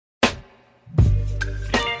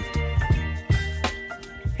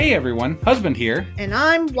Hey everyone, Husband here. And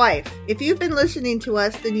I'm Wife. If you've been listening to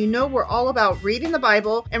us, then you know we're all about reading the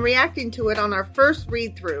Bible and reacting to it on our first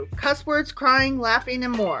read-through. Cuss words, crying, laughing,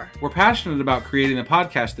 and more. We're passionate about creating a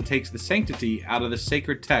podcast that takes the sanctity out of the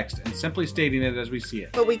sacred text and simply stating it as we see it.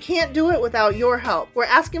 But we can't do it without your help. We're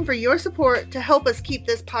asking for your support to help us keep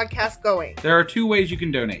this podcast going. There are two ways you can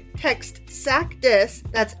donate. Text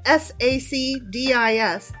SACDIS, that's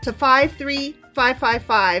SACDIS, to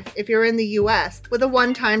 53555 if you're in the U.S. with a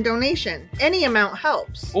one-time donation. Any amount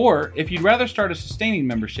helps. Or, if you'd rather start a sustaining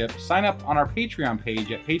membership, sign up on our Patreon page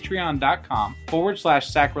at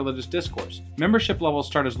patreon.com/sacrilegious discourse. Membership levels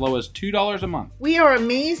start as low as $2 a month. We are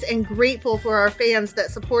amazed and grateful for our fans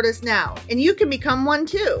that support us now, and you can become one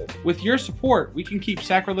too. With your support, we can keep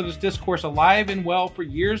Sacrilegious Discourse alive and well for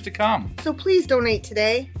years to come. So please donate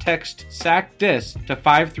today. Text SACDIS to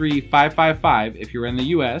 53555 if you're in the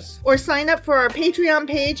U.S. Or sign up for our Patreon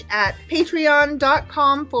page at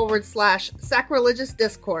patreon.com/sacrilegious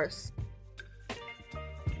discourse.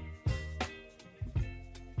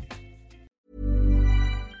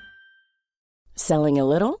 Selling a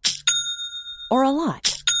little or a lot?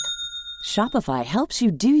 Shopify helps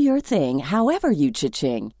you do your thing however you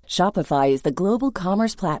cha-ching. Shopify is the global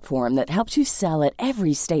commerce platform that helps you sell at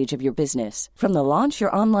every stage of your business. From the launch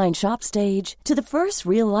your online shop stage to the first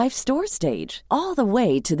real-life store stage, all the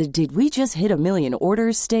way to the did we just hit a million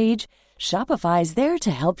orders stage. Shopify is there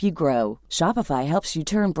to help you grow. Shopify helps you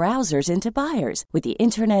turn browsers into buyers with the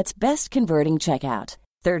internet's best converting checkout.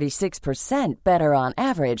 36% better on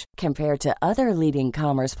average compared to other leading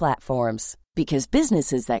commerce platforms. Because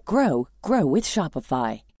businesses that grow, grow with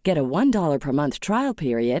Shopify. Get a $1 per month trial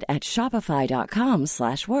period at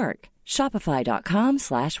shopify.com/work.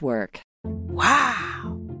 Shopify.com/work.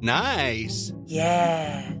 Wow. Nice.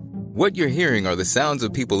 Yeah. What you're hearing are the sounds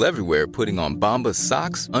of people everywhere putting on Bombas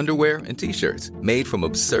socks, underwear, and T-shirts made from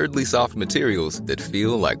absurdly soft materials that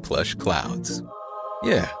feel like plush clouds.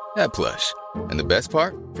 Yeah, that plush. And the best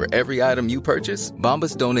part? For every item you purchase,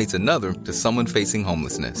 Bombas donates another to someone facing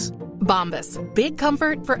homelessness. Bombas. Big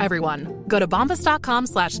comfort for everyone. Go to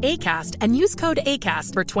bombas.com/ACAST and use code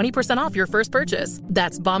ACAST for 20% off your first purchase.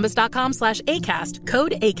 That's bombas.com/ACAST.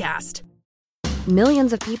 Code ACAST.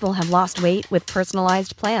 Millions of people have lost weight with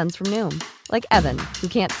personalized plans from Noom. Like Evan, who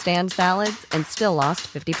can't stand salads and still lost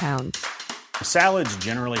 50 pounds. Salads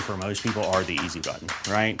generally for most people are the easy button,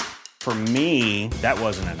 right? For me, that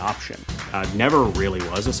wasn't an option. I never really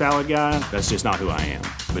was a salad guy. That's just not who I am.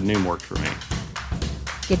 But Noom worked for me.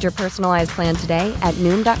 Get your personalized plan today at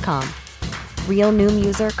Noom.com. Real Noom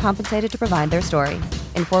user compensated to provide their story.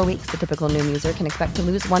 In 4 weeks, the typical Noom user can expect to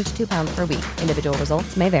lose 1 to 2 pounds per week. Individual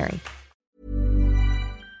results may vary.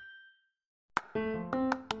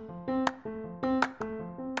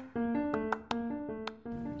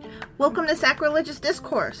 Welcome to Sacrilegious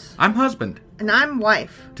Discourse. I'm Husband. And I'm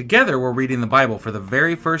Wife. Together we're reading the Bible for the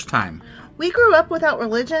very first time. We grew up without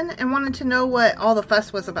religion and wanted to know what all the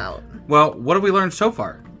fuss was about. Well, what have we learned so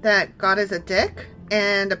far? That God is a dick,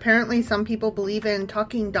 and apparently some people believe in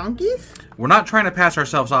talking donkeys? We're not trying to pass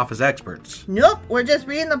ourselves off as experts. Nope, we're just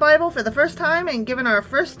reading the Bible for the first time and giving our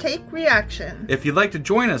first take reaction. If you'd like to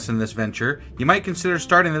join us in this venture, you might consider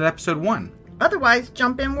starting at episode 1. Otherwise,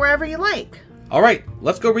 jump in wherever you like. All right,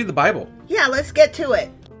 let's go read the Bible. Yeah, let's get to it.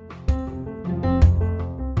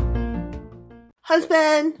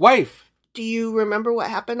 Husband. Wife. Do you remember what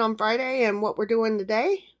happened on Friday and what we're doing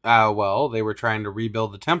today? Well, they were trying to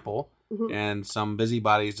rebuild the temple, and some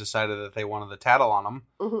busybodies decided that they wanted to tattle on them,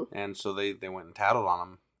 and so they went and tattled on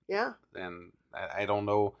them. Yeah. And I don't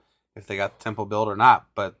know if they got the temple built or not,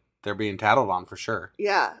 but they're being tattled on for sure.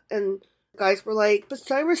 Yeah, and guys were like, but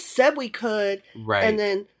Cyrus said we could. Right. And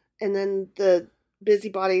then the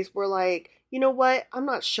busybodies were like, you know what? I'm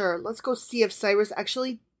not sure. Let's go see if Cyrus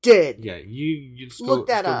actually did. Yeah, you just Look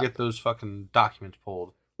that go up. get those fucking documents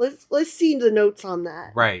pulled. Let's see the notes on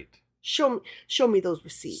that. Right. Show me those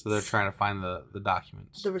receipts. So they're trying to find the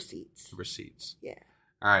documents. The receipts. The receipts. Yeah.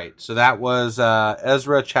 All right. So that was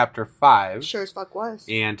Ezra chapter 5. Sure as fuck was.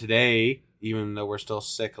 And today, even though we're still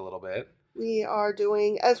sick a little bit, we are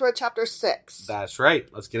doing Ezra chapter 6. That's right.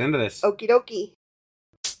 Let's get into this. Okie dokie.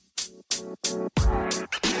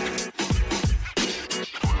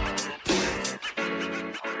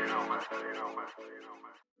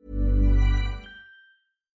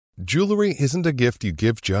 Jewelry isn't a gift you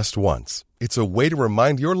give just once. It's a way to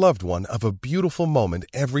remind your loved one of a beautiful moment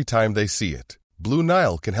every time they see it. Blue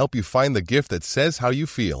Nile can help you find the gift that says how you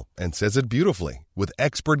feel and says it beautifully, with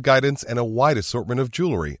expert guidance and a wide assortment of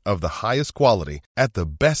jewelry of the highest quality at the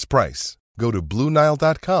best price. Go to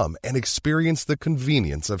BlueNile.com and experience the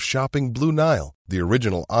convenience of shopping Blue Nile, the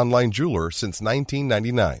original online jeweler since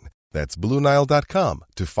 1999. That's BlueNile.com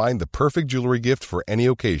to find the perfect jewelry gift for any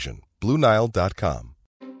occasion. BlueNile.com.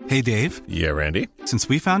 Hey, Dave. Yeah, Randy. Since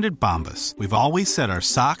we founded Bombas, we've always said our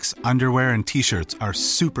socks, underwear, and T-shirts are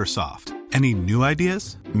super soft. Any new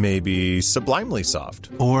ideas? Maybe sublimely soft.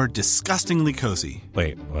 Or disgustingly cozy.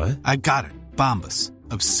 Wait, what? I got it. Bombas.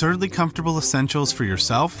 Absurdly comfortable essentials for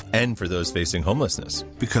yourself and for those facing homelessness.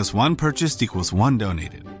 Because one purchased equals one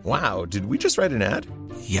donated. Wow, did we just write an ad?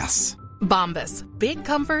 Yes. Bombas. Big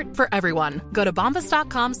comfort for everyone. Go to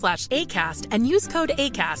bombas.com/ACAST and use code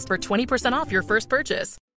ACAST for 20% off your first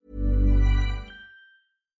purchase.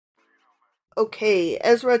 Okay,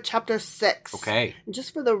 Ezra chapter 6. Okay.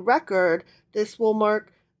 Just for the record, this will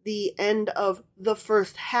mark the end of the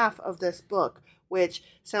first half of this book, which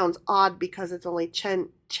sounds odd because it's only 10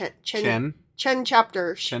 chapters. 10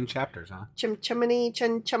 chapters, huh? Chimney,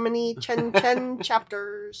 10 chapters.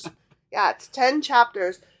 Yeah, it's 10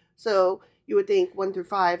 chapters. So you would think 1 through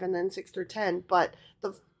 5 and then 6 through 10. But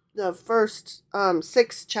the first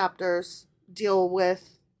 6 chapters deal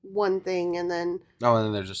with one thing, and then... Oh, and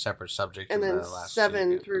then there's a separate subject. And then the last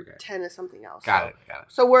 7 through 10 is something else. Got it.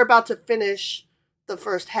 So we're about to finish the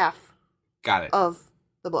first half of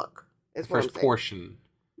the book. The first portion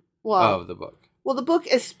of the book. Well, the book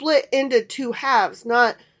is split into 2 halves,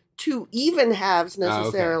 not 2 even halves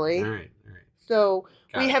necessarily. Oh, okay. All right. So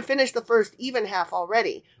we have finished the first even half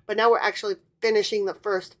already, but now we're actually finishing the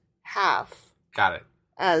first half. Got it.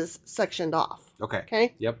 As sectioned off.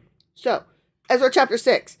 Okay. Yep. So, Ezra chapter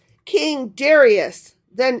 6. King Darius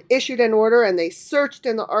then issued an order, and they searched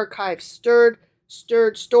in the archives, stored. What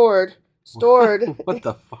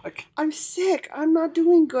the fuck? I'm sick. I'm not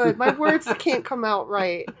doing good. My words can't come out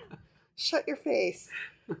right. Shut your face.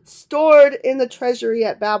 Stored in the treasury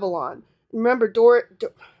at Babylon. Remember,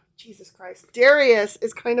 Jesus Christ. Darius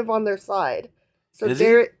is kind of on their side. So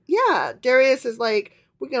Darius is like,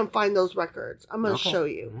 we're going to find those records. I'm going to show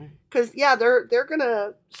you. Because, they're going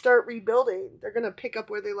to start rebuilding. They're going to pick up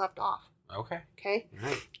where they left off. Okay.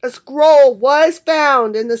 Right. A scroll was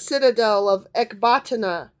found in the citadel of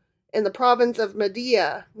Ecbatana in the province of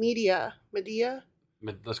Media.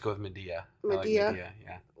 Let's go with Medea. Medea,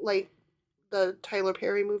 yeah. Like the Tyler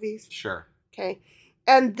Perry movies? Sure. Okay.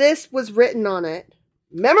 And this was written on it.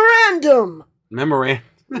 Memorandum!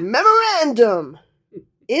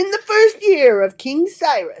 In the first year of King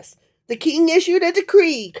Cyrus, the king issued a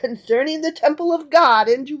decree concerning the temple of God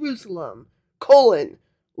in Jerusalem,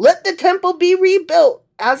 let the temple be rebuilt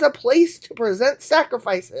as a place to present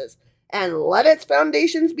sacrifices, and let its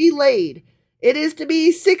foundations be laid. It is to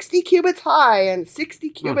be 60 cubits high and 60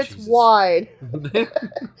 cubits wide.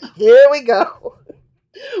 Here we go.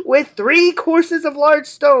 With 3 courses of large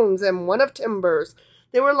stones and 1 of timbers.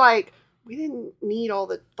 They were like, we didn't need all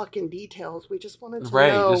the fucking details. We just wanted to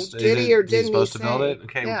know, did he or didn't he supposed to build it?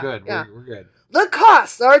 Okay, we're good. Yeah. We're good. The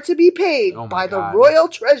costs are to be paid by the royal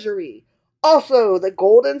treasury. Also, the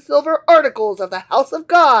gold and silver articles of the house of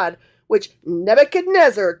God, which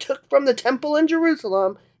Nebuchadnezzar took from the temple in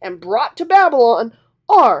Jerusalem and brought to Babylon,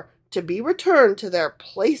 are to be returned to their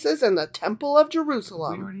places in the temple of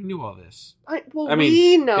Jerusalem. We already knew all this.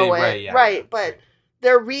 We know it, right? But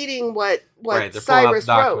they're reading what Cyrus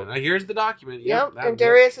wrote. Here's the document. Yep, and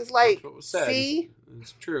Darius is like, see?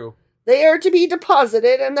 It's true. They are to be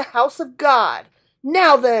deposited in the house of God.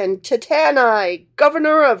 Now then, Tattenai,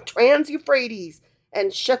 governor of Trans-Euphrates,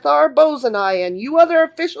 and Shethar-Bozenai, and you other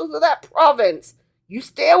officials of that province, you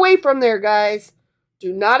stay away from there, guys.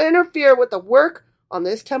 Do not interfere with the work on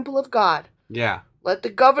this temple of God. Yeah. Let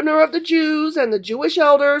the governor of the Jews and the Jewish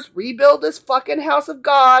elders rebuild this fucking house of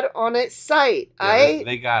God on its site. Yeah,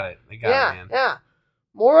 they got it. They got it, man. Yeah.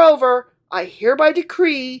 Moreover, I hereby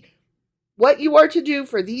decree what you are to do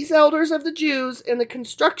for these elders of the Jews in the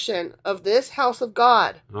construction of this house of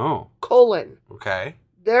God. Oh. Okay.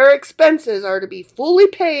 Their expenses are to be fully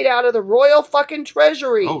paid out of the royal fucking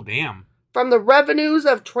treasury. Oh, damn. From the revenues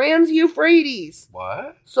of Trans-Euphrates.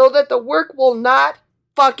 What? So that the work will not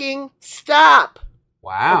fucking stop.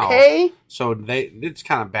 Wow. Okay? So it's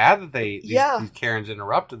kind of bad that these Karens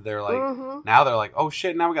interrupted. They're like, now they're like, oh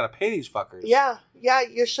shit, now we got to pay these fuckers. Yeah,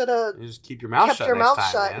 you should have just keep your mouth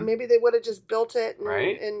shut. And maybe they would have just built it.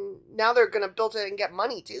 And now they're going to build it and get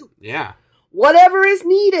money too. Yeah. Whatever is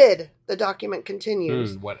needed, the document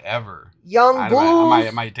continues. Whatever. Young bulls. I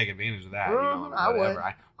might take advantage of that. I would.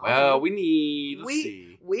 Well, let's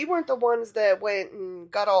see. We weren't the ones that went and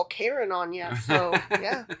got all Karen on you, so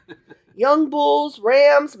yeah. Young bulls,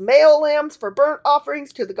 rams, male lambs for burnt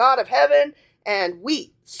offerings to the God of heaven, and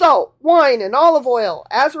wheat, salt, wine, and olive oil,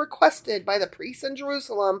 as requested by the priests in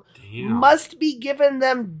Jerusalem, must be given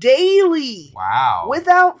them daily. Wow.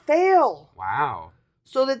 Without fail. Wow.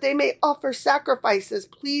 So that they may offer sacrifices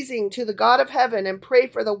pleasing to the God of heaven and pray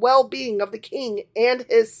for the well-being of the king and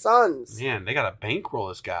his sons. Man, they got to bankroll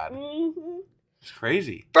this God. Mm-hmm. It's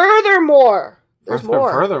crazy. Furthermore, there's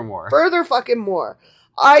more. Furthermore. Further fucking more.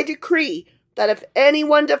 I decree that if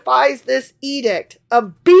anyone defies this edict, a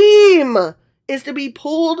beam is to be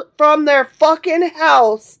pulled from their fucking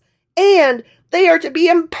house and they are to be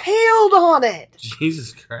impaled on it.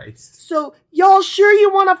 Jesus Christ. So, y'all sure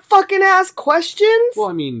you want to fucking ask questions? Well,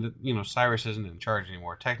 I mean, Cyrus isn't in charge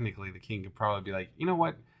anymore. Technically, the king could probably be like, you know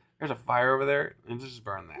what? There's a fire over there, and just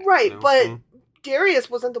burn that. Right, but Darius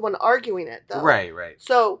wasn't the one arguing it, though. Right.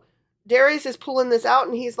 So, Darius is pulling this out,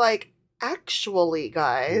 and he's like, actually,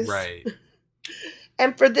 guys. Right.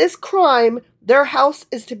 And for this crime, their house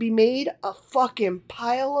is to be made a fucking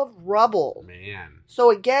pile of rubble. Man. So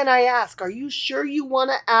again, I ask, are you sure you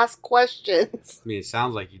want to ask questions? I mean, it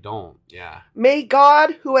sounds like you don't. Yeah. May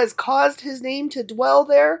God, who has caused his name to dwell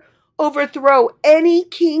there, overthrow any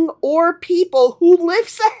king or people who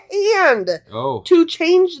lifts a hand to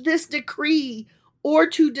change this decree or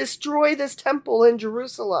to destroy this temple in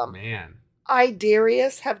Jerusalem. Man. I,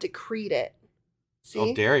 Darius, have decreed it. See?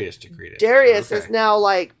 Oh, Darius decreed it. Darius is now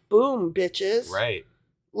like, boom, bitches. Right.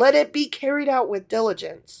 Let it be carried out with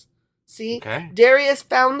diligence. See? Okay. Darius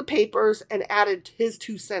found the papers and added his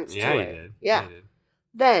 2 cents to it. He did. Yeah, he did.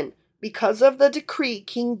 Then, because of the decree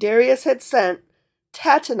King Darius had sent,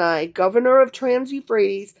 Tattenai, governor of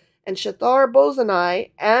Trans-Euphrates, and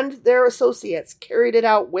Shethar-Bozenai and their associates carried it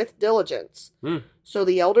out with diligence. So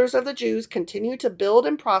the elders of the Jews continued to build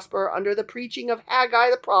and prosper under the preaching of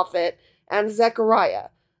Haggai the prophet and Zechariah,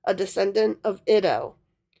 a descendant of Iddo.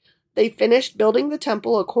 They finished building the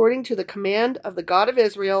temple according to the command of the God of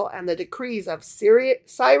Israel and the decrees of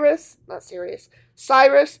Cyrus,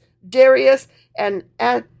 Darius, and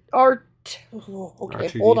Artaxerxes.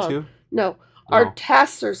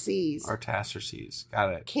 Artaxerxes.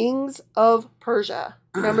 Got it. Kings of Persia.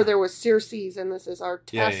 Remember, there was Xerxes, and this is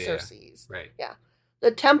Artaxerxes. Yeah. Right. Yeah.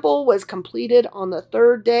 The temple was completed on the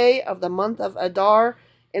 3rd day of the month of Adar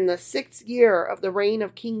in the 6th year of the reign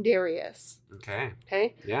of King Darius. Okay?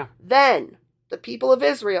 Yeah. Then the people of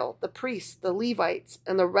Israel, the priests, the Levites,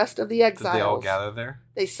 and the rest of the exiles. Did they all gather there?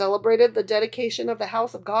 They celebrated the dedication of the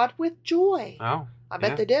house of God with joy. Oh. I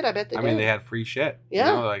bet they did. I mean, they had free shit.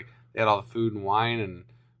 Yeah. Like they had all the food and wine and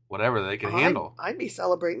whatever they could handle. I'd be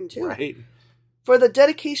celebrating too. Right. For the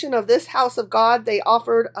dedication of this house of God, they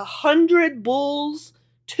offered 100 bulls,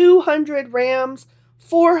 200 rams,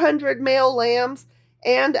 400 male lambs,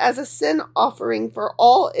 and as a sin offering for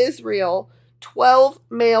all Israel, 12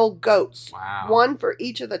 male goats. Wow. One for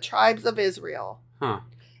each of the tribes of Israel. Huh.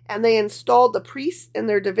 And they installed the priests in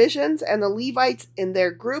their divisions and the Levites in their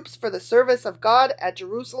groups for the service of God at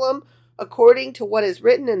Jerusalem, according to what is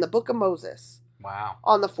written in the book of Moses. Wow.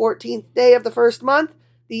 On the 14th day of the first month,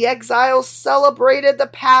 the exiles celebrated the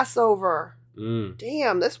Passover.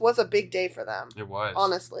 Damn, this was a big day for them. It was.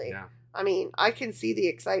 Honestly. Yeah. I mean, I can see the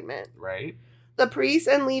excitement. Right. The priests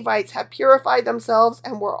and Levites had purified themselves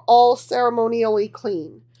and were all ceremonially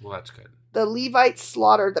clean. Well, that's good. The Levites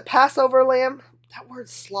slaughtered the Passover lamb. That word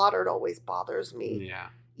slaughtered always bothers me. Yeah.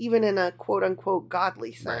 Even in a quote-unquote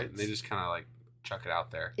godly sense. Right. They just kind of like chuck it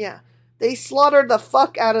out there. Yeah. They slaughtered the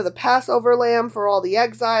fuck out of the Passover lamb for all the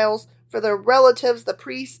exiles, for their relatives, the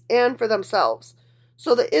priests, and for themselves.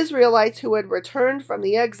 So the Israelites who had returned from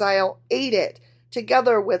the exile ate it,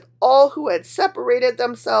 together with all who had separated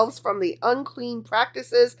themselves from the unclean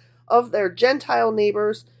practices of their Gentile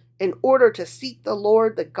neighbors in order to seek the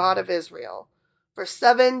Lord, the God of Israel. For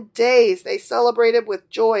 7 days they celebrated with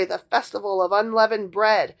joy the festival of unleavened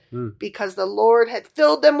bread, because the Lord had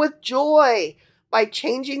filled them with joy by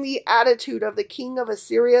changing the attitude of the king of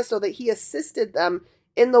Assyria so that he assisted them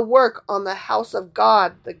in the work on the house of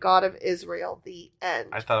God, the God of Israel. The end.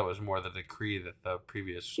 I thought it was more the decree that the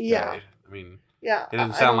previous guy. I mean, yeah, it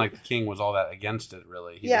didn't sound like the king was all that against it,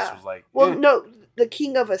 really. He just was like, well, no, the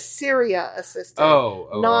king of Assyria assisted.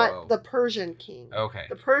 Not the Persian king. Okay.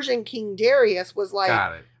 The Persian king Darius was like,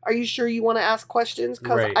 got it. Are you sure you want to ask questions?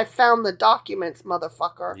 Because Right. I found the documents,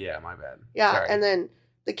 motherfucker. Yeah, my bad. Yeah, Sorry. and then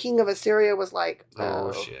the king of Assyria was like,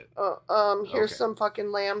 shit. Here's some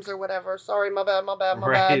fucking lambs or whatever. Sorry, my bad.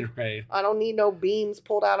 Right. I don't need no beams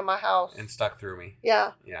pulled out of my house. And stuck through me.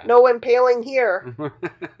 Yeah. Yeah. No impaling here.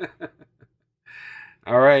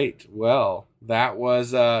 All right. Well, That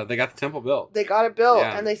was, they got the temple built. They got it built,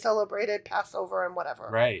 Yeah. and they celebrated Passover and whatever.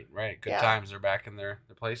 Right. Good Yeah. times. They're back in their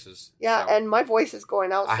places. Yeah, So, and my voice is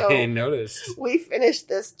going out, so I noticed. we finished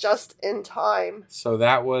this just in time. So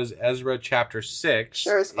that was Ezra chapter 6.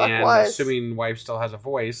 Sure as fuck and was. assuming wife still has a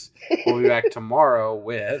voice, we'll be back tomorrow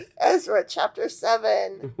with... Ezra chapter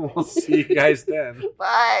 7. We'll see you guys then.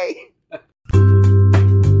 Bye.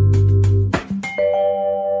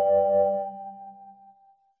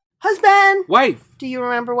 Husband! Wife! Do you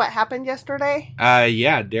remember what happened yesterday?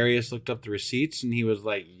 Yeah, Darius looked up the receipts and he was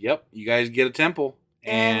like, yep, you guys get a temple.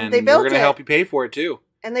 And they built we're going to it. help you pay for it too.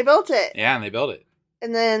 And they built it. Yeah, and they built it.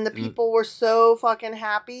 And then the people were so fucking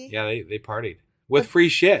happy. Yeah, they partied. With free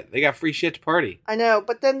shit. They got free shit to party. I know,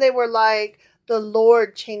 but then they were like, the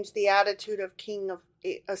Lord changed the attitude of King of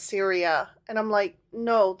Assyria. And I'm like,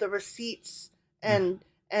 no, the receipts and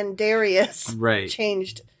Darius Right.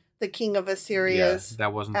 changed the King of Assyria's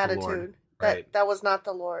that wasn't attitude. the Lord. Right. That was not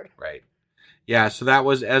the Lord. Right. Yeah, so that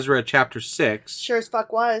was Ezra chapter 6. Sure as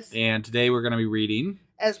fuck was. And today we're going to be reading...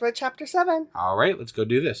 Ezra chapter 7. All right, let's go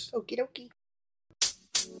do this. Okie dokie.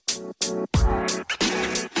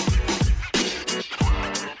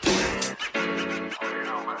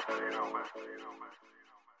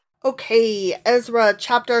 Okay, Ezra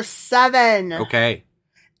chapter 7. Okay.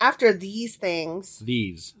 After these things.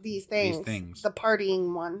 These things. The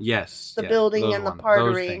partying one. Yes. The yes, building those and the ones.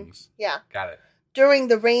 partying. Those things. Yeah. Got it. During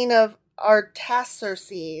the reign of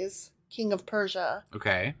Artaxerxes, king of Persia.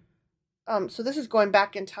 Okay. So this is going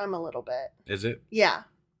back in time a little bit. Is it? Yeah.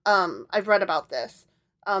 I've read about this.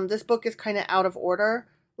 This book is kind of out of order.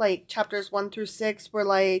 Like chapters 1 through 6 were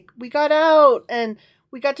like, we got out and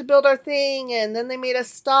we got to build our thing, and then they made us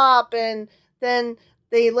stop, and then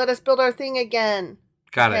they let us build our thing again.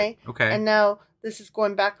 Got it. Okay. And now this is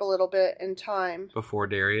going back a little bit in time. Before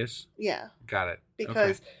Darius? Yeah. Got it.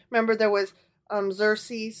 Because remember there was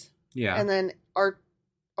Xerxes. Yeah. And then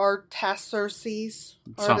Artaxerxes.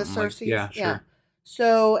 Something like, yeah, sure.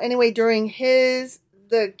 So anyway, during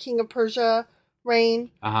the king of Persia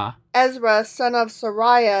reign, Ezra, son of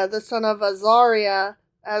Sariah, the son of Azariah,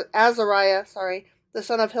 the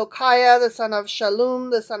son of Hilkiah, the son of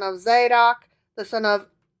Shallum, the son of Zadok, the son of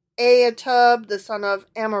Ahitub, the son of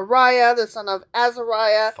Amariah, the son of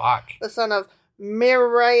Azariah, the son of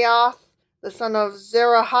Miraioth, the son of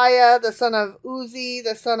Zerahiah, the son of Uzi,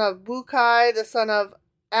 the son of Bukai, the son of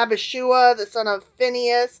Abishua, the son of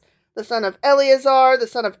Phinehas, the son of Eleazar, the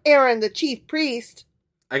son of Aaron, the chief priest.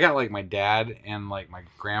 I got like my dad and like my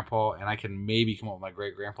grandpa, and I can maybe come up with my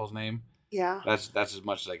great grandpa's name. Yeah. That's as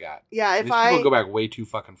much as I got. Yeah, These people go back way too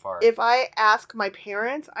fucking far. If I ask my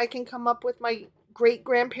parents, I can come up with my great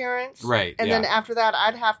grandparents. Right. And then after that,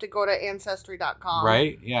 I'd have to go to Ancestry.com.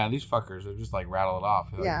 Right? Yeah, these fuckers are just like rattle it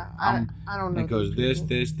off. Like, yeah, I don't know. It goes this,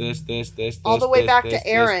 all the way back this, to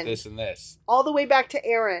Aaron. This, and this. All the way back to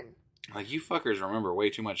Aaron. Like, you fuckers remember way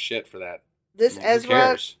too much shit for that. This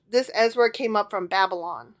Ezra came up from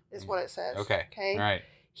Babylon, is what it says. Okay. All right.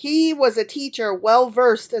 He was a teacher well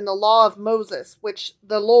versed in the law of Moses, which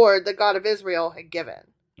the Lord, the God of Israel, had given.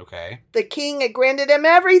 Okay. The king had granted him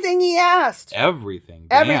everything he asked. Everything.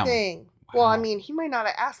 Damn. Everything. Wow. Well, I mean, he might not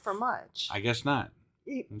have asked for much. I guess not.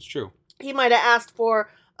 It's true. He might have asked for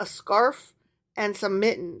a scarf and some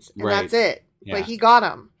mittens, and Right. that's it. Yeah. But he got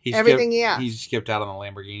him. Everything he asked. He skipped out on the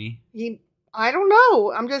Lamborghini. I don't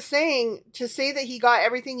know. I'm just saying, to say that he got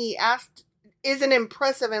everything he asked isn't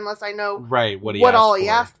impressive unless I know what all he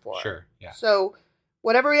asked for. Sure, yeah. So,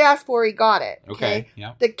 whatever he asked for, he got it. Okay,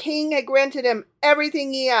 yeah. The king had granted him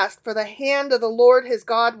everything he asked, for the hand of the Lord his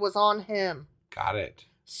God was on him. Got it.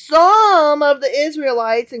 Some of the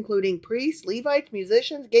Israelites, including priests, Levites,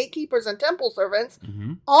 musicians, gatekeepers, and temple servants,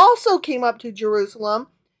 also came up to Jerusalem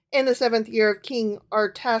in the 7th year of King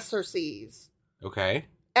Artaxerxes. Okay.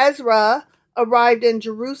 Ezra arrived in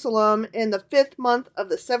Jerusalem in the 5th month of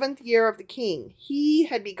the 7th year of the king. He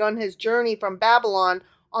had begun his journey from Babylon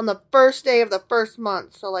on the 1st day of the 1st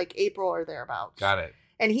month, so like April or thereabouts. Got it.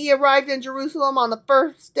 And he arrived in Jerusalem on the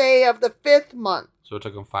 1st day of the 5th month. So it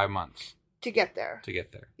took him 5 months. To get there.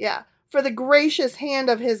 Yeah. For the gracious hand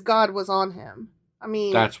of his God was on him. I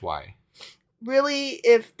mean... That's why. Really,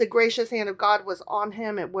 if the gracious hand of God was on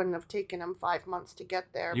him, it wouldn't have taken him 5 months to get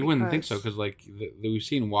there. You wouldn't think so, because like we've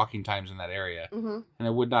seen walking times in that area, and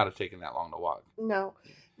it would not have taken that long to walk. No,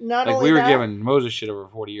 not like only we were that, giving Moses shit over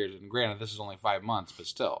 40 years, and granted, this is only 5 months, but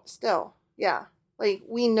still, yeah. Like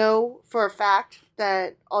we know for a fact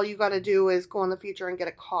that all you got to do is go in the future and get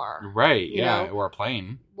a car, right? You Yeah, know? or a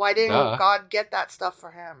plane. Why didn't God get that stuff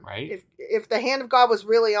for him? Right? If the hand of God was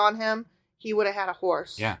really on him, he would have had a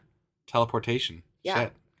horse. Yeah, teleportation. Yeah.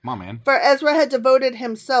 Shit. Come on, man. For Ezra had devoted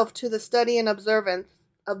himself to the study and observance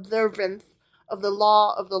of the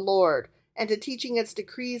law of the Lord, and to teaching its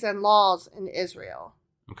decrees and laws in Israel.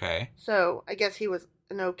 Okay. So, I guess he was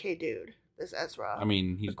an okay dude, this Ezra. I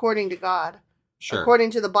mean, he's... According to God. Sure.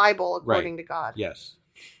 According to the Bible, according right. to God. Yes.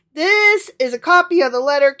 This is a copy of the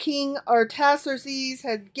letter King Artaxerxes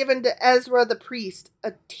had given to Ezra the priest,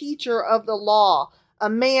 a teacher of the law, a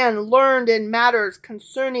man learned in matters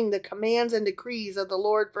concerning the commands and decrees of the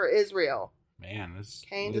Lord for Israel. Man,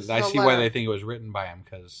 Okay, I see why they think it was written by him,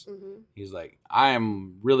 because he's like, I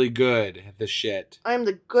am really good at this shit. I'm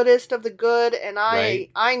the goodest of the good, and Right.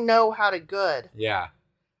 I know how to good. Yeah.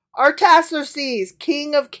 Artaxerxes,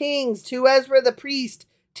 king of kings, to Ezra the priest,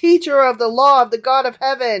 teacher of the law of the God of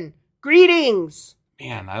heaven. Greetings!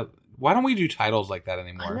 Man, why don't we do titles like that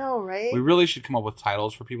anymore? I know, right? We really should come up with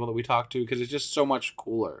titles for people that we talk to, because it's just so much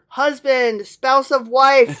cooler. Husband, spouse of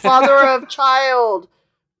wife, father of child,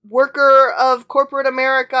 worker of corporate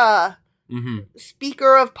America,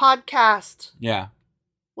 speaker of podcast. Yeah.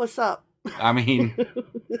 What's up? I mean...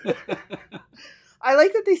 I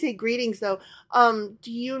like that they say greetings, though.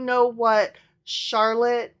 Do you know what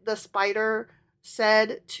Charlotte the spider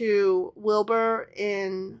said to Wilbur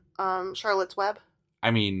in Charlotte's Web?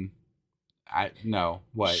 I mean, no.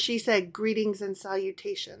 What? She said greetings and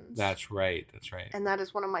salutations. That's right. That's right. And that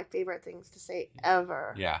is one of my favorite things to say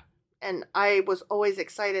ever. Yeah. And I was always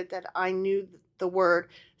excited that I knew the word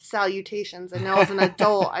salutations. And now as an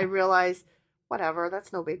adult, I realized, whatever,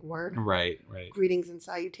 that's no big word. Right, right. Greetings and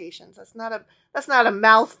salutations. That's not a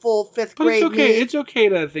mouthful fifth But grade. it's okay. It's okay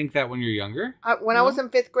to think that when you're younger. When I was in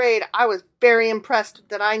fifth grade, I was very impressed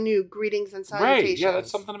that I knew greetings and salutations. Right, yeah, that's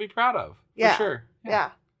something to be proud of. Yeah, for sure.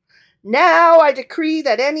 Yeah. Now I decree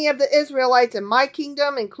that any of the Israelites in my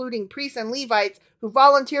kingdom, including priests and Levites, who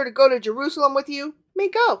volunteer to go to Jerusalem with you, may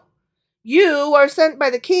go. You are sent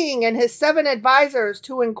by the king and his 7 advisors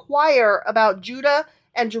to inquire about Judah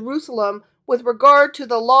and Jerusalem with regard to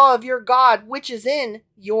the law of your God, which is in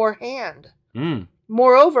your hand.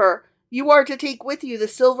 Moreover, you are to take with you the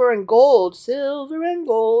silver and gold. Silver and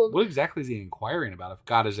gold. What exactly is he inquiring about if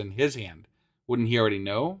God is in his hand? Wouldn't he already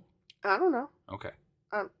know? I don't know. Okay.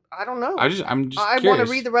 I don't know. I'm just I curious. want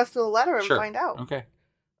to read the rest of the letter and find out. Okay.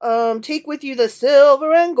 Take with you the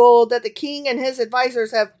silver and gold that the king and his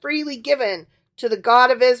advisors have freely given to the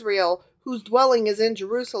God of Israel, whose dwelling is in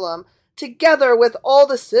Jerusalem, together with all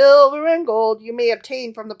the silver and gold you may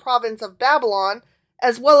obtain from the province of Babylon,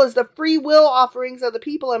 as well as the free will offerings of the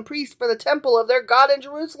people and priests for the temple of their God in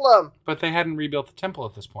Jerusalem. But they hadn't rebuilt the temple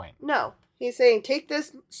at this point. No. He's saying, take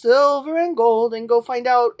this silver and gold and go find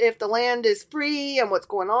out if the land is free and what's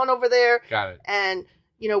going on over there. Got it. And,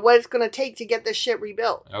 what it's going to take to get this shit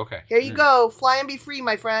rebuilt. Okay. Here you go. Fly and be free,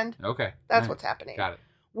 my friend. Okay. That's what's happening. Got it.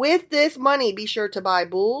 With this money, be sure to buy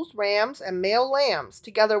bulls, rams, and male lambs,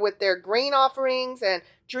 together with their grain offerings and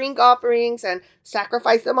drink offerings, and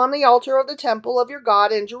sacrifice them on the altar of the temple of your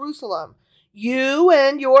God in Jerusalem. You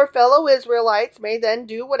and your fellow Israelites may then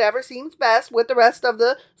do whatever seems best with the rest of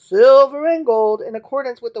the silver and gold in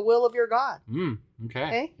accordance with the will of your God.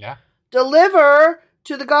 Okay. Yeah. Deliver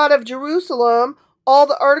to the God of Jerusalem all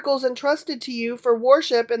the articles entrusted to you for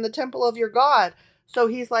worship in the temple of your God. So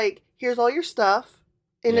he's like, here's all your stuff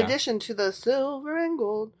in addition to the silver and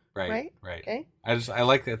gold. Right. Okay. I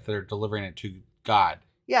like that they're delivering it to God.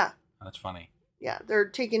 Yeah. That's funny. Yeah. They're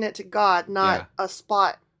taking it to God, not a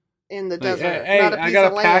spot in the desert. Hey, not a piece I got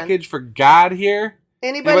of a land. package for God here.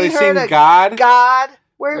 Anybody heard of God? God?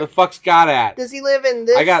 Where the fuck's God at? Does he live in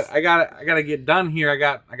this? I gotta get done here. I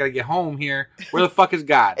gotta get home here. Where the fuck is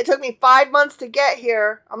God? It took me 5 months to get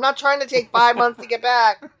here. I'm not trying to take 5 months to get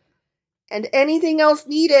back. And anything else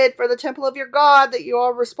needed for the temple of your God that you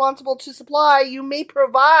are responsible to supply, you may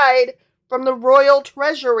provide from the royal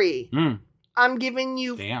treasury. I'm giving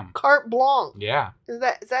you carte blanche. Yeah. Is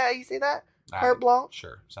that how you say that? Carte blanche?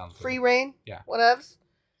 Sure. Sounds good. Free reign? Yeah. Whatevs.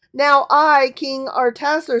 Now I, King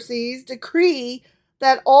Artaxerxes, decree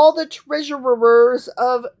that all the treasurers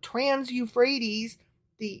of Trans-Euphrates,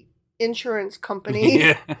 the insurance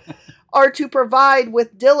company, are to provide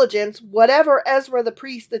with diligence whatever Ezra the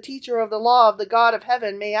priest, the teacher of the law of the God of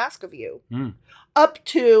heaven, may ask of you. Up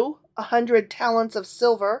to 100 talents of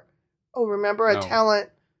silver. Oh, remember a talent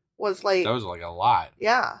was like... That was like a lot.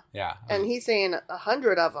 Yeah. Yeah. And he's saying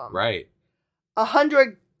 100 of them. Right.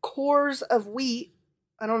 100 cores of wheat.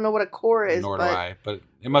 I don't know what a core is. Nor do I, but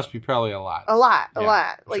it must be probably a lot. A lot. I'm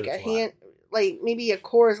Like sure a it's hand, like maybe a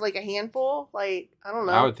core is like a handful. Like, I don't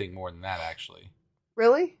know. I would think more than that, actually.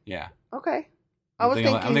 Really? Yeah. Okay. I'm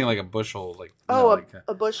thinking like a bushel, like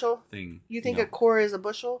a bushel thing. You think a core is a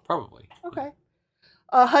bushel? Probably. Okay.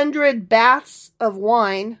 100 baths of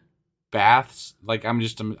wine. Baths? Like, I'm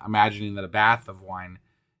just imagining that a bath of wine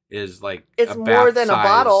is like it's a more bath than size. a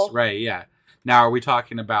bottle. Right, yeah. Now, are we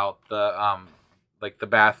talking about the like the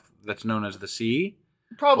bath that's known as the sea?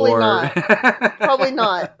 Probably not. Probably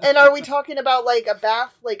not. And are we talking about like a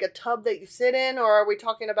bath, like a tub that you sit in, or are we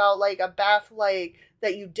talking about like a bath like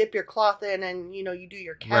that you dip your cloth in and you do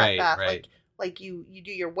your cat bath, like you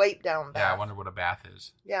do your wipe down bath? Yeah, I wonder what a bath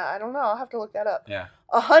is. Yeah, I don't know. I'll have to look that up. Yeah.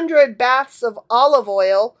 100 baths of olive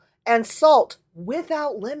oil and salt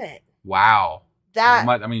without limit. Wow. That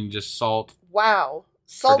just salt. Wow.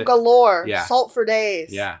 Salt galore. Yeah. Salt for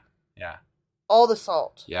days. Yeah. Yeah. All the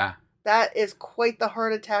salt. Yeah. That is quite the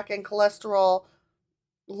heart attack and cholesterol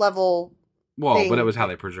level. Well, thing. but it was how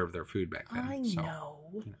they preserved their food back then. I know.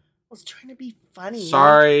 I was trying to be funny.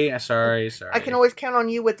 Sorry. I can always count on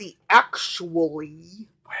you with the actually.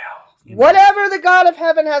 Well, whatever the God of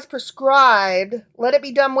heaven has prescribed, let it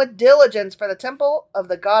be done with diligence for the temple of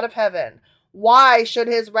the God of heaven. Why should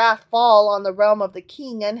his wrath fall on the realm of the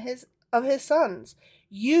king and of his sons?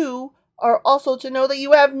 You are also to know that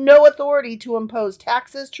you have no authority to impose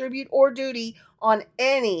taxes, tribute, or duty on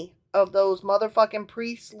any of those motherfucking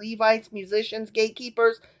priests, Levites, musicians,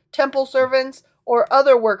 gatekeepers, temple servants, or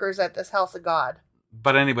other workers at this house of God.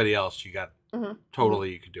 But anybody else, you got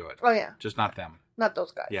totally, you could do it. Oh, yeah. Just not them. Not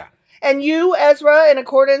those guys. Yeah. And you, Ezra, in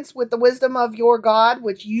accordance with the wisdom of your God,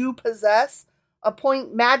 which you possess,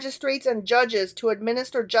 appoint magistrates and judges to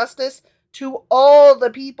administer justice to all the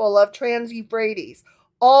people of Trans-Euphrates,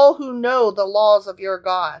 all who know the laws of your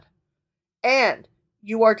God. And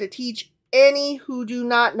you are to teach any who do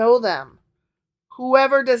not know them.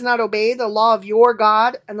 Whoever does not obey the law of your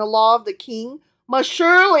God and the law of the king must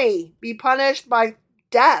surely be punished by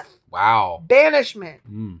death. Wow. Banishment.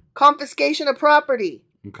 Confiscation of property.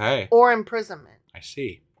 Okay. Or imprisonment. I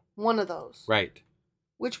see. One of those. Right.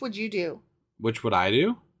 Which would you do? Which would I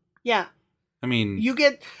do? Yeah. I mean... You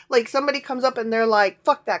get, like, somebody comes up and they're like,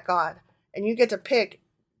 fuck that God. And you get to pick.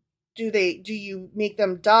 Do you make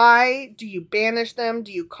them die? Do you banish them?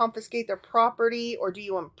 Do you confiscate their property? Or do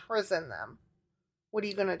you imprison them? What are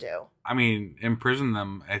you going to do? I mean, imprison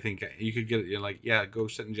them, I think you could get, go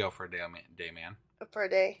sit in jail for a day, man. For a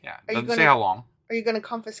day? Yeah. Doesn't say how long. Are you going to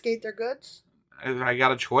confiscate their goods? If I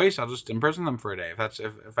got a choice, I'll just imprison them for a day.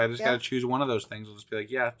 If I just got to choose one of those things, I'll just be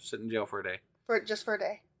like, yeah, sit in jail for a day. Just for a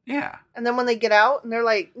day? Yeah. And then when they get out and they're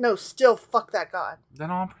like, no, still fuck that God. Then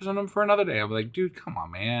I'll imprison them for another day. I'll be like, dude, come on,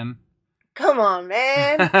 man. Come on,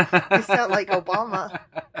 man. You sound like Obama.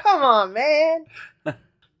 Come on, man.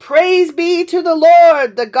 Praise be to the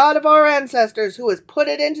Lord, the God of our ancestors, who has put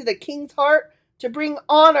it into the king's heart to bring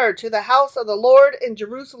honor to the house of the Lord in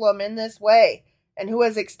Jerusalem in this way, and who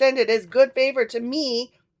has extended his good favor to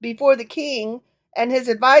me before the king and his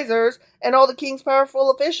advisors and all the king's powerful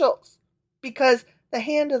officials. Because the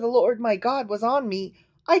hand of the Lord my God was on me,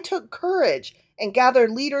 I took courage and gathered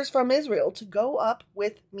leaders from Israel to go up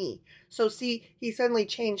with me. So see, he suddenly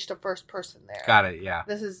changed to first person there. Got it, yeah.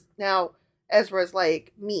 This is now Ezra's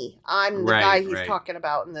like me. I'm the guy he's talking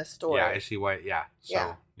about in this story. Yeah, I see why. Yeah.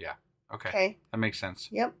 So, yeah. Okay. That makes sense.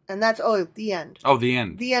 Yep. And that's, the end. Oh, the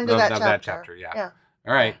end. The end of that chapter. Yeah.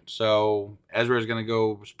 All right. So Ezra's going to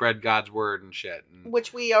go spread God's word and shit. And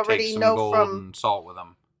which we already take some know gold from. And salt with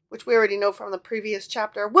him. Which we already know from the previous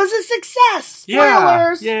chapter was a success. Yeah.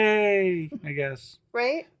 Spoilers. Yay. I guess.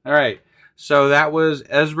 Right? All right. So that was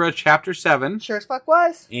Ezra chapter 7. Sure as fuck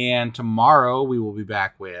was. And tomorrow we will be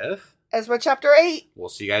back with Ezra chapter 8. We'll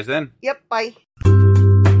see you guys then. Yep. Bye.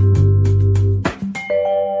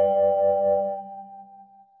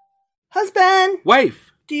 Husband.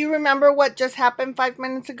 Wife. Do you remember what just happened 5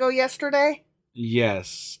 minutes ago yesterday?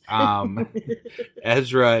 Yes.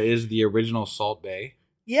 Ezra is the original Salt Bae.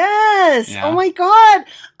 Yes. Yeah. Oh my God.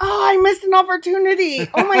 Oh, I missed an opportunity.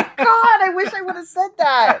 Oh my God. I wish I would have said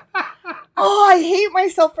that. Oh, I hate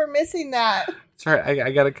myself for missing that. Sorry,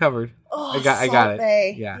 I got it covered. Oh, I got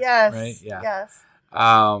it. Yeah. Yes. Right? Yeah. Yes.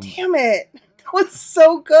 Damn it. That was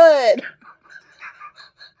so good.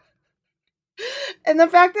 And the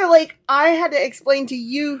fact that, I had to explain to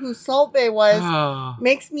you who Salt Bae was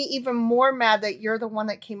makes me even more mad that you're the one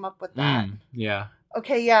that came up with that. Yeah.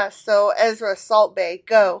 Okay, yeah. So, Ezra, Salt Bae,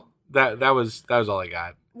 go. That was all I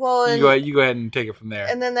got. Well, you go ahead and take it from there.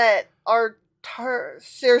 And then that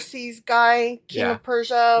Xerxes guy, King of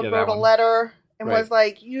Persia, wrote a letter and was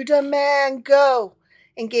like, "You demand, go,"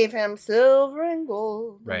 and gave him silver and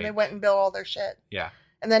gold. Right. And they went and built all their shit. Yeah.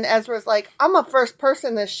 And then Ezra's like, "I'm a first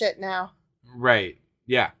person this shit now." Right.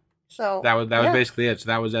 Yeah. So that was basically it. So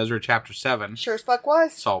that was Ezra chapter 7. Sure as fuck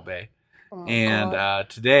was. Salt Bae. Oh and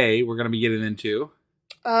today we're going to be getting into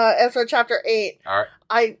Ezra chapter 8. All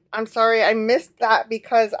right. I'm sorry, I missed that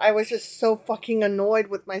because I was just so fucking annoyed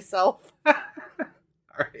with myself. All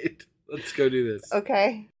right. Let's go do this.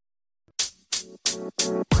 Okay.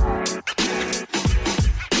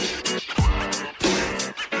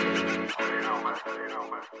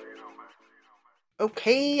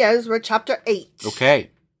 Okay, Ezra chapter 8.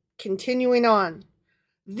 Okay. Continuing on.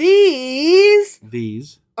 These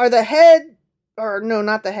are the head, or no,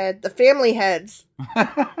 not the head, the family heads.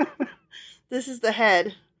 This is the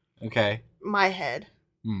head. Okay. My head.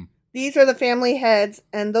 Hmm. These are the family heads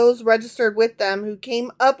and those registered with them who came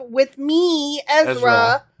up with me,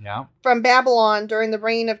 Ezra. Yeah. From Babylon during the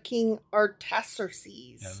reign of King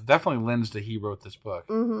Artaxerxes. Yeah, definitely lends to he wrote this book.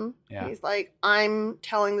 Mm-hmm. Yeah. He's like, I'm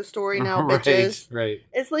telling the story now, Right, bitches. right.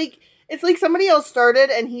 It's like somebody else started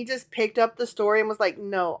and he just picked up the story and was like,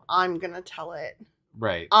 no, I'm going to tell it.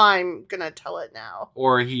 Right. I'm going to tell it now.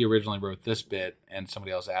 Or he originally wrote this bit and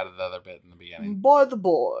somebody else added the other bit in the beginning. By the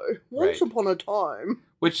boy, once Right. upon a time.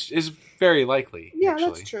 Which is very likely. Yeah, actually,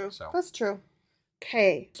 that's true. So. That's true.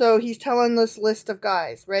 Okay, so he's telling this list of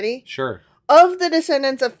guys. Ready? Sure. Of the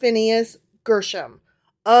descendants of Phinehas, Gershom.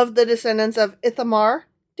 Of the descendants of Ithamar,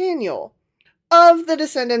 Daniel. Of the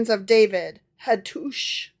descendants of David,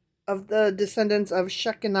 Hattush. Of the descendants of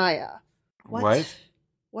Shechaniah. What?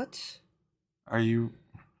 Are you...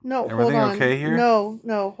 No, Everything hold on. okay here?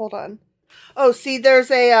 No, hold on. Oh, see,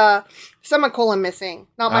 there's a semicolon missing.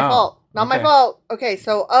 Not my fault. Not my okay. fault. Okay,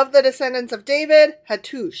 so of the descendants of David,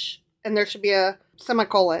 Hattush. And there should be a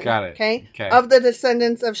semicolon. Got it. Okay? Okay. Of the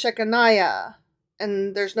descendants of Shechaniah.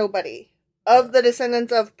 And there's nobody. Of the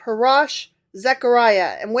descendants of Parash,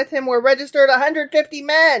 Zechariah. And with him were registered 150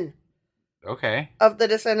 men. Okay. Of the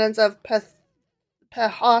descendants of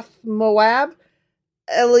Pahath Moab,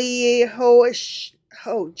 Elihosh.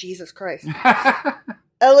 Oh, Jesus Christ.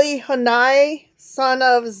 Elihonai, son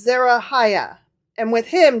of Zerahiah, and with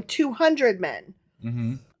him 200 men.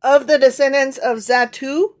 Mm-hmm. Of the descendants of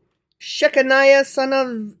Zatu, Shechaniah, son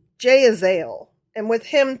of Jahaziel, and with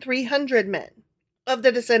him 300 men. Of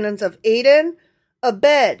the descendants of Aden,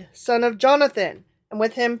 Abed, son of Jonathan, and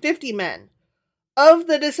with him 50 men. Of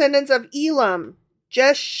the descendants of Elam,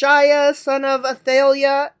 Jeshiah, son of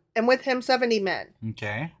Athaliah, and with him 70 men.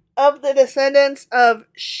 Okay. Of the descendants of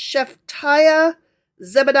Shephatiah,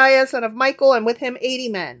 Zebediah, son of Michael, and with him 80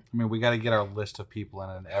 men. I mean, we got to get our list of people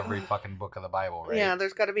in every fucking book of the Bible, right? Yeah,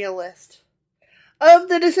 there's got to be a list. Of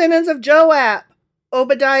the descendants of Joab,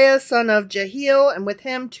 Obadiah, son of Jehiel, and with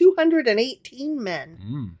him 218 men.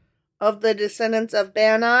 Mm. Of the descendants of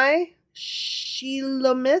Bani,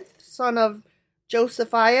 Shelomith, son of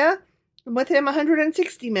Josephiah, and with him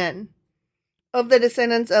 160 men. Of the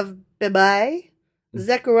descendants of Bebai,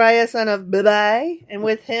 Zechariah, son of Bebai, and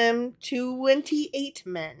with him 28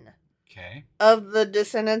 men. Okay. Of the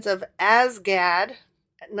descendants of Asgad,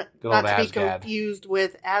 not to be Asgad. confused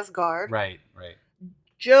with Asgard. Right.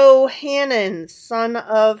 Johanan, son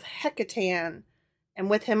of Hekatan, and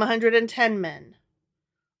with him 110 men.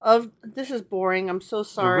 This is boring. I'm so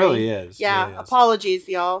sorry. It really is. Yeah, Really is. apologies,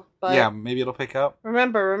 y'all. But Yeah, maybe it'll pick up.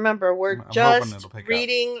 remember, we're I'm hoping just it'll pick up.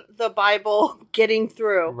 reading the Bible, getting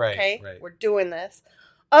through. Right, Okay, right. we're doing this.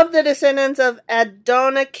 Of the descendants of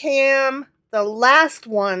Adonikam, the last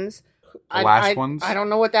ones. Ones? I don't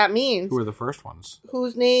know what that means. Who were the first ones?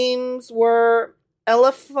 Whose names were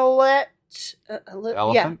Eliphalet.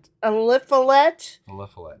 Elephant? Eliphalet,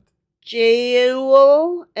 Eliphalet.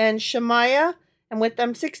 Jeuel, and Shemaiah, and with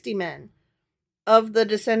them 60 men. Of the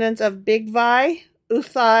descendants of Bigvai,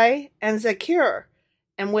 Uthai, and Zechur,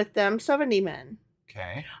 and with them 70 men.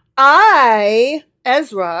 Okay. I,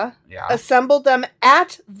 Ezra, Yeah. assembled them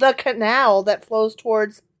at the canal that flows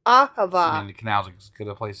towards Ahava. I mean, the canal's as good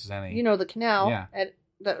a place as any. You know the canal, Yeah. at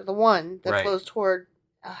the one that Right. flows toward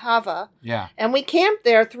Ahava. Yeah. And we camped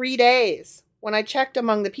there 3 days. When I checked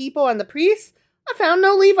among the people and the priests, I found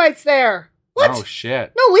no Levites there. What? Oh,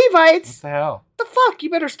 shit. No Levites? What the hell? The fuck? You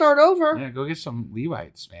better start over. Yeah, go get some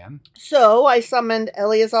Levites, man. So I summoned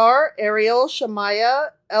Eleazar, Ariel,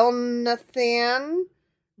 Shemaiah, Elnathan,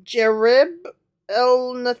 Jerib,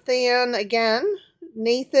 Elnathan again,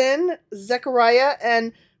 Nathan, Zechariah,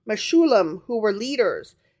 and Meshulam, who were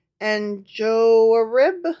leaders, and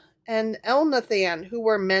Joarib and Elnathan, who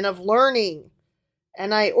were men of learning.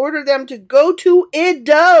 And I ordered them to go to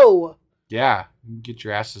Iddo, Yeah. Get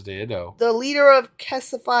your asses to Iddo. the leader of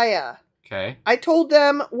Kesaphiah. Okay. I told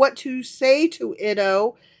them what to say to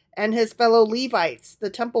Iddo and his fellow Levites, the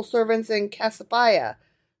temple servants in Kesaphiah,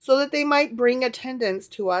 so that they might bring attendance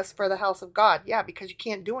to us for the house of God. Yeah, because you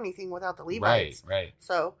can't do anything without the Levites. Right.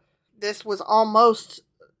 So this was almost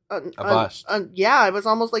A bust. yeah, it was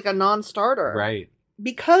almost like a non-starter. Right.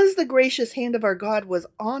 because the gracious hand of our God was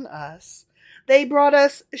on us, they brought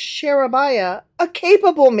us Sherebiah, a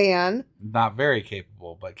capable man. Not very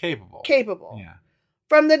capable, but capable. Capable. Yeah.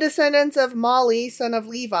 From the descendants of Mali, son of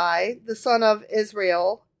Levi, the son of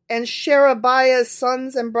Israel, and Sherebiah's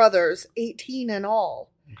sons and brothers, 18 in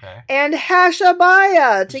all. Okay. And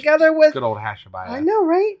Hashabiah, together with... Good old Hashabiah. I know,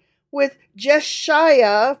 right? With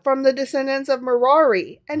Jeshiah from the descendants of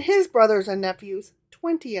Merari, and his brothers and nephews,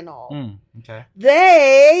 20 in all. Okay.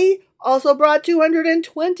 They also brought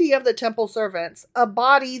 220 of the temple servants, a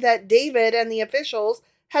body that David and the officials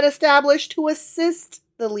had established to assist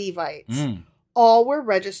the Levites. All were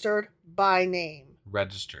registered by name.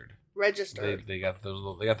 Registered. They got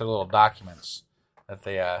those. They got their little documents that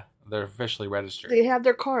they're officially registered. They have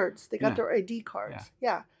their cards. They got their ID cards.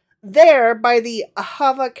 Yeah. There, by the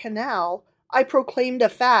Ahava Canal, I proclaimed a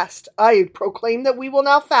fast. I proclaim that we will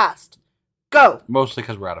now fast. Go. Mostly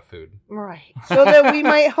because we're out of food. Right. So that we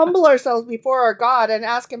might humble ourselves before our God and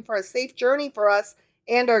ask him for a safe journey for us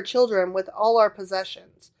and our children with all our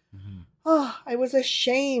possessions. Oh, I was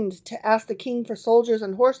ashamed to ask the king for soldiers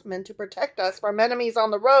and horsemen to protect us from enemies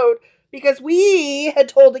on the road, because we had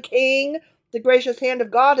told the king the gracious hand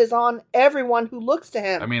of God is on everyone who looks to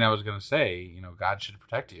him. I mean, I was going to say, God should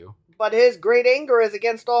protect you. But his great anger is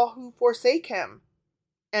against all who forsake him.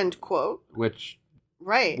 End quote. Which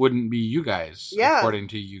right. wouldn't be you guys, according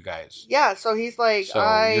to you guys. Yeah, so he's like,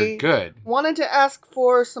 so you're good. Wanted to ask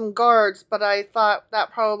for some guards, but I thought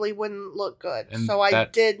that probably wouldn't look good. And so I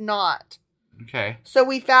did not. Okay. So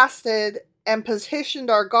we fasted and petitioned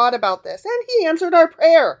our God about this, and he answered our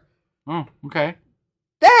prayer. Oh, okay.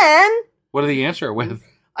 Then... What did he answer it with?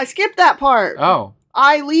 I skipped that part. Oh.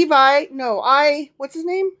 What's his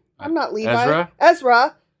name? I'm not Levi.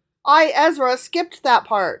 Ezra? Ezra skipped that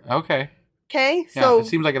part. Okay. Okay, yeah, so... it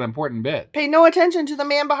seems like an important bit. Pay no attention to the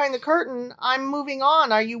man behind the curtain. I'm moving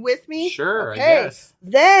on. Are you with me? Sure, okay. I guess.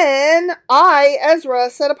 Then Ezra,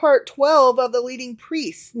 set apart 12 of the leading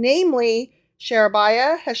priests, namely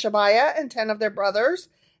Sherebiah, Hashabiah, and 10 of their brothers,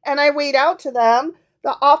 and I weighed out to them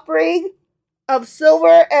the offering of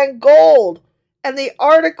silver and gold, and the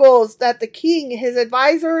articles that the king, his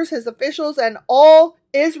advisors, his officials, and all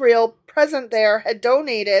Israel present there had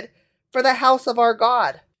donated for the house of our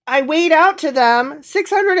God. I weighed out to them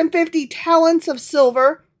 650 talents of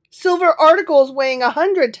silver, silver articles weighing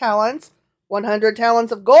 100 talents, 100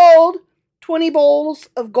 talents of gold, 20 bowls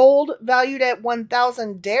of gold valued at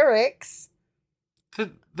 1,000 derricks.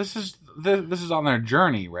 This is on their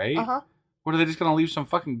journey, right? Uh-huh. What, are they just going to leave some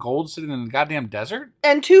fucking gold sitting in the goddamn desert?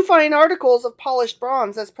 And 2 fine articles of polished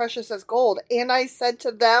bronze as precious as gold. And I said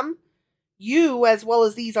to them, you, as well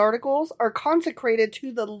as these articles, are consecrated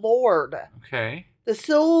to the Lord. Okay. The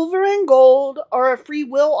silver and gold are a free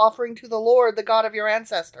will offering to the Lord, the God of your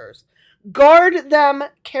ancestors. Guard them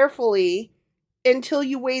carefully until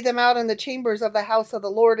you weigh them out in the chambers of the house of the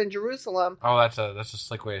Lord in Jerusalem. Oh, that's a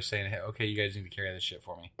slick way of saying it. Okay, you guys need to carry this shit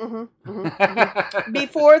for me.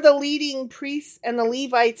 Before the leading priests and the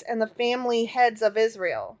Levites and the family heads of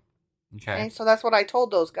Israel. Okay. So that's what I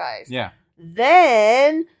told those guys. Yeah.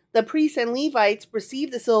 Then the priests and Levites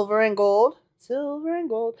received the silver and gold,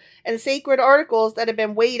 and sacred articles that had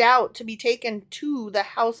been weighed out to be taken to the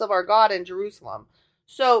house of our God in Jerusalem.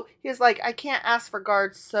 So he's like, I can't ask for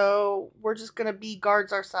guards, so we're just going to be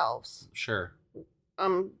guards ourselves. Sure.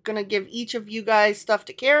 I'm going to give each of you guys stuff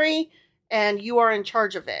to carry, and you are in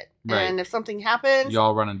charge of it. Right. And if something happens... You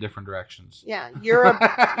all run in different directions. Yeah, you're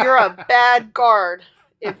a bad guard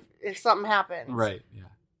if something happens. Right, yeah.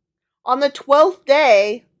 On the 12th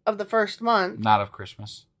day of the first month... Not of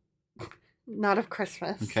Christmas. Not of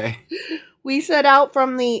Christmas. Okay. We set out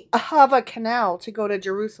from the Ahava Canal to go to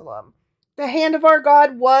Jerusalem. The hand of our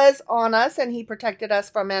God was on us, and he protected us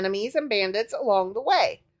from enemies and bandits along the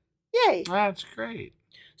way. Yay. That's great.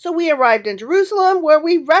 So we arrived in Jerusalem, where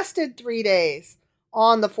we rested 3 days.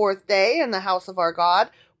 On the 4th day, in the house of our God,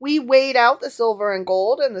 we weighed out the silver and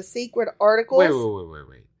gold and the sacred articles.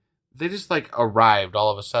 Wait. They just, arrived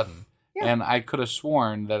all of a sudden. Yeah. And I could have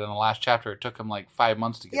sworn that in the last chapter it took them, 5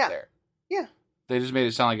 months to get there. Yeah. They just made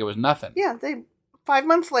it sound like it was nothing. Yeah, 5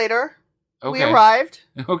 months later... Okay. We arrived.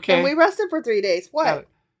 Okay. And we rested for 3 days. What?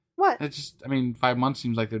 What? It's just, 5 months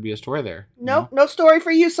seems like there'd be a story there. Nope, no story for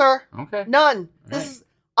you, sir. Okay. None. Right.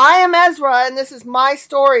 I am Ezra, and this is my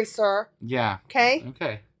story, sir. Yeah. Okay?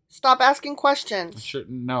 Okay. Stop asking questions. Sure,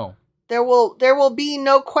 no. There will be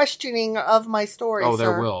no questioning of my story, sir. sir.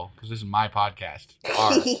 There will, because this is my podcast.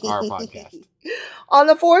 Our podcast. On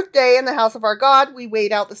the 4th day in the house of our God, we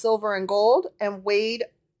weighed out the silver and gold and weighed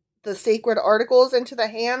the sacred articles into the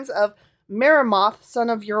hands of Meremoth, son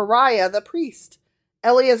of Uriah the priest.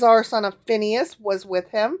 Eleazar, son of Phinehas, was with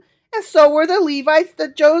him, and so were the Levites, the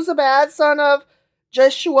Jozabad, son of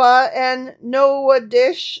Jeshua, and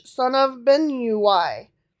Noadish, son of Benui.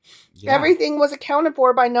 Yeah. Everything was accounted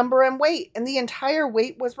for by number and weight, and the entire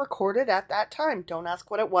weight was recorded at that time. Don't ask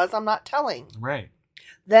what it was, I'm not telling. Right.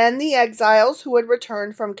 Then the exiles who had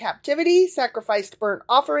returned from captivity sacrificed burnt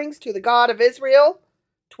offerings to the God of Israel,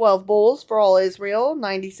 12 bulls for all Israel,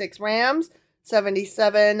 96 rams,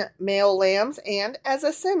 77 male lambs, and as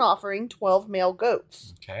a sin offering, 12 male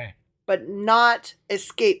goats. Okay. But not a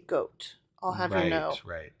scapegoat, I'll have you know.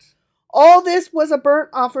 Right. All this was a burnt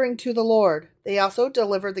offering to the Lord. They also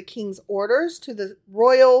delivered the king's orders to the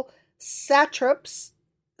royal satraps,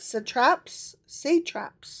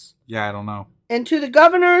 Yeah, I don't know. and to the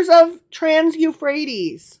governors of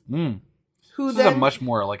Trans-Euphrates. Who Who this then is a much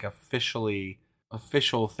more like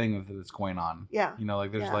official thing that's going on. Yeah. You know,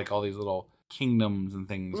 like there's Yeah. like all these little kingdoms and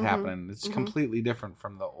things happening. It's completely different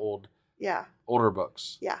from the older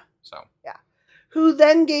books. Yeah. So. Yeah. Who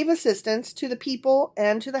then gave assistance to the people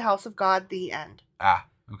and to the house of God, the end. Ah,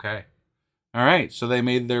 okay. All right. So they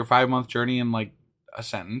made their 5-month journey in like a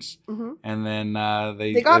sentence. Mm-hmm. And then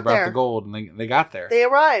they brought there. the gold and they got there. They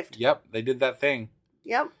arrived. Yep. They did that thing.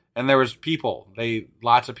 Yep. And there was people.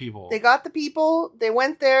 Lots of people. They got the people. They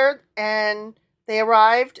went there and they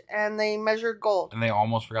arrived and they measured gold. And they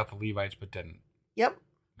almost forgot the Levites, but didn't. Yep.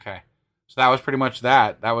 Okay. So that was pretty much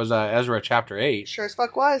that. That was Ezra chapter 8. Sure as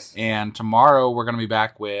fuck was. And tomorrow we're going to be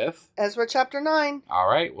back with Ezra chapter 9. All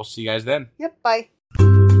right. We'll see you guys then. Yep. Bye.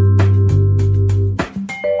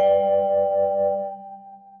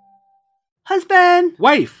 Husband.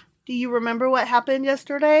 Wife. Do you remember what happened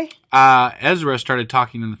yesterday? Ezra started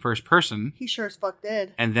talking in the first person. He sure as fuck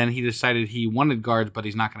did. And then he decided he wanted guards, but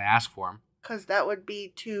he's not going to ask for them. Because that would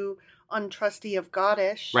be too untrusty of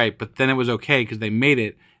Godish. Right. But then it was okay because they made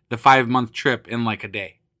it the 5-month trip in like a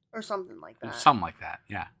day. Or something like that. Something like that.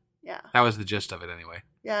 Yeah. Yeah. That was the gist of it anyway.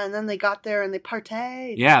 Yeah, and then they got there and they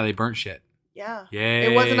partayed. Yeah, they burnt shit. Yeah.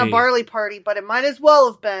 Yay. It wasn't a barley party, but it might as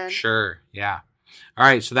well have been. Sure. Yeah. All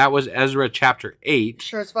right. So that was Ezra chapter 8.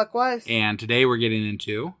 Sure as fuck was. And today we're getting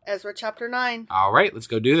into Ezra chapter 9. All right. Let's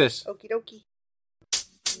go do this. Okie dokie.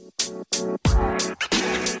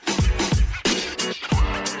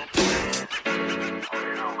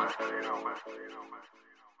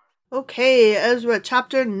 Okay, Ezra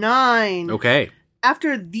chapter 9. Okay.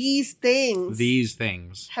 After these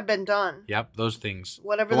things have been done. Yep, those things.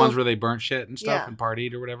 Whatever the ones where they burnt shit and stuff Yeah. and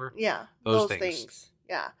partied or whatever. Yeah, those things.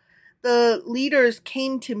 Yeah. The leaders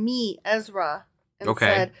came to me, Ezra, and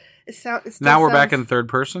said, it still now we're back sounds- in third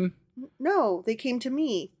person? No, they came to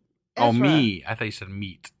me. Ezra. Oh, me. I thought you said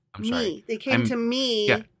meat. I'm sorry. Me. They came to me,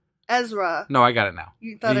 yeah. Ezra. No, I got it now.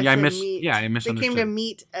 You thought I said meat. Yeah, I misunderstood. They came to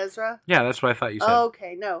meet Ezra? Yeah, that's what I thought you said. Oh,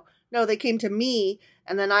 okay, no. No, they came to me,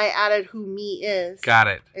 and then I added who me is. Got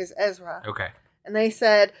it. Is Ezra. Okay. And they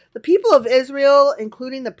said, the people of Israel,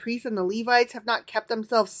 including the priests and the Levites, have not kept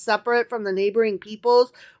themselves separate from the neighboring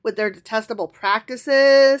peoples with their detestable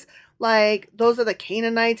practices. Like, those are the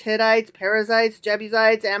Canaanites, Hittites, Perizzites,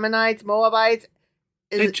 Jebusites, Ammonites, Moabites.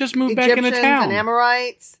 They just moved back into Egyptians town. And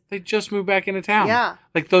Amorites. They just moved back into town. Yeah.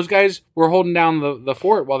 Like, those guys were holding down the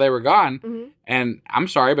fort while they were gone. Mm-hmm. And I'm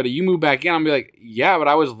sorry, but you move back in, I'll be like, yeah, but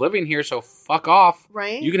I was living here, so fuck off.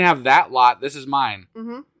 Right. You can have that lot. This is mine.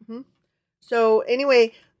 Mm-hmm. Mm-hmm. So,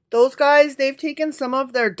 anyway, those guys, they've taken some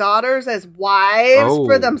of their daughters as wives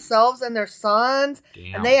for themselves and their sons.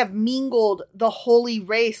 Damn. And they have mingled the holy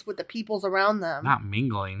race with the peoples around them. Not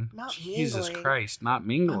mingling. Not Jesus mingling. Christ, not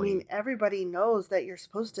mingling. I mean, everybody knows that you're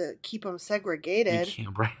supposed to keep them segregated.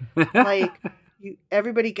 You can't, right?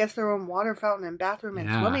 Everybody gets their own water fountain and bathroom and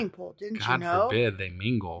swimming pool. Didn't you know? God forbid they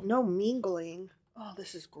mingle. No mingling. Oh,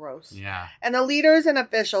 this is gross. Yeah. And the leaders and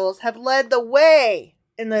officials have led the way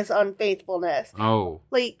in this unfaithfulness. Oh.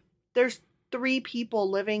 Like, there's 3 people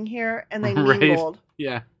living here and they Right. mingled.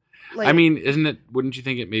 Yeah. Like, I mean, wouldn't you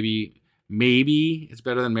think it maybe it's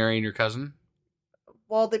better than marrying your cousin?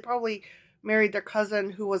 Well, they probably married their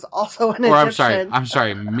cousin who was also an Or Egyptian. I'm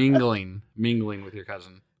sorry, mingling with your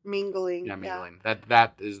cousin. Mingling. Yeah, mingling.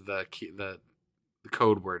 That is the key, the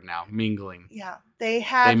code word now. Mingling. Yeah. They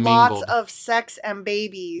had They lots mingled. of sex and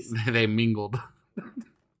babies. They mingled.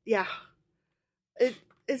 Yeah.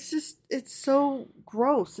 It's so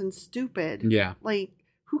gross and stupid. Yeah. Like,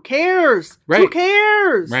 who cares? Right. Who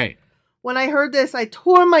cares? Right. When I heard this, I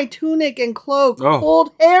tore my tunic and cloak, Oh.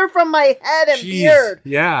 pulled hair from my head and Jeez. beard,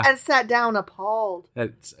 Yeah. and sat down appalled.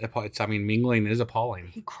 It's I mean, mingling is appalling.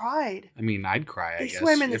 He cried. I mean, I'd cry, I They guess.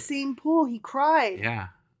 swam in the same pool. He cried. Yeah.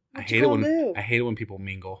 What I you hate it gonna do? I hate it when people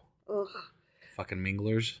mingle. Ugh. Fucking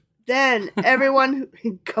minglers. Then everyone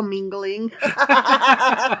commingling.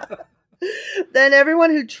 Then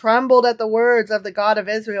everyone who trembled at the words of the God of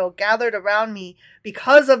Israel gathered around me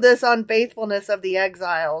because of this unfaithfulness of the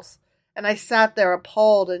exiles. And I sat there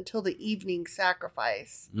appalled until the evening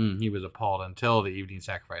sacrifice. He was appalled until the evening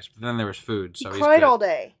sacrifice. But then there was food, so he he's cried good. all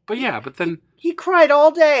day. But yeah, but then... He cried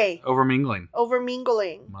all day. Over mingling.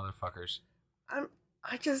 Motherfuckers. I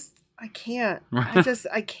can't.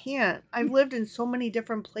 I can't. I've lived in so many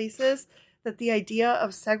different places that the idea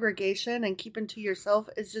of segregation and keeping to yourself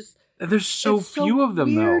is just... There's so few of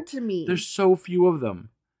them, weird though. To me. There's so few of them.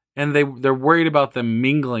 And they're worried about them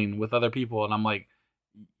mingling with other people. And I'm like,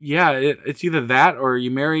 yeah, it's either that or you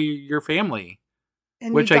marry your family.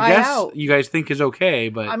 And which I guess you guys think is okay,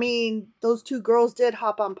 but... I mean, those two girls did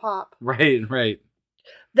hop on Pop. Right.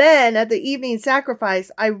 Then, at the evening sacrifice,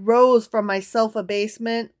 I rose from my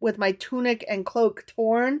self-abasement with my tunic and cloak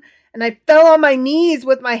torn, and I fell on my knees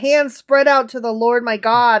with my hands spread out to the Lord my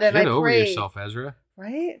God, and I prayed. Get over yourself, Ezra.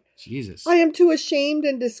 Right? Jesus. I am too ashamed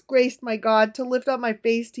and disgraced, my God, to lift up my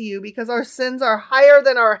face to you, because our sins are higher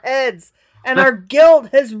than our heads, and our guilt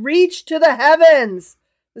has reached to the heavens.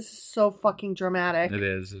 This is so fucking dramatic. It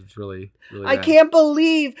is. It's really I bad. can't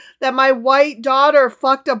believe that my white daughter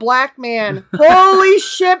fucked a black man. Holy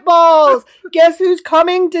shitballs! Guess who's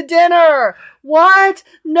coming to dinner? What?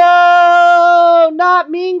 No! Not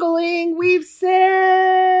mingling. We've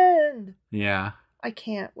sinned. Yeah. I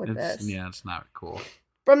can't with this. Yeah, it's not cool.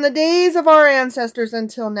 From the days of our ancestors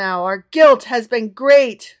until now, our guilt has been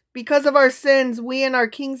great. Because of our sins, we and our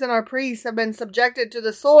kings and our priests have been subjected to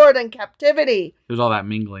the sword and captivity. There's all that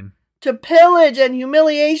mingling. To pillage and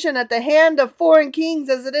humiliation at the hand of foreign kings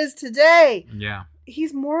as it is today. Yeah.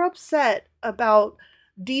 He's more upset about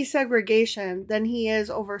desegregation than he is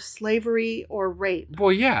over slavery or rape.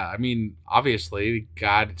 Well, yeah. I mean, obviously,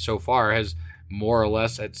 God so far has more or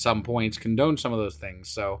less at some points condoned some of those things,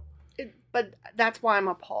 so... But that's why I'm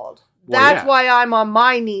appalled. Well, that's yeah. why I'm on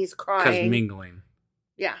my knees crying. Because mingling.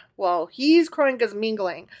 Yeah, well, he's crying because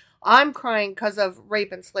mingling. I'm crying because of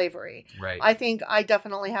rape and slavery. Right. I think I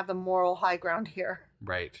definitely have the moral high ground here.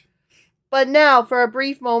 Right. But now, for a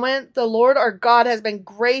brief moment, the Lord our God has been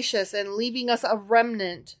gracious in leaving us a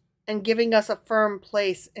remnant and giving us a firm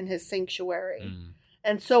place in his sanctuary.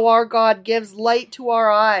 And so our God gives light to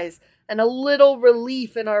our eyes and a little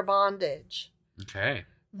relief in our bondage. Okay.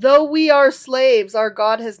 Though we are slaves, our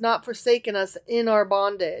God has not forsaken us in our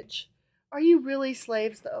bondage. Are you really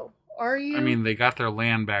slaves, though? Are you? I mean, they got their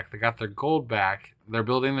land back. They got their gold back. They're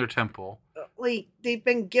building their temple. Like, they've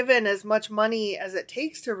been given as much money as it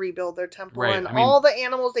takes to rebuild their temple. Right. And I mean, all the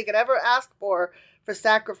animals they could ever ask for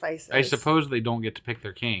sacrifices. I suppose they don't get to pick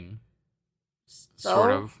their king. So?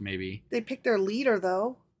 Sort of, maybe. They pick their leader,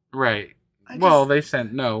 though. Right. Darius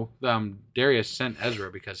sent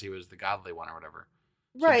Ezra because he was the godly one or whatever.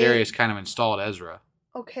 So Right. Darius kind of installed Ezra.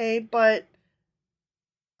 Okay, but...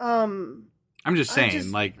 I'm just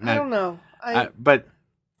saying, I don't know. But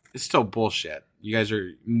it's still bullshit. You guys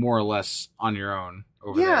are more or less on your own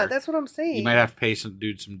over there. Yeah, that's what I'm saying. You might have to pay some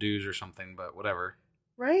dues or something, but whatever.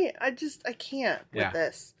 Right? I can't with Yeah.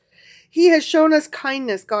 this. He has shown us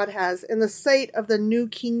kindness, God has, in the sight of the new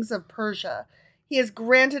kings of Persia. He has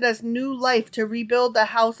granted us new life to rebuild the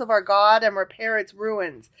house of our God and repair its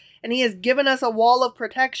ruins. And he has given us a wall of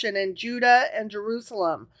protection in Judah and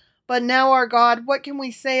Jerusalem. But now, our God, what can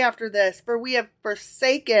we say after this? For we have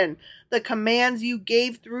forsaken the commands you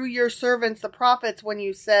gave through your servants, the prophets, when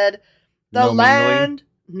you said, No mingling.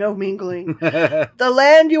 The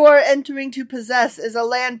land you are entering to possess is a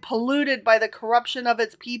land polluted by the corruption of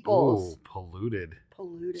its peoples. Oh, polluted.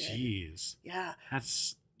 Jeez. Yeah.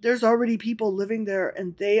 That's... There's already people living there,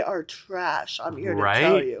 and they are trash. I'm here to Right?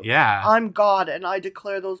 tell you. Yeah. I'm God, and I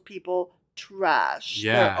declare those people trash.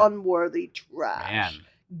 Yeah. They're unworthy trash. Man.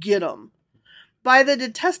 Get them. By the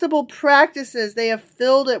detestable practices they have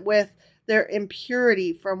filled it with, their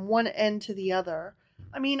impurity from one end to the other.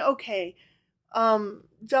 I mean, okay,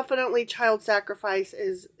 definitely child sacrifice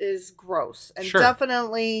is gross, and Sure.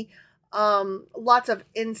 definitely lots of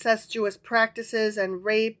incestuous practices and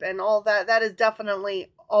rape and all that. That is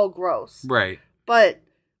definitely all gross. Right. But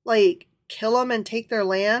like, kill them and take their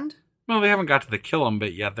land? Well, they haven't got to the kill them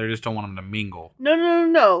bit yet. They just don't want them to mingle.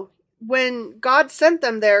 No. When God sent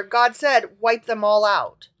them there, God said, wipe them all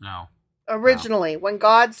out. No. Originally, when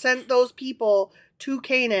God sent those people to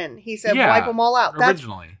Canaan, he said, Yeah, wipe them all out.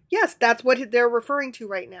 Originally. Yes, that's what they're referring to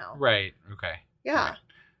right now. Right. Okay. Yeah. Right.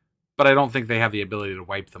 But I don't think they have the ability to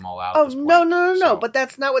wipe them all out. Oh, at this point, no. so- But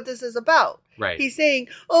that's not what this is about. Right. He's saying,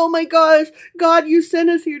 oh my gosh, God, you sent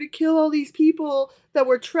us here to kill all these people that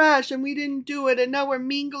were trash and we didn't do it. And now we're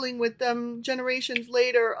mingling with them generations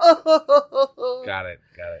later. Got it.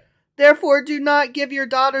 Therefore, do not give your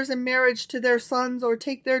daughters in marriage to their sons or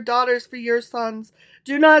take their daughters for your sons.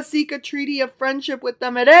 Do not seek a treaty of friendship with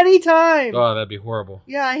them at any time. Oh, that'd be horrible.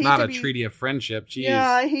 Yeah, I hate Not to a be, treaty of friendship. Jeez. Yeah,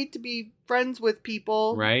 I hate to be friends with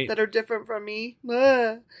people Right. that are different from me.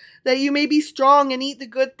 Ugh. That you may be strong and eat the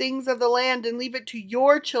good things of the land and leave it to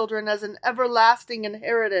your children as an everlasting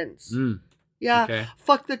inheritance. Yeah, Okay.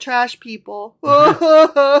 fuck the trash people.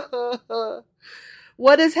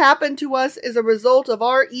 What has happened to us is a result of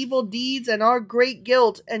our evil deeds and our great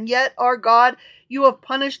guilt, and yet, our God, you have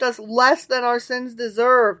punished us less than our sins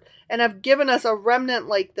deserved, and have given us a remnant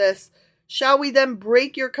like this. Shall we then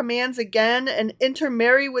break your commands again and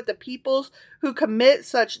intermarry with the peoples who commit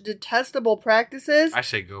such detestable practices? I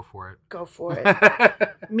say go for it. Go for it.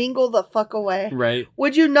 Mingle the fuck away. Right.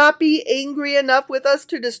 Would you not be angry enough with us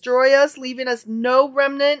to destroy us, leaving us no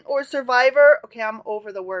remnant or survivor? Okay, I'm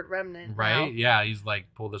over the word remnant. Right? now. Yeah, he's like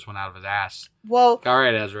pulled this one out of his ass. Well, All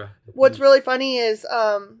right, Ezra. what's really funny is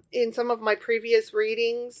in some of my previous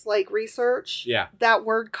readings, like research, Yeah. that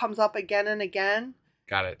word comes up again and again.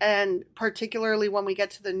 Got it. And particularly when we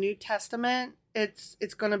get to the New Testament, it's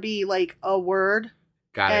going to be like a word.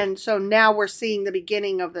 Got it. And so now we're seeing the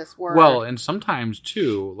beginning of this word. Well, and sometimes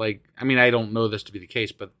too, like, I mean, I don't know this to be the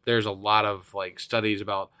case, but there's a lot of like studies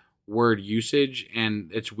about word usage,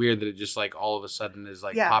 and it's weird that it just like all of a sudden is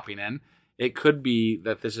like popping in. It could be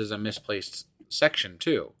that this is a misplaced section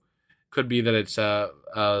too. Could be that it's a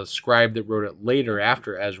scribe that wrote it later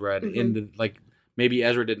after Ezra, and like maybe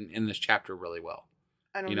Ezra didn't end this chapter really well.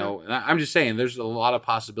 I don't know. And I'm just saying, there's a lot of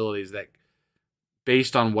possibilities that,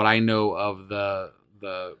 based on what I know of the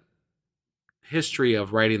history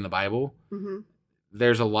of writing the Bible,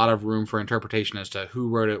 there's a lot of room for interpretation as to who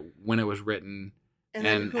wrote it, when it was written,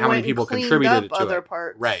 and how many people contributed to other it.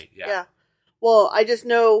 Parts. Right. Yeah. Well, I just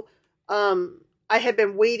know I had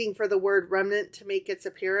been waiting for the word remnant to make its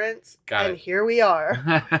appearance, and here we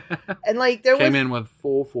are. And like there came in with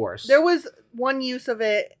full force. There was one use of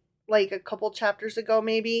it like a couple chapters ago,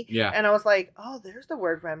 maybe. Yeah. And I was like, oh, there's the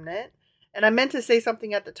word remnant. And I meant to say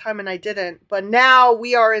something at the time and I didn't. But now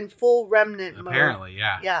we are in full remnant mode. Apparently,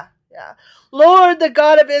 yeah. Yeah. Lord, the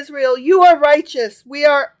God of Israel, you are righteous. We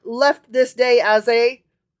are left this day as a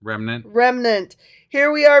remnant. Here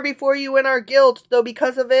we are before you in our guilt, though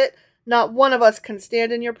because of it, not one of us can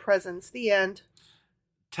stand in your presence. The end.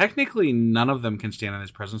 Technically, none of them can stand in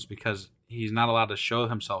his presence because he's not allowed to show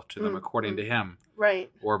himself to them according to him.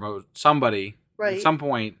 Right. Or somebody. Right. At some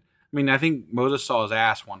point. I mean, I think Moses saw his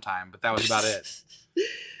ass one time, but that was about it.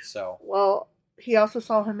 So. Well, he also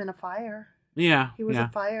saw him in a fire. Yeah. He was a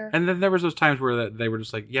fire. And then there was those times where they were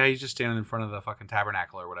just like, yeah, he's just standing in front of the fucking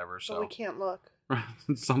tabernacle or whatever. So we can't look.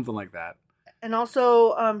 Something like that. And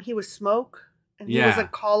also, he was smoke. And he was a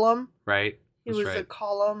column. Right. He was a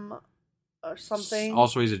column or something.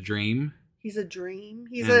 Also, he's a dream. He's a dream.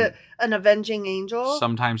 He's an avenging angel.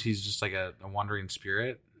 Sometimes he's just like a wandering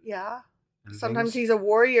spirit. Yeah. Sometimes he's a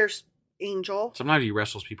warrior angel. Sometimes he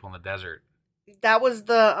wrestles people in the desert. That was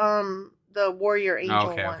the warrior angel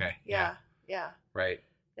one. Okay. Yeah. Right.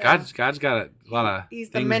 Yeah. God's got a lot of He's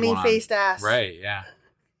the many-faced ass. Right, yeah.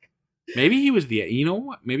 Maybe he was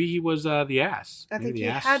maybe he was the ass. I think he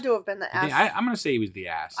had to have been the ass. I'm going to say he was the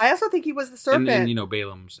ass. I also think he was the serpent. And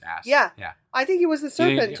Balaam's ass. Yeah. Yeah. I think he was the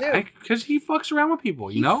serpent, too. Because he fucks around with people,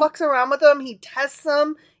 He fucks around with them. He tests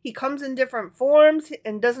them. He comes in different forms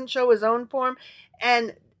and doesn't show his own form.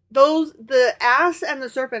 And the ass and the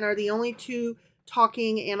serpent are the only two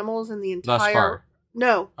talking animals in the entire... Thus far.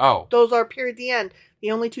 No. Oh. Those are, period, the end.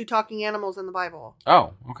 The only two talking animals in the Bible.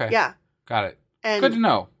 Oh, okay. Yeah. Got it. And, good to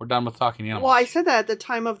know. We're done with talking animals. Well, I said that at the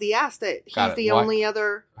time of the ass, that he's the only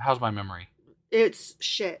other... How's my memory? It's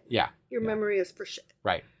shit. Yeah. Your memory is for shit.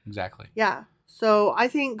 Right. Exactly. Yeah. So I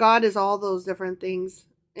think God is all those different things.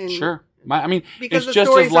 Sure. I mean, because it's the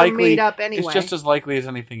just stories as likely. Are made up anyway. It's just as likely as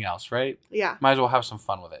anything else, right? Yeah. Might as well have some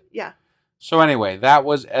fun with it. Yeah. So anyway, that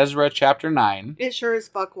was Ezra chapter 9. It sure as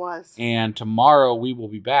fuck was. And tomorrow we will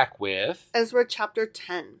be back with Ezra chapter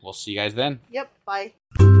 10. We'll see you guys then. Yep. Bye.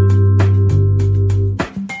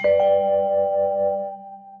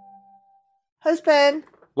 Husband.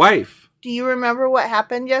 Wife. Do you remember what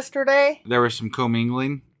happened yesterday? There was some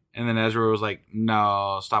commingling, and then Ezra was like,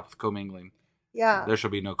 no, stop with commingling. Yeah. There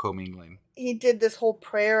shall be no commingling. He did this whole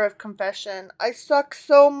prayer of confession. I suck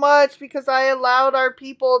so much because I allowed our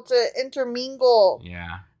people to intermingle.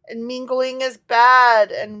 Yeah. And mingling is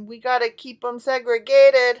bad, and we gotta keep them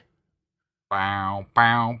segregated. Bow,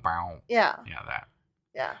 bow, bow. Yeah. Yeah, that.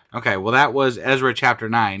 Yeah. Okay, well, that was Ezra chapter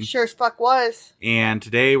 9. Sure as fuck was. And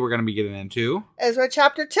today we're going to be getting into Ezra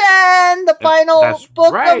chapter 10, the final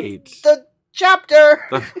book of the chapter.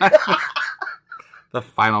 The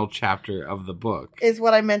final chapter of the book. Is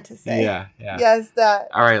what I meant to say. Yeah. Yes, that.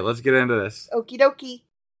 All right, let's get into this. Okie dokie.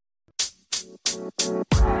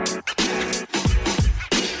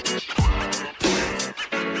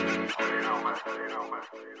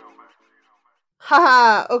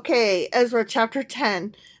 Haha, okay, Ezra chapter 10.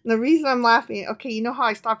 And the reason I'm laughing, okay, you know how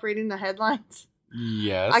I stopped reading the headlines?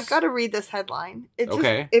 Yes. I gotta read this headline.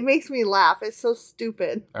 Okay. It makes me laugh. It's so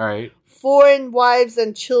stupid. All right. Foreign wives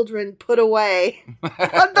and children put away.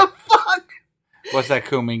 What the fuck? What's that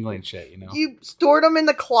commingling shit, you know? You stored them in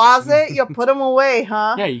the closet, you put them away,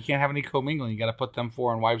 huh? Yeah, you can't have any commingling. You gotta put them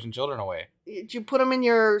foreign wives and children away. Did you put them in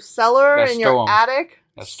your cellar, in your attic?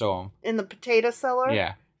 Stow them. In the potato cellar?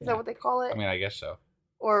 Yeah. Is that what they call it? I mean, I guess so.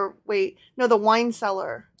 Or, wait, no, the wine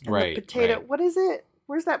cellar. And right. The potato, right. What is it?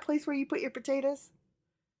 Where's that place where you put your potatoes?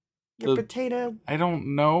 Potato. I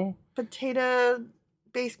don't know. Potato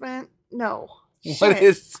basement? No. What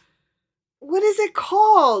is it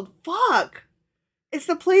called? Fuck. It's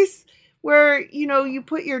the place where, you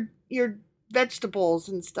put your vegetables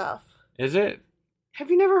and stuff. Is it? Have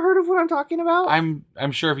you never heard of what I'm talking about?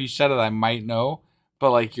 I'm sure if you said it, I might know. But,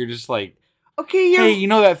 like, you're just like, okay, hey, you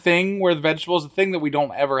know that thing where the vegetables, the thing that we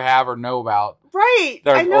don't ever have or know about. Right.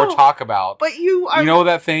 I know. Or talk about. But you know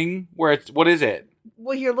that thing where what is it?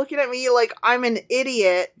 Well, you're looking at me like I'm an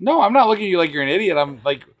idiot. No, I'm not looking at you like you're an idiot. I'm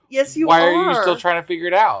like, yes, you why are. Why are you still trying to figure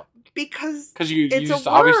it out? Because you just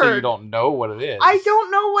obviously you don't know what it is. I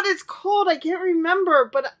don't know what it's called. I can't remember,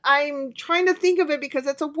 but I'm trying to think of it because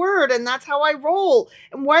it's a word and that's how I roll.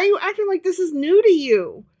 And why are you acting like this is new to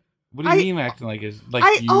you? What do you mean acting like it's like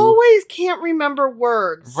I always can't remember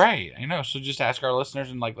words. Right, I know. So just ask our listeners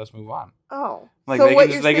and let's move on. Oh. Like so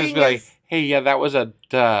they can just be like, hey, yeah, that was a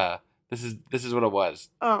duh. This is what it was.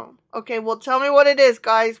 Oh. Okay, well tell me what it is,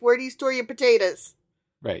 guys. Where do you store your potatoes?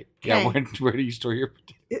 Right. Yeah, where do you store your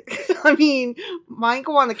potatoes? I mean, mine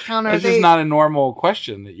go on the counter. It's just not a normal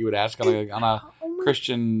question that you would ask on a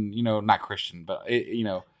Christian, not Christian, but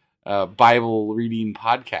Bible reading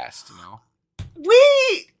podcast,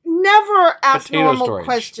 We never ask normal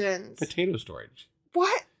questions. Potato storage.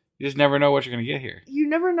 What? You just never know what you're going to get here. You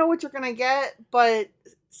never know what you're going to get, but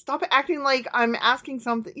stop acting like I'm asking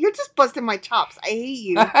something. You're just busting my chops. I hate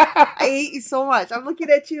you. I hate you so much. I'm looking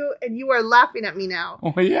at you, and you are laughing at me now.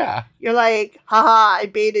 Oh, yeah. You're like, haha, I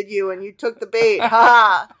baited you, and you took the bait.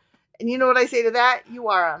 Haha. And you know what I say to that? You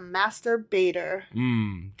are a master baiter.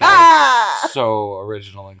 So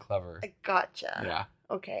original and clever. I gotcha. Yeah.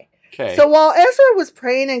 Okay. Okay. So while Ezra was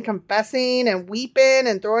praying and confessing and weeping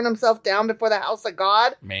and throwing himself down before the house of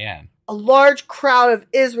God, man, a large crowd of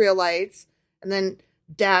Israelites, and then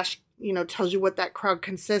Dash, tells you what that crowd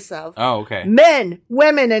consists of. Oh, okay. Men,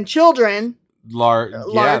 women, and children.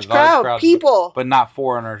 Large crowd, people. But not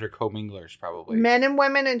foreigners or comminglers, probably. Men and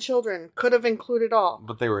women and children. Could have included all.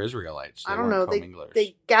 But they were Israelites. I don't know.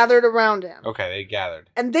 They gathered around him. Okay, they gathered.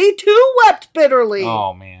 And they too wept bitterly.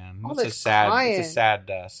 Oh, man. It's a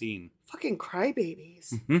sad scene. Fucking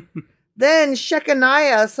crybabies. Then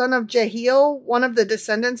Shechaniah, son of Jehiel, one of the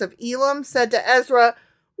descendants of Elam, said to Ezra,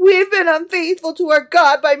 "We've been unfaithful to our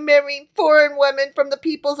God by marrying foreign women from the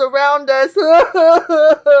peoples around us.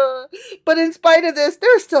 But in spite of this,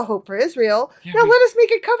 there's still hope for Israel. Now let us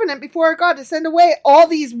make a covenant before our God to send away all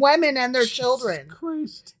these women and their children.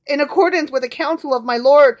 Christ. In accordance with the counsel of my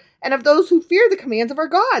Lord and of those who fear the commands of our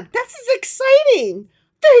God." This is exciting.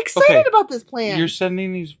 Very excited about this plan. You're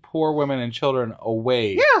sending these poor women and children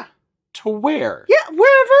away. Yeah. To where? Yeah,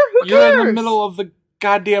 wherever. Who cares? You're in the middle of the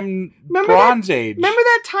goddamn Bronze Age. Remember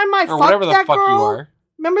that time I fucked that girl? Or whatever the fuck you are.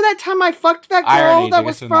 Remember that time I fucked that girl? Iron Age, that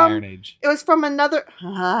was from Iron Age. It was from another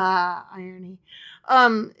irony.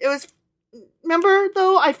 It was. Remember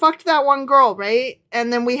though, I fucked that one girl, right?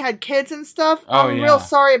 And then we had kids and stuff. I'm real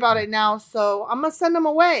sorry about it now, so I'm gonna send them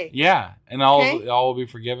away. Yeah, and all will be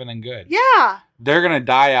forgiven and good. Yeah, they're gonna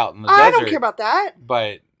die out in the desert. I don't care about that.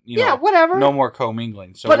 But whatever. No more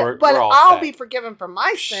commingling. So but we're all I'll set. be forgiven for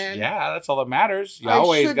my sin. Yeah, that's all that matters. You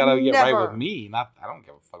always gotta get right with me. I don't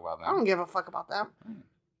give a fuck about that. I don't give a fuck about that.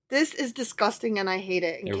 This is disgusting and I hate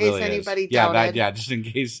it. In case really anybody doubted. Yeah, just in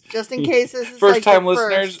case. Just in case this is first time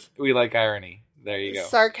listeners, we like irony. There you go.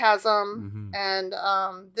 Sarcasm. And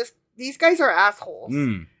these guys are assholes.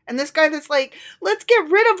 And this guy that's like, let's get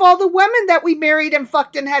rid of all the women that we married and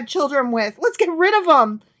fucked and had children with. Let's get rid of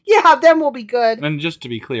them. Yeah, then we'll be good. And just to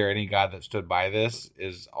be clear, any god that stood by this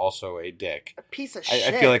is also a dick. A piece of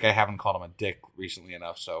shit. I feel like I haven't called him a dick recently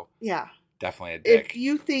enough, so. Yeah. definitely a dick. If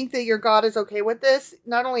you think that your God is okay with this,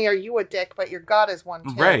 not only are you a dick, but your God is one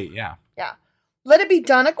too. Right, yeah. Yeah. Let it be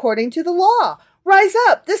done according to the law. Rise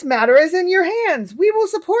up. This matter is in your hands. We will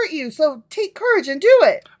support you, so take courage and do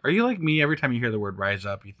it. Are you like me? Every time you hear the word rise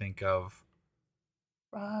up, you think of...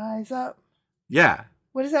 Rise up. Yeah.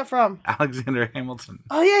 What is that from? Alexander Hamilton.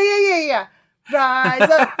 Oh, yeah. Rise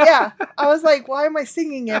up. Yeah. I was like, why am I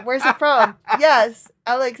singing it? Where's it from? Yes.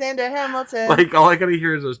 Alexander Hamilton. Like, all I gotta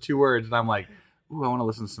hear is those two words, and I'm like, ooh, I want to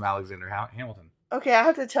listen to some Alexander Hamilton. Okay, I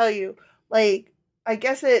have to tell you, like, I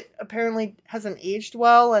guess it apparently hasn't aged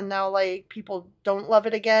well, and now, like, people don't love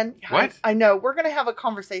it again. What? I know. We're going to have a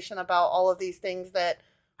conversation about all of these things that,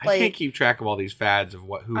 like... I can't keep track of all these fads of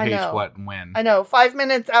who hates what and when. I know. 5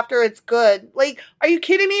 minutes after it's good. Like, are you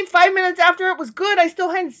kidding me? 5 minutes after it was good, I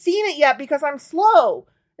still hadn't seen it yet because I'm slow.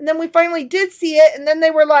 And then we finally did see it, and then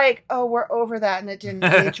they were like, oh, we're over that, and it didn't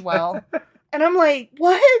age well. And I'm like,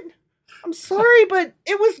 what? I'm sorry, but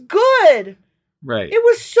it was good. Right. It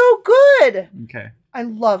was so good. Okay. I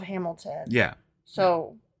love Hamilton. Yeah.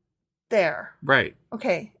 So, there. Right.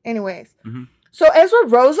 Okay. Anyways. Mm-hmm. So Ezra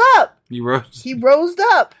rose up. He rose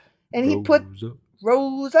up. And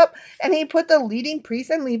rose up. And he put the leading priests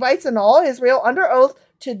and Levites and all Israel under oath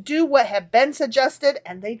to do what had been suggested.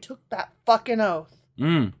 And they took that fucking oath.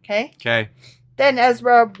 Okay? Okay. Then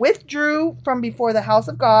Ezra withdrew from before the house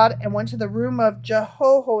of God and went to the room of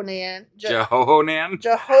Jehohanan. Jehohanan?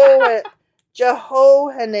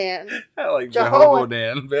 Jehohanan. I like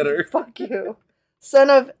Jehohanan better. Fuck you. Son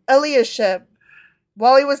of Eliashib.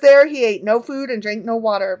 While he was there, he ate no food and drank no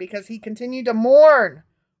water because he continued to mourn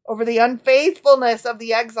over the unfaithfulness of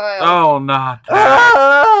the exiles. Oh, not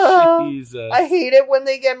that. Jesus. I hate it when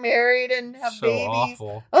they get married and have babies.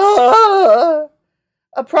 Awful.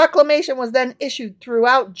 A proclamation was then issued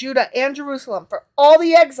throughout Judah and Jerusalem for all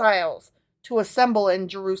the exiles to assemble in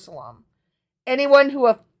Jerusalem. Anyone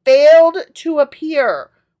who failed to appear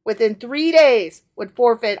within 3 days would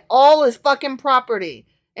forfeit all his fucking property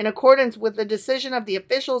in accordance with the decision of the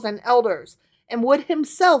officials and elders and would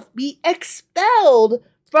himself be expelled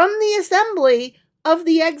from the assembly of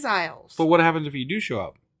the exiles. But what happens if you do show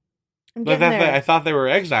up? I thought they were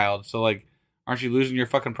exiled, so like, aren't you losing your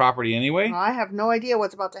fucking property anyway? Well, I have no idea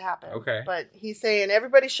what's about to happen. Okay. But he's saying,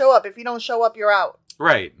 everybody show up. If you don't show up, you're out.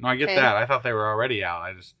 Right. No, I get that. I thought they were already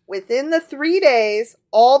out. Within the 3 days,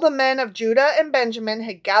 all the men of Judah and Benjamin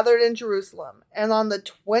had gathered in Jerusalem. And on the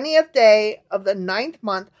 20th day of the 9th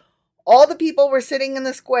month, all the people were sitting in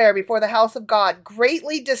the square before the house of God,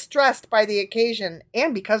 greatly distressed by the occasion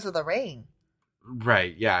and because of the rain.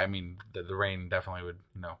 Right. Yeah. I mean, the rain definitely would,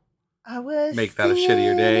 I was make that a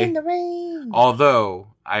shittier day. In the rain. Although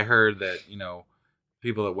I heard that,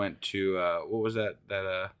 people that went to what was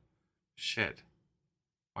that shit.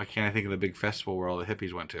 Why can't I think of the big festival where all the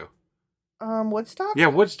hippies went to? Woodstock? Yeah,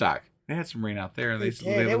 Woodstock. They had some rain out there and they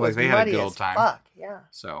looked like they had a good old time. Fuck, yeah.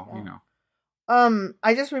 So,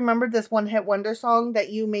 I just remembered this one hit wonder song that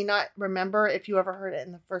you may not remember if you ever heard it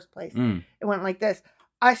in the first place. It went like this.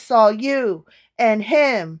 I saw you and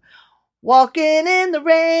him walking in the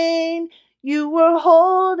rain, you were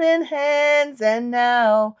holding hands, and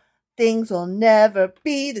now things will never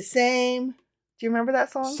be the same. Do you remember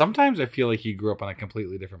that song? Sometimes I feel like you grew up on a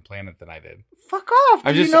completely different planet than I did. Fuck off.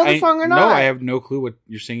 Do you know the song or not? No, I have no clue what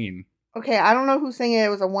you're singing. Okay, I don't know who's singing it. It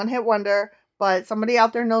was a one-hit wonder, but somebody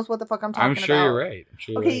out there knows what the fuck I'm talking about. I'm sure you're right.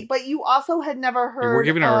 Okay, but you also had never heard We're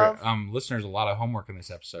giving our listeners a lot of homework in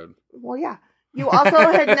this episode. Well, yeah. You also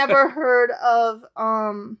had never heard of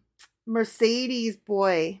Mercedes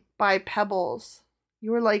Boy by Pebbles.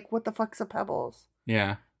 You were like, what the fuck's a Pebbles?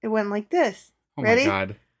 Yeah. It went like this. Oh Ready? My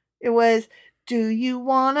God. It was, do you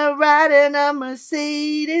want to ride in a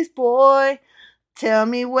Mercedes, boy? Tell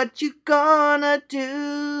me what you gonna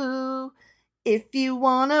do. If you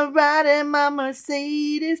want to ride in my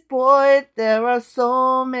Mercedes, boy, there are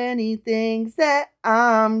so many things that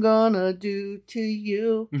I'm gonna do to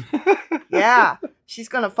you. Yeah. She's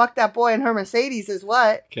gonna fuck that boy in her Mercedes is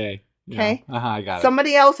what? Okay. Okay. Yeah. I got it.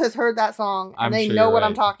 Somebody else has heard that song and they know what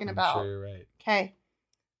I'm talking about. I'm sure you're right. Okay.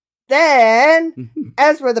 Then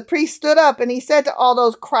Ezra the priest stood up and he said to all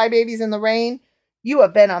those crybabies in the rain, you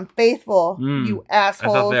have been unfaithful, you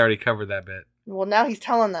assholes. I thought they already covered that bit. Well, now he's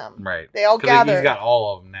telling them. Right. They all gathered. He's got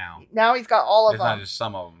all of them now. Now he's got all of them. It's not just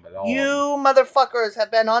some of them, but all you of them. motherfuckers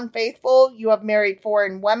have been unfaithful. You have married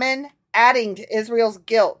foreign women, adding to Israel's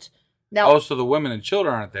guilt. Now, so the women and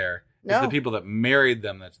children aren't there. No. It's the people that married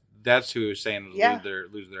them. That's who is saying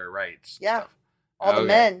lose their rights. Yeah. All the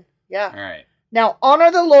men. Yeah. All right. Now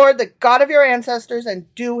honor the Lord, the God of your ancestors,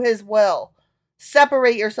 and do his will.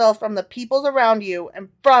 Separate yourselves from the peoples around you and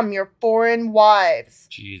from your foreign wives.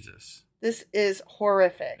 Jesus. This is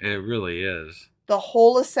horrific. It really is. The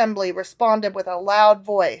whole assembly responded with a loud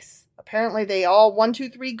voice. Apparently they all, 1, 2,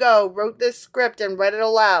 3, go, wrote this script and read it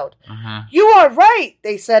aloud. You are right,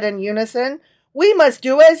 they said in unison. We must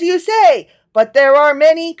do as you say. But there are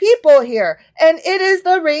many people here, and it is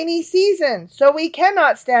the rainy season, so we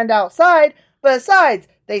cannot stand outside. Besides,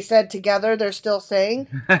 they said together, they're still saying,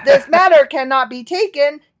 this matter cannot be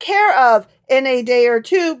taken care of in a day or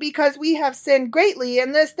two because we have sinned greatly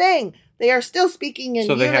in this thing. They are still speaking in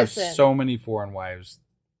unison. So they have so many foreign wives.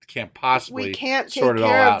 Can't possibly we can't take sort it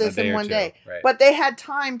care all of this in in one day. Right. But they had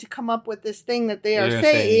time to come up with this thing that they are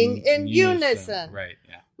saying in unison. Right,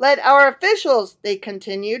 yeah. Let our officials, they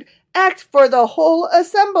continued, act for the whole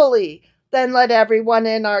assembly. Then let everyone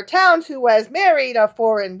in our towns who has married a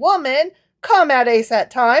foreign woman come at a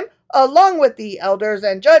set time, along with the elders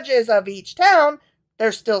and judges of each town.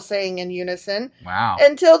 They're still saying in unison. Wow.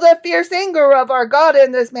 Until the fierce anger of our God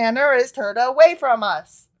in this manner is turned away from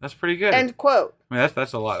us. That's pretty good. End quote. I mean,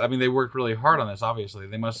 that's a lot. I mean, they worked really hard on this, obviously.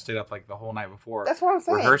 They must have stayed up like the whole night before. That's what I'm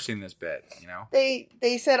saying. Rehearsing this bit, you know?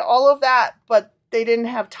 They said all of that, but they didn't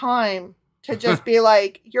have time to just be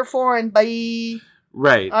like, you're foreign, bye.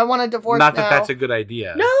 Right. I want a divorce Not now. that that's a good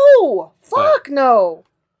idea. No! Fuck no!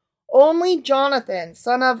 Only Jonathan,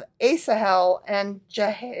 son of Asahel, and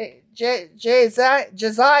Josiah,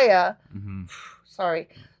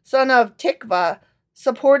 son of Tikva,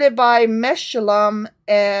 supported by Meshullam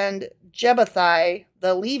and Jebuthai,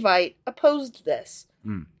 the Levite, opposed this.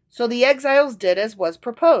 So the exiles did as was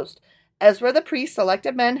proposed. Ezra the priest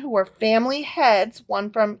selected men who were family heads, one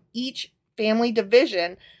from each family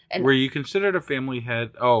division. And were you considered a family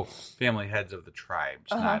head? Oh, family heads of the tribes.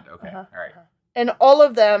 Not, okay, all right. And all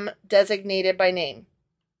of them designated by name.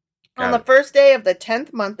 On the first day of the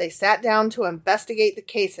 10th month, they sat down to investigate the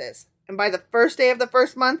cases. And by the first day of the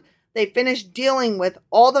first month, they finished dealing with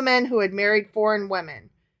all the men who had married foreign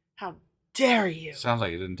women. How dare you? Sounds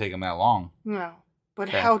like it didn't take them that long. No. But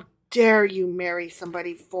how dare you marry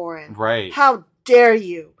somebody foreign? Right. How dare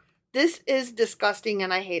you? This is disgusting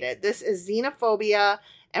and I hate it. This is xenophobia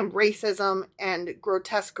and racism and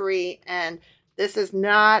grotesquerie, and this is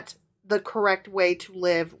not the correct way to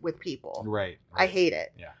live with people. Right. I hate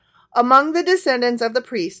it. Yeah. Among the descendants of the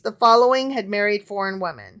priests, the following had married foreign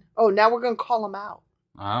women. Oh, now we're going to call them out.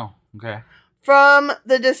 Oh, okay. From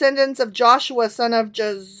the descendants of Joshua, son of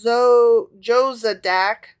Jozadak,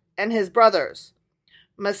 and his brothers,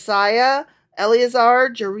 Messiah, Eleazar,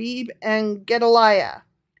 Jarib, and Gedaliah.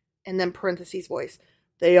 And then parentheses voice.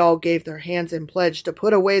 They all gave their hands in pledge to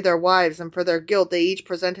put away their wives, and for their guilt they each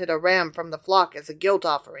presented a ram from the flock as a guilt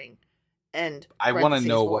offering. And I want to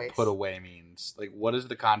know what put away means. Like, what is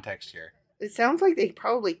the context here? It sounds like they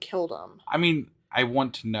probably killed them. I mean, I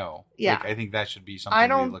want to know. Yeah. Like, I think that should be something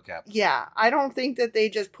we look at. Yeah. I don't think that they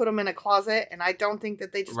just put them in a closet, and I don't think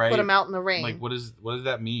that they just put them out in the rain. Like, what does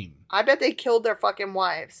that mean? I bet they killed their fucking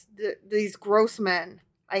wives. These gross men.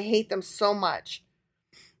 I hate them so much.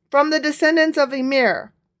 From the descendants of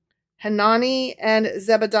Emir, Hanani and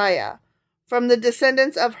Zebediah. From the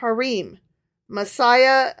descendants of Harim,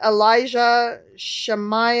 Messiah, Elijah,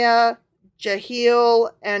 Shemaiah,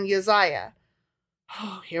 Jehiel, and Uzziah.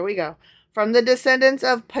 Oh, here we go. From the descendants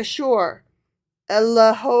of Pashur,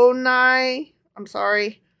 Elihonai,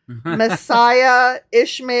 Messiah,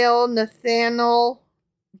 Ishmael, Nathanael,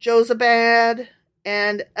 Jozabad,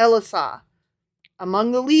 and Elisah.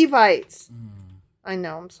 Among the Levites,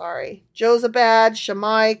 Jozabad,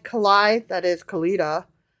 Shammai, Kalai, that is Kalida,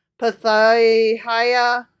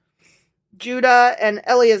 Pethahiah, Judah, and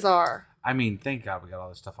Eleazar. I mean, thank God we got all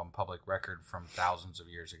this stuff on public record from thousands of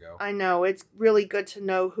years ago. I know. It's really good to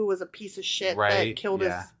know who was a piece of shit that killed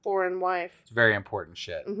his foreign wife. It's very important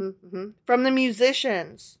shit. From the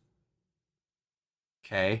musicians.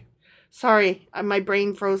 Okay. Sorry, my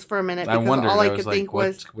brain froze for a minute because all I could think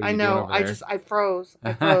was, I know, I froze.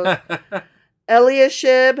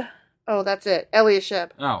 Eliashib. Oh, that's it.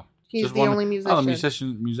 Eliashib. Oh. He's the only musician. Oh,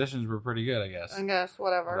 the musicians were pretty good, I guess.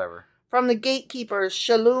 Whatever. From the gatekeepers,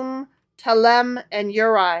 Shalom, Telem, and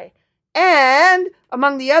Uri. And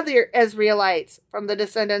among the other Israelites, from the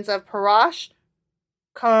descendants of Parash,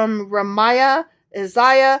 come Ramiah,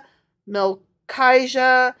 Isaiah,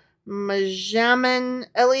 Milchijah, Majamin,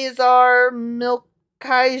 Eleazar,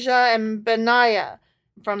 Milchijah, and Benaiah.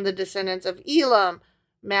 From the descendants of Elam,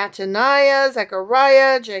 Mattaniah,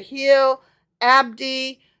 Zechariah, Jehiel,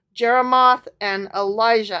 Abdi, Jeremoth, and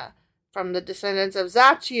Elijah. From the descendants of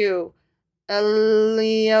Zatu,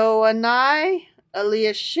 Elioanai,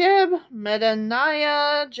 Eliashib,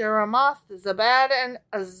 Medaniah, Jeremoth, Zabad, and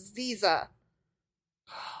Aziza.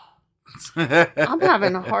 I'm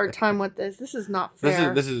having a hard time with this. This is not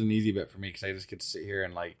fair. This is an easy bit for me because I just get to sit here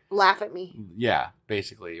and like laugh at me. Yeah,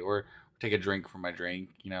 basically, or take a drink from my drink,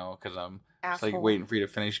 because I'm just, like waiting for you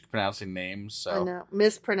to finish pronouncing names. So I know,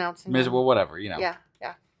 mispronouncing. Well, whatever, Yeah.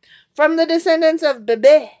 From the descendants of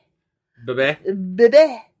Bebe.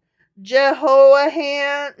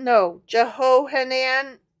 Jehohanan.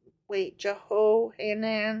 Wait,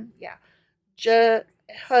 Jehohanan. Yeah.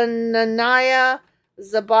 Hananiah,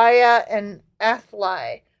 Zabiah, and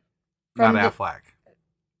Athli. Not Affleck.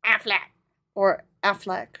 Or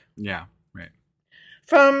Affleck. Yeah, right.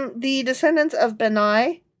 From the descendants of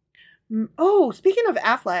Benai. Oh, speaking of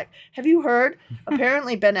Affleck, have you heard?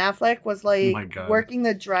 Apparently Ben Affleck was working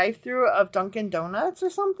the drive-thru of Dunkin' Donuts or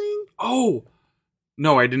something. Oh,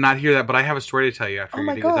 no, I did not hear that, but I have a story to tell you after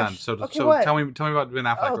you get done. So tell me about Ben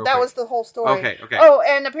Affleck. Oh, that was the whole story. Okay. Oh,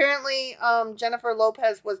 and apparently Jennifer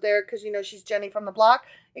Lopez was there because she's Jenny from the block,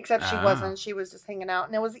 except she wasn't. She was just hanging out,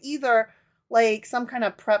 and it was either like some kind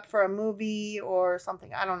of prep for a movie or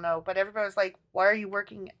something. I don't know, but everybody was like, "Why are you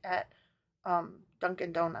working at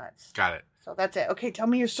Dunkin' Donuts?" Got it. So that's it. Okay, tell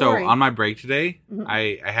me your story. So on my break today,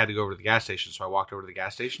 I had to go over to the gas station, so I walked over to the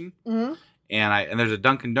gas station. Mm-hmm. And there's a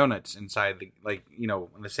Dunkin' Donuts inside the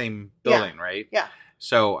in the same building, right? Yeah.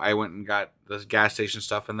 So I went and got this gas station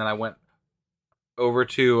stuff, and then I went over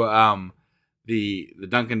to the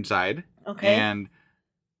Dunkin' side. Okay. And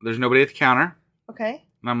there's nobody at the counter. Okay.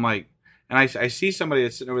 And I'm like, and I see somebody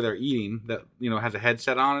that's sitting over there eating that has a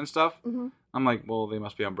headset on and stuff. Mm-hmm. I'm like, well, they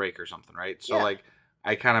must be on break or something, right? So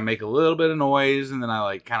I kind of make a little bit of noise, and then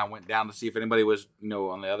I kind of went down to see if anybody was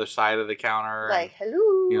on the other side of the counter. Like,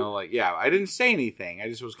 hello. I didn't say anything. I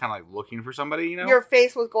just was kind of looking for somebody. Your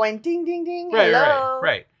face was going ding, ding, ding. Right, hello.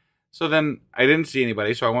 right. So then I didn't see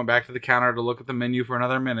anybody, so I went back to the counter to look at the menu for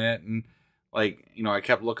another minute, and I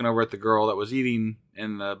kept looking over at the girl that was eating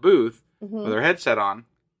in the booth with her headset on,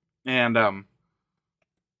 and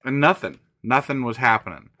nothing was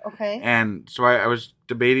happening. Okay. And so I was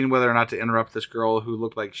debating whether or not to interrupt this girl who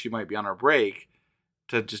looked like she might be on her break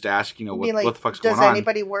to just ask, what the fuck's going on. Does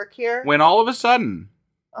anybody work here? When all of a sudden,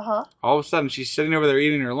 she's sitting over there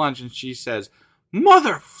eating her lunch, and she says,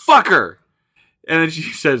 "Motherfucker!" And then she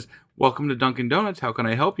says, "Welcome to Dunkin' Donuts. How can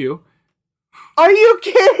I help you?" Are you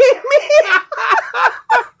kidding me?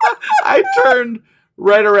 I turned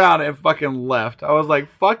right around and fucking left. I was like,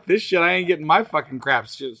 fuck this shit. I ain't getting my fucking crap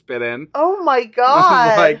shit spit in. Oh my God. I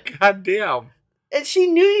was like, God damn. And she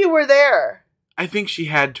knew you were there. I think she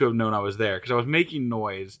had to have known I was there because I was making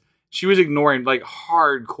noise. She was ignoring,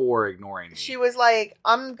 hardcore ignoring me. She was like,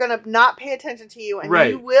 I'm going to not pay attention to you, and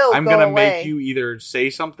you will go away. I'm going to make you either say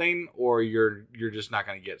something or you're just not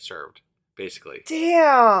going to get served, basically.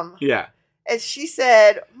 Damn. Yeah. And she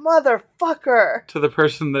said, "Motherfucker," to the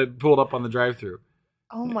person that pulled up on the drive-thru.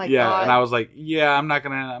 Oh my God. Yeah, and I was like, "Yeah, I'm not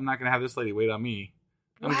gonna have this lady wait on me.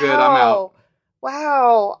 I'm good. I'm out."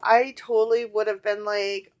 Wow, I totally would have been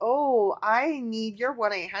like, "Oh, I need your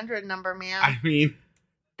 1-800 number, man." I mean,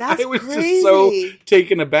 that's I was crazy. just so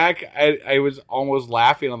taken aback. I was almost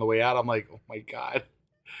laughing on the way out. I'm like, "Oh my God,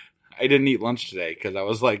 I didn't eat lunch today," because I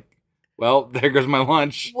was like, "Well, there goes my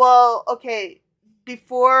lunch." Well, okay.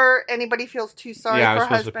 Before anybody feels too sorry for I was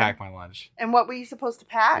supposed husband. to pack my lunch. And what were you supposed to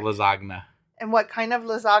pack? Lasagna. And what kind of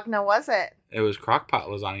lasagna was it? It was crock-pot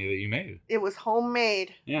lasagna that you made. It was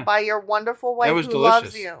homemade by your wonderful wife who delicious.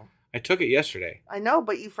 loves you. I took it yesterday. I know,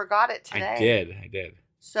 but you forgot it today. I did.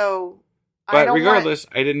 So, but regardless,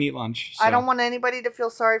 I didn't eat lunch. So. I don't want anybody to feel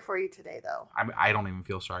sorry for you today, though. I don't even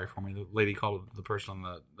feel sorry for me. The lady called the person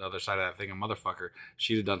on the other side of that thing a motherfucker.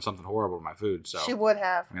 She'd have done something horrible to my food. So she would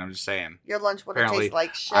have. I mean, I'm just saying. Your lunch would have tasted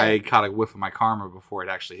like shit. I caught a whiff of my karma before it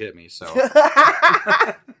actually hit me. So.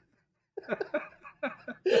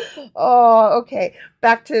 Oh, okay.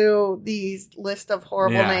 Back to these list of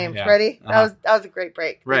horrible names. Yeah. Ready? That was a great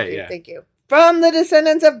break. Right. Thank you. From the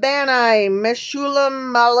descendants of Bani,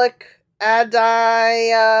 Meshulam, Malak,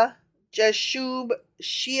 Adiah, Jeshub,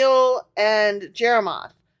 Sheol, and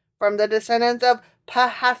Jeremoth. From the descendants of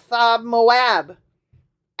Pahathab, Moab,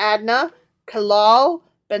 Adnah, Kalal,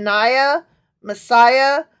 Benaiah,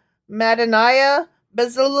 Messiah, Madaniah,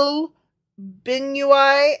 Bezalel,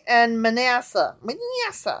 Binui, and Manasseh.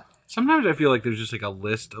 Sometimes I feel like there's just a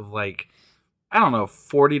list of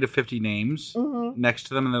 40 to 50 names next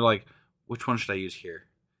to them, and they're like, which one should I use here?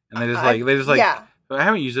 And they just I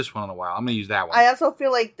haven't used this one in a while. I'm going to use that one. I also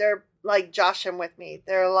feel like they're joshing with me.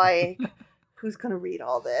 They're like, who's going to read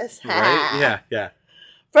all this? Right? Yeah.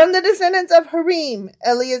 From the descendants of Harim,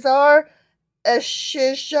 Eleazar,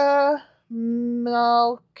 Eshisha,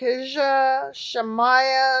 Malchijah,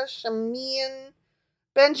 Shemaiah, Shemin,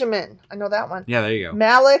 Benjamin. I know that one. Yeah, there you go.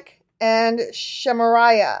 Malik, and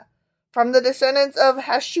Shemariah. From the descendants of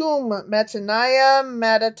Hashum, Mattaniah,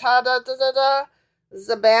 Mattatha,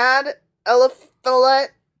 Zabad, Eliphalet,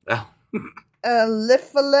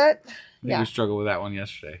 Eliphalet. We struggled with that one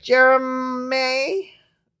yesterday. Jeremiah,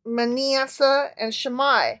 Manasseh, and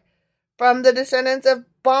Shammai. From the descendants of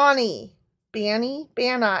Bani, Madni,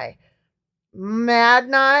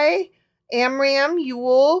 Amram,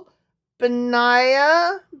 Ewell,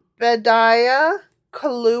 Benaiah, Bediah,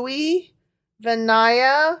 Kalui,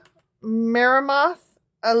 Benaiah, Merimoth,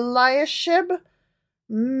 Eliashib,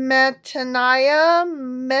 Mattaniah,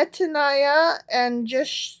 and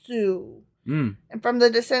Jeshu. And from the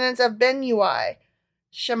descendants of Benui,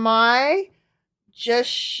 Shammai,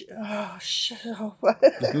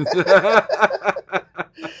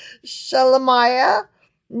 Shelemiah,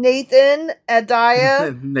 Nathan,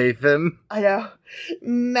 Adiah. Nathan. I know.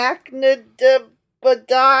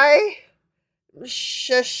 Machnadabadai,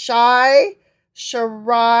 Shashai,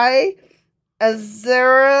 Sharai,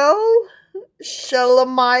 Azarel,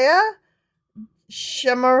 Shelemiah,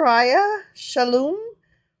 Shemariah, Shalom.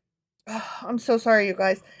 Oh, I'm so sorry, you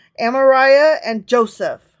guys. Amariah and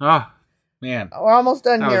Joseph. Oh, man. We're almost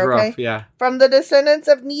done here, rough, okay? Yeah. From the descendants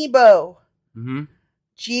of Nebo.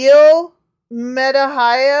 Jeel,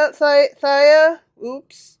 Medahiah,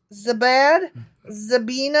 Zabad,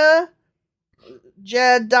 Zabina,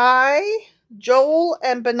 Jedi, Joel,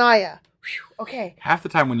 and Benaiah. Whew, okay. Half the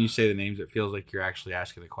time when you say the names, it feels like you're actually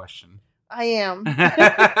asking a question. I am.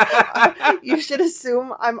 You should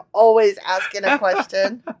assume I'm always asking a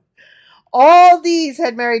question. All these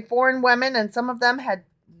had married foreign women, and some of them had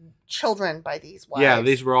children by these wives. Yeah,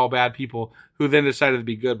 these were all bad people who then decided to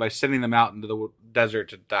be good by sending them out into the desert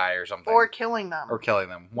to die or something. Or killing them.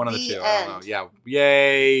 One of the two. End. I don't know. Yeah.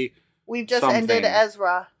 Yay. We've just ended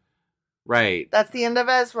Ezra. Right. That's the end of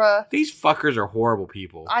Ezra. These fuckers are horrible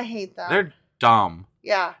people. I hate them. They're dumb.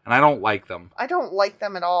 Yeah. And I don't like them. I don't like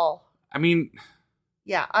them at all. I mean...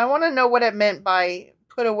 Yeah, I want to know what it meant by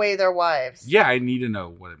put away their wives. Yeah, I need to know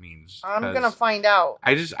what it means. I'm going to find out.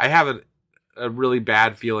 I have a really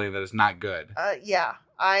bad feeling that it's not good. Yeah.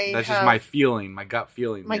 That's just my feeling, my gut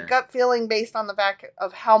feeling. My gut feeling based on the fact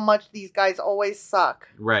of how much these guys always suck.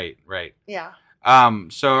 Right. Yeah.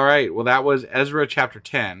 So, all right. Well, that was Ezra chapter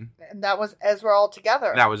 10. And that was Ezra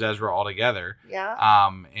altogether.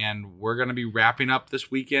 Yeah. And we're going to be wrapping up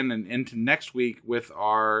this weekend and into next week with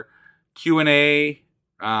our Q&A.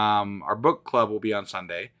 Our book club will be on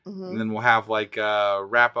Sunday. And then we'll have like a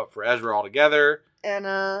wrap up for Ezra altogether.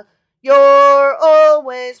 And you're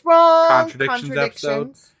always wrong. Contradictions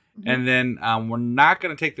episode. And then we're not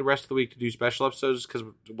going to take the rest of the week to do special episodes because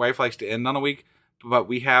wife likes to end on a week. But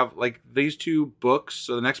we have like these two books.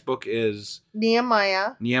 So the next book is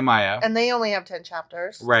Nehemiah. And they only have 10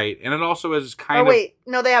 chapters. Right. And it also is kind of... wait.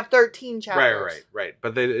 No, they have 13 chapters. Right.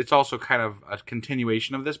 But it's also kind of a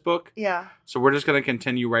continuation of this book. Yeah. So we're just going to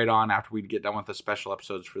continue right on after we get done with the special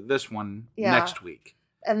episodes for this one next week.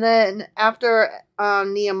 And then after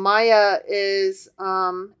Nehemiah is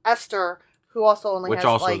Esther, who also only has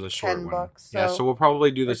like 10 books. So so we'll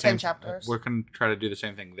probably do the same 10 chapters. We're going to try to do the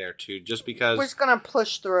same thing there too, just because we're just going to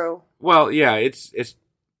push through. Well, yeah, it's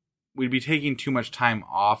we'd be taking too much time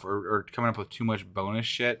off or coming up with too much bonus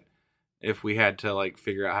shit if we had to like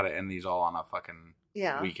figure out how to end these all on a fucking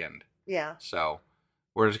weekend. Yeah. So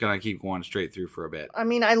we're just going to keep going straight through for a bit. I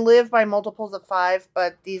mean, I live by multiples of 5,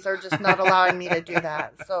 but these are just not allowing me to do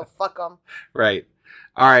that. So fuck them. Right.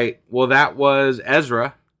 All right. Well, that was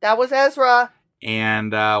Ezra. That was Ezra.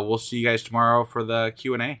 And we'll see you guys tomorrow for the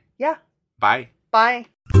Q&A. Yeah. Bye. Bye.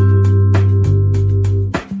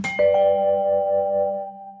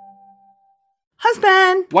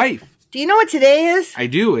 Husband. Wife. Do you know what today is? I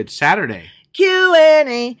do. It's Saturday.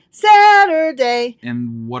 Q&A Saturday.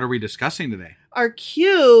 And what are we discussing today? Our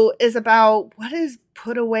Q is about what does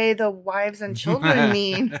put away the wives and children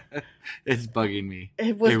mean? It's bugging me.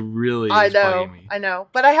 It really is bugging me. I know.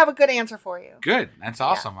 But I have a good answer for you. Good. That's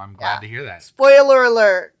awesome. I'm glad to hear that. Spoiler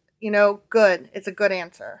alert. Good. It's a good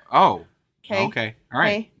answer. Oh. Okay. All right.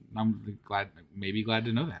 Okay. I'm glad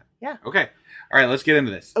to know that. Yeah. Okay. All right. Let's get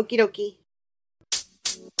into this. Okie dokie.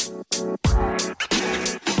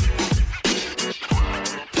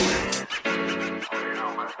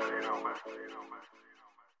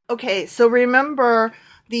 Okay, so remember,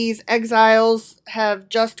 these exiles have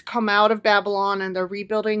just come out of Babylon and they're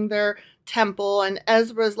rebuilding their temple, and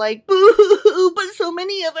Ezra's like, boo, but so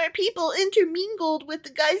many of our people intermingled with the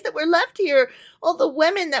guys that were left here, all the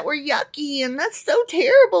women that were yucky, and that's so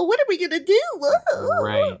terrible. What are we going to do?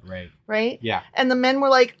 Whoa. Right? Yeah. And the men were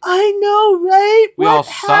like, I know, right? What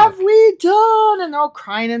have we done? And they're all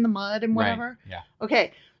crying in the mud and whatever. Right. Yeah.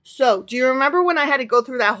 Okay, So, do you remember when I had to go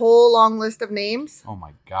through that whole long list of names? Oh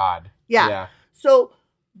my God. Yeah. So,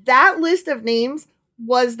 that list of names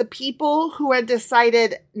was the people who had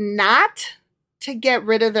decided not to get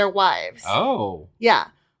rid of their wives. Oh. Yeah.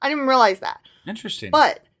 I didn't realize that. Interesting.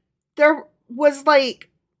 But there was like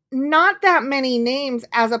not that many names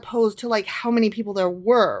as opposed to like how many people there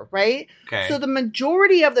were, right? Okay. So the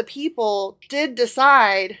majority of the people did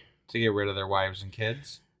decide to get rid of their wives and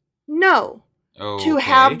kids? No. Oh. To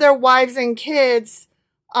have their wives and kids.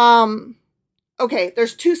 Okay,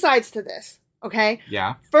 there's two sides to this. Okay?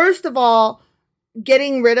 Yeah. First of all,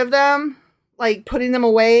 getting rid of them, like putting them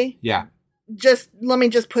away. Yeah. Let me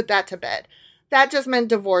just put that to bed. That just meant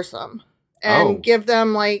divorce them and give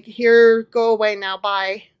them like, here, go away now,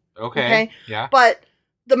 bye. Okay. Yeah. But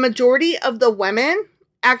the majority of the women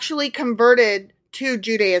actually converted to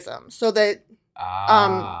Judaism so that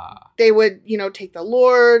they would, take the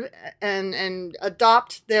Lord and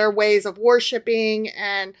adopt their ways of worshiping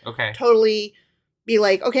and totally be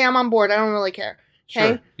like, okay, I'm on board. I don't really care. Okay.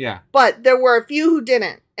 Sure. Yeah. But there were a few who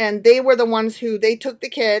didn't. And they were the ones who they took the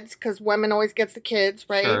kids because women always gets the kids,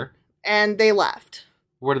 right? Sure. And they left.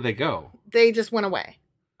 Where did they go? They just went away.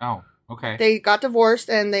 Oh, okay. They got divorced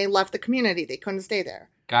and they left the community. They couldn't stay there.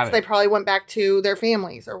 Got it. So they probably went back to their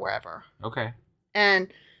families or wherever. Okay. And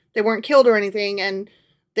they weren't killed or anything. And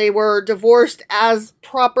they were divorced as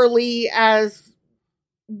properly as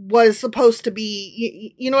was supposed to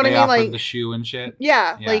be. You know what I mean? Like the shoe and shit.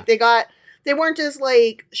 Yeah. Like they weren't just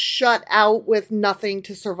like shut out with nothing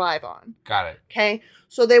to survive on. Got it. Okay.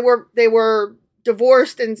 So they were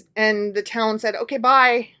divorced and the town said, okay,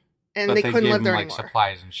 bye. And they couldn't live there anymore.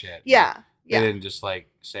 Supplies and shit. Yeah. They didn't just like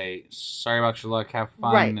say, sorry about your luck, have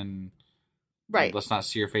fun, and let's not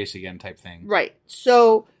see your face again type thing. Right.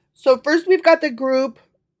 So first we've got the group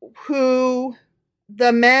who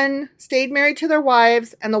the men stayed married to their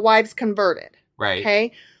wives and the wives converted. Right.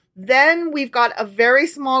 Okay. Then we've got a very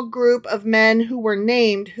small group of men who were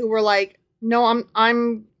named who were like, no,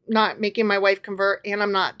 I'm not making my wife convert and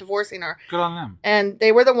I'm not divorcing her. Good on them. And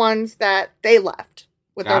they were the ones that they left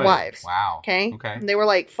with their wives. Wow. Okay. Okay. And they were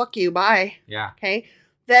like, fuck you, bye. Yeah. Okay.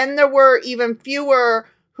 Then there were even fewer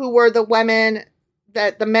who were the women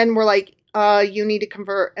that the men were like, you need to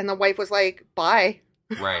convert. And the wife was like, bye.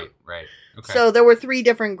 Right. Okay. So there were 3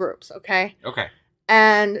 different groups. Okay. Okay.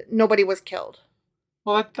 And nobody was killed.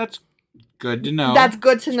 Well, that's good to know. That's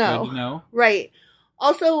good to know. Good to know. Right.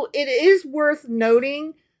 Also, it is worth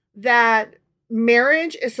noting that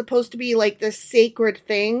marriage is supposed to be like this sacred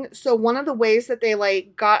thing. So one of the ways that they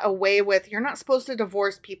like got away with, you're not supposed to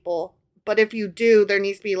divorce people, but if you do, there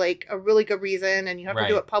needs to be like a really good reason and you have to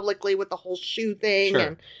do it publicly with the whole shoe thing. Sure.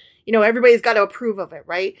 And, everybody's got to approve of it,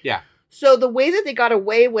 right? Yeah. So the way that they got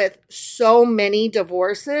away with so many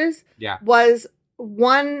divorces was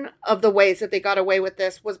one of the ways that they got away with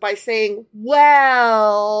this was by saying,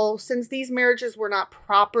 well, since these marriages were not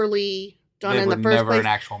properly done in the first place. They were never an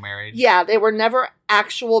actual marriage. Yeah, they were never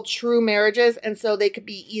actual true marriages, and so they could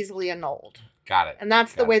be easily annulled. Got it. And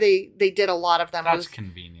that's the way they did a lot of them. That's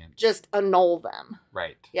convenient. Just annul them.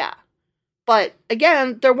 Right. Yeah. But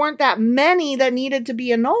again, there weren't that many that needed to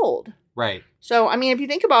be annulled. Right. So, I mean, if you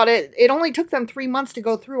think about it, it only took them 3 months to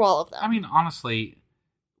go through all of them. I mean, honestly,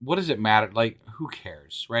 what does it matter? Like, who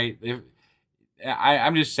cares, right?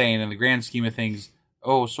 I'm just saying, in the grand scheme of things,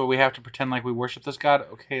 so we have to pretend like we worship this God?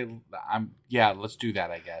 Okay, let's do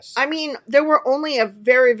that, I guess. I mean, there were only a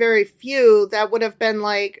very, very few that would have been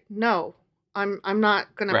like, no, I'm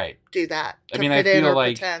not gonna do that. I mean, I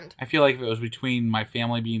feel like if it was between my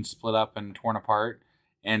family being split up and torn apart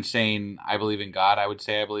and saying I believe in God, I would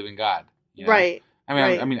say I believe in God. You know? Right.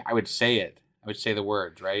 I mean, I would say it. I would say the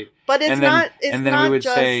words, right? But it's not. And then we would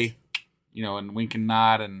say, and wink and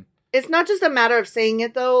nod, and it's not just a matter of saying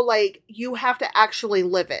it though. Like you have to actually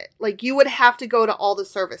live it. Like you would have to go to all the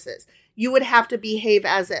services. You would have to behave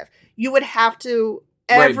as if. You would have to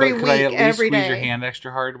every week, every day. Squeeze your hand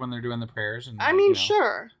extra hard when they're doing the prayers? And I mean,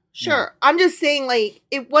 sure. Yeah. I'm just saying, like,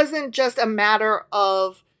 it wasn't just a matter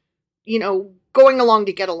of, going along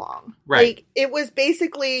to get along. Right. Like, it was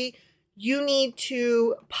basically you need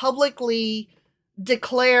to publicly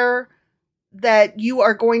declare that you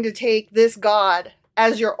are going to take this God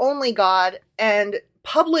as your only God, and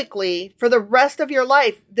publicly, for the rest of your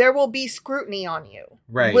life, there will be scrutiny on you.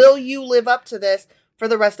 Right. Will you live up to this for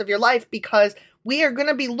the rest of your life? Because we are going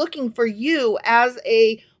to be looking for you as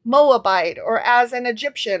a Moabite or as an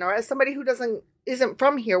Egyptian or as somebody who isn't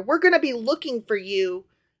from here. We're going to be looking for you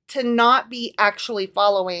to not be actually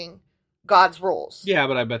following God's rules. Yeah,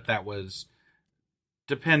 but I bet that was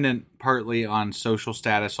dependent partly on social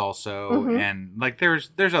status also, and like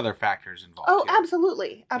there's other factors involved. Oh, here.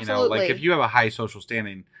 absolutely. Like if you have a high social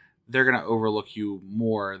standing, they're going to overlook you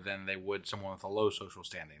more than they would someone with a low social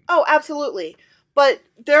standing. Oh, absolutely. But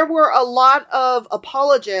there were a lot of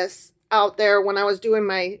apologists out there when I was doing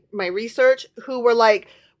my research who were like,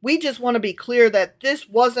 we just want to be clear that this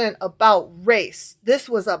wasn't about race. This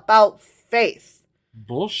was about faith.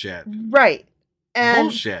 Bullshit. Right. And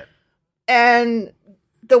bullshit. And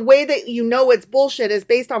the way that you know it's bullshit is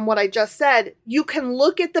based on what I just said. You can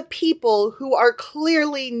look at the people who are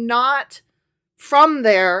clearly not from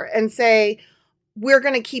there and say, we're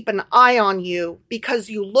going to keep an eye on you because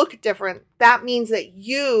you look different. That means that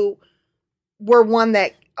you were one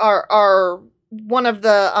that are one of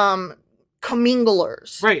the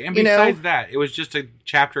comminglers. Right. And besides that, it was just a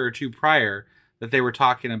chapter or two prior that they were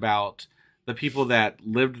talking about the people that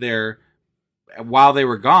lived there while they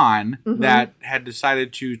were gone that had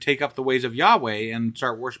decided to take up the ways of Yahweh and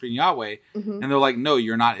start worshiping Yahweh. And they're like, no,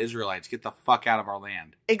 you're not Israelites. Get the fuck out of our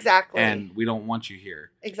land. Exactly. And we don't want you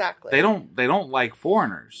here. Exactly. They don't like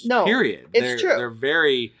foreigners. No. Period. It's true. They're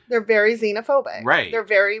very xenophobic. Right. They're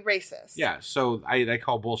very racist. Yeah. So I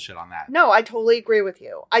call bullshit on that. No, I totally agree with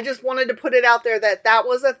you. I just wanted to put it out there that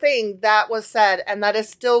was a thing that was said and that is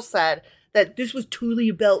still said, that this was truly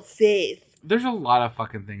about faith. There's a lot of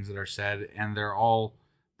fucking things that are said, and they're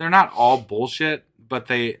not all bullshit, but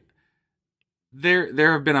there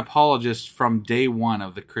have been apologists from day one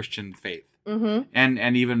of the Christian faith,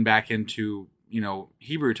 and even back into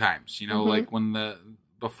Hebrew times, like when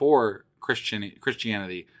before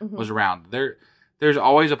Christianity was around. There's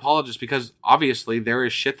always apologists because obviously there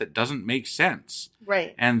is shit that doesn't make sense,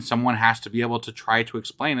 right? And someone has to be able to try to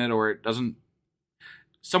explain it, or it doesn't.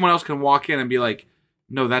 Someone else can walk in and be like,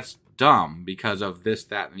 "No, that's dumb because of this,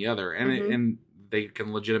 that, and the other," and and they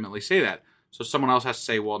can legitimately say that. So someone else has to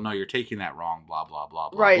say, "Well, no, you're taking that wrong." Blah blah blah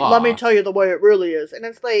blah. Right. Blah. Let me tell you the way it really is, and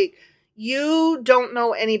it's like you don't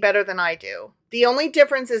know any better than I do. The only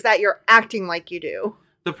difference is that you're acting like you do.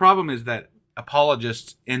 The problem is that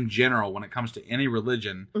apologists in general, when it comes to any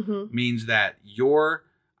religion, means that your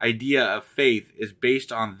idea of faith is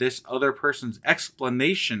based on this other person's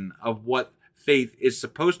explanation of what faith is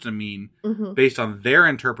supposed to mean based on their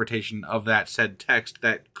interpretation of that said text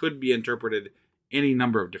that could be interpreted any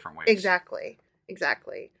number of different ways. Exactly.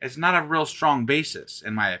 It's not a real strong basis,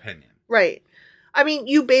 in my opinion. Right. I mean,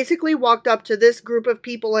 you basically walked up to this group of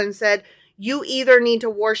people and said, you either need to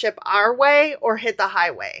worship our way or hit the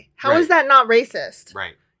highway. How is that not racist?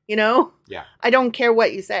 Right. Yeah. I don't care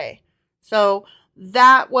what you say. So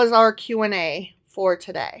that was our Q&A for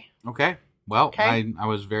today. Okay. Well, I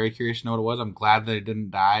was very curious to know what it was. I'm glad that it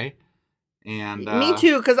didn't die. And me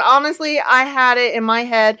too, because honestly, I had it in my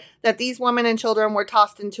head that these women and children were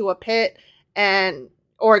tossed into a pit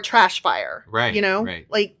or a trash fire. Right. Right.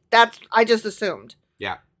 Like I just assumed.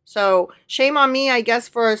 Yeah. So shame on me, I guess,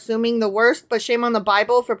 for assuming the worst, but shame on the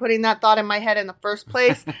Bible for putting that thought in my head in the first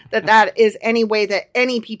place, that is any way that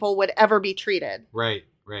any people would ever be treated. Right.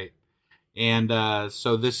 And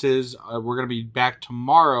so this is, we're going to be back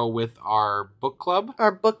tomorrow with our book club.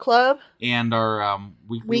 And our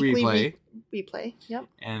weekly replay. Yep.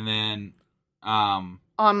 And then on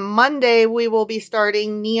Monday, we will be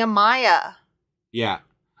starting Nehemiah. Yeah.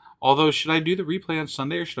 Although, should I do the replay on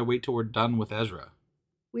Sunday or should I wait till we're done with Ezra?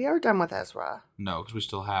 We are done with Ezra. No, because we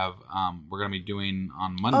still have, we're going to be doing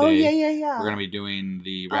on Monday. Oh, yeah. We're going to be doing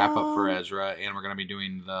the wrap up for Ezra, and we're going to be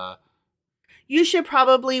doing You should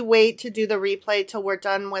probably wait to do the replay till we're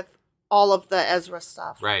done with all of the Ezra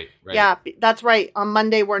stuff. Right. Yeah, that's right. On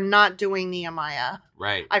Monday, we're not doing Nehemiah.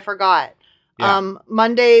 Right. I forgot. Yeah.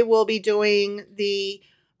 Monday, we'll be doing the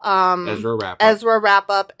Ezra wrap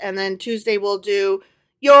up. And then Tuesday, we'll do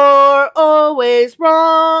You're Always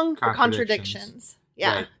Wrong. Contradictions.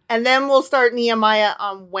 Yeah. Right. And then we'll start Nehemiah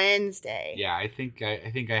on Wednesday. Yeah, I think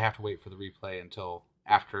I have to wait for the replay until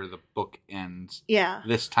after the book ends. Yeah.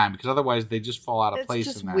 This time, because otherwise they just fall out of place.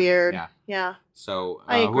 It's just weird. Yeah. So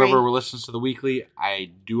whoever listens to the weekly, I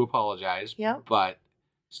do apologize. Yeah. But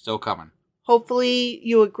still coming. Hopefully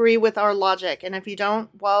you agree with our logic, and if you don't,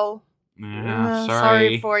 well,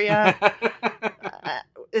 sorry for you.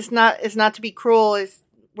 It's not to be cruel.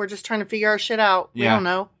 We're just trying to figure our shit out. We don't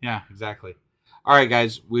know. Yeah, exactly. All right,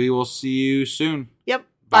 guys. We will see you soon. Yep.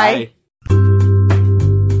 Bye.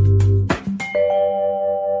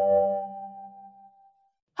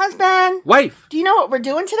 Husband. Wife. Do you know what we're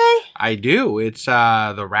doing today? I do. It's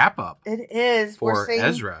the wrap up. It is. For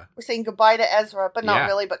Ezra. We're saying goodbye to Ezra, but not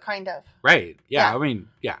really, but kind of. Right. Yeah. I mean,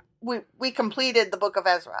 yeah. we completed the book of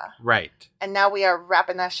Ezra. Right. And now we are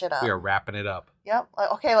wrapping that shit up. We are wrapping it up. Yep.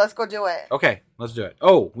 Okay, let's go do it. Okay, let's do it.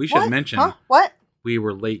 Oh, we should mention. Huh? What? We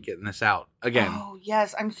were late getting this out again. Oh,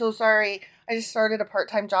 yes. I'm so sorry. I just started a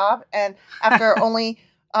part-time job, and after only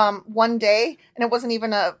one day, and it wasn't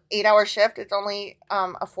even a 8-hour shift. It's only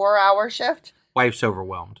a 4-hour shift. Wife's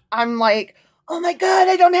overwhelmed. I'm like, oh my God,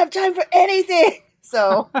 I don't have time for anything.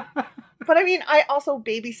 So, but I mean, I also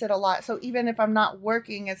babysit a lot. So even if I'm not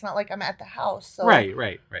working, it's not like I'm at the house. So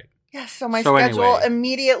Right. Yeah, so my schedule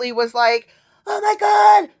immediately was like, oh my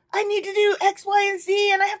God, I need to do X, Y, and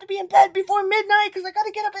Z, and I have to be in bed before midnight because I got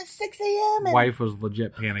to get up at 6 a.m. And... Wife was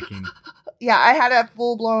legit panicking. Yeah, I had a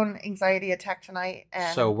full-blown anxiety attack tonight.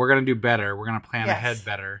 And... So we're going to do better. We're going to plan ahead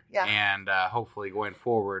better. Yeah. And hopefully going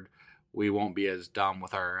forward, we won't be as dumb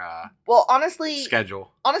with our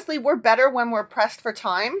schedule. Honestly, we're better when we're pressed for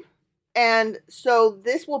time. And so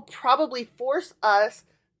this will probably force us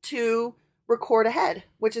to record ahead,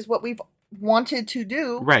 which is what we've wanted to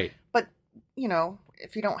do. Right. But,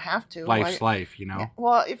 if you don't have to. Life's life, Yeah,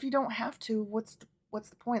 well, if you don't have to, what's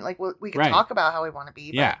the point? Like, we can talk about how we want to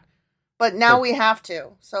be. But now we have to.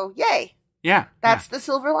 So, yay. Yeah. That's the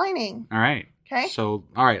silver lining. All right. Okay. So,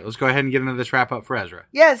 all right, let's go ahead and get into this wrap up for Ezra.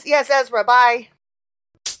 Yes, Ezra. Bye.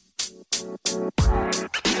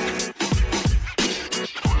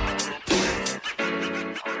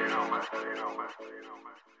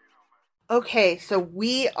 Okay, so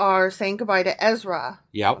we are saying goodbye to Ezra.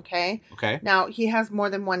 Yep. Okay. Okay. Now, he has more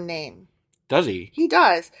than one name. Does he? He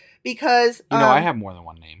does, because... I have more than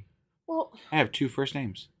one name. Well... I have 2 first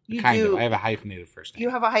names. You kind do. of. I have a hyphenated first name. You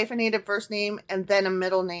have a hyphenated first name and then a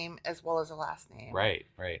middle name as well as a last name. Right.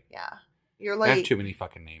 Yeah. You're like... I have too many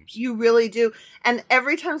fucking names. You really do. And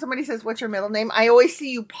every time somebody says, what's your middle name? I always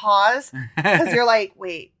see you pause because you're like,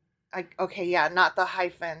 wait... not the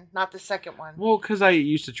hyphen, not the second one. Well, because I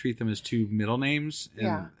used to treat them as 2 middle names,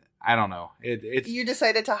 and I don't know. It's you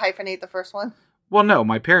decided to hyphenate the first one? Well, no,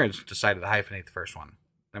 my parents decided to hyphenate the first one.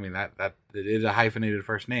 I mean that it is a hyphenated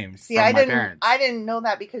first name. See, from my parents. I didn't know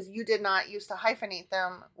that because you did not used to hyphenate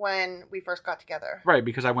them when we first got together. Right,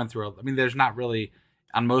 because I went through. There's not really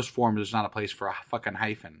on most forms. There's not a place for a fucking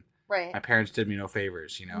hyphen. Right. My parents did me no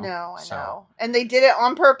favors, No, I know, and they did it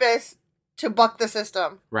on purpose. To buck the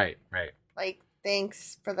system. Right. Like,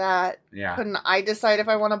 thanks for that. Yeah. Couldn't I decide if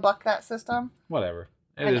I want to buck that system? Whatever.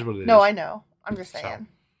 It is what it is. No, I know. I'm just saying.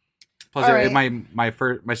 So. Plus,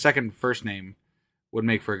 my second first name would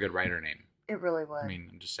make for a good writer name. It really would.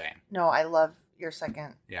 I'm just saying. No, I love your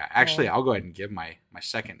second. Yeah. Actually, I'll go ahead and give my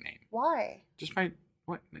second name. Why? Just my...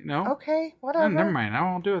 What? No? Okay, whatever. No, never mind. I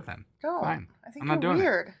won't do it then. Don't. Fine. I think I'm not you're doing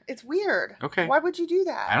weird. It. It's weird. Okay. Why would you do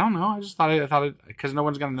that? I don't know. I just thought it because no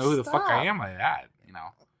one's gonna know who the fuck I am like that.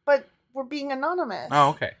 But we're being anonymous. Oh,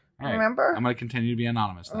 okay. All right. Remember? I'm gonna continue to be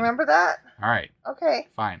anonymous. Then. Remember that? All right. Okay.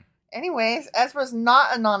 Fine. Anyways, Ezra's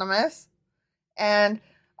not anonymous, and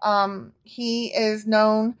he is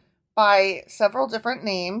known by several different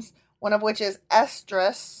names. One of which is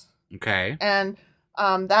Esdras. Okay. And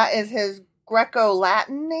that is his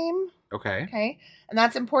Greco-Latin name. Okay. Okay. And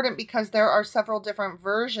that's important because there are several different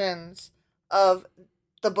versions of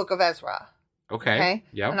the Book of Ezra. Okay.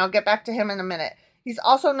 Yeah. And I'll get back to him in a minute. He's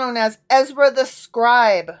also known as Ezra the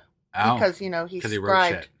Scribe. Oh. Because, he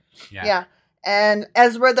scribed. Yeah. And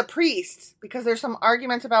Ezra the Priest, because there's some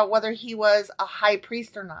arguments about whether he was a high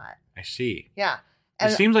priest or not. I see. Yeah.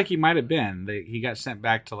 And it seems like he might have been. He got sent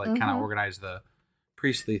back to kind of organize the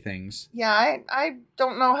priestly things. Yeah, I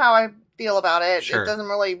don't know how I feel about it. Sure. It doesn't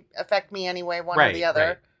really affect me anyway, one or the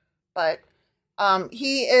other. Right. But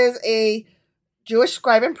he is a Jewish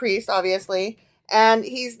scribe and priest, obviously, and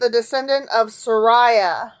he's the descendant of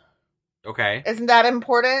Sariah. Okay. Isn't that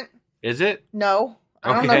important? Is it? No.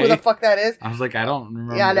 I don't know who the fuck that is. I was like, I don't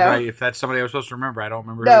remember. Yeah, no. If that's somebody I was supposed to remember, I don't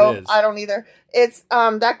remember who it is. No, I don't either. It's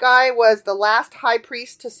that guy was the last high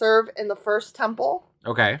priest to serve in the first temple.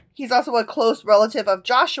 Okay. He's also a close relative of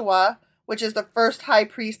Joshua, which is the first high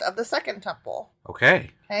priest of the second temple. Okay.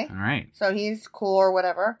 Okay. All right. So he's cool or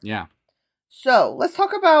whatever. Yeah. So let's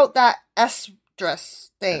talk about that Esdras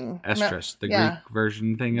thing. Esdras, the Greek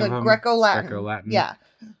version thing of him. The Greco-Latin. Greco-Latin. Yeah.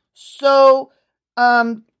 So,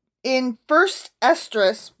 in First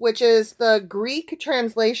Esdras, which is the Greek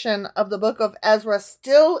translation of the book of Ezra,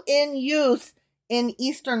 still in use in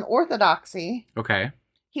Eastern Orthodoxy. Okay.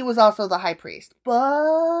 He was also the high priest.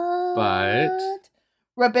 But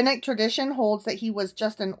rabbinic tradition holds that he was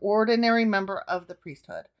just an ordinary member of the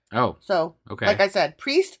priesthood. Oh. So, okay. Like I said,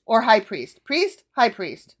 priest or high priest? Priest, high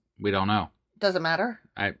priest. We don't know. Doesn't matter.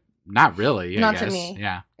 Not really, I Not guess. to me.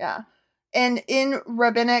 Yeah. Yeah. And in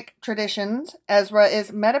rabbinic traditions, Ezra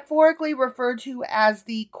is metaphorically referred to as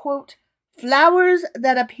the, quote, flowers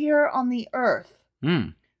that appear on the earth,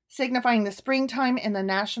 signifying the springtime in the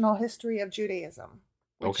national history of Judaism.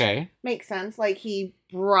 Which makes sense. Like, he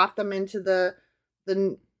brought them into the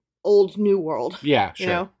old new world. Yeah, sure.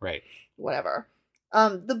 You know? Right. Whatever.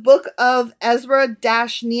 The book of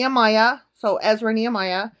Ezra-Nehemiah, so Ezra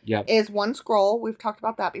Nehemiah, is one scroll. We've talked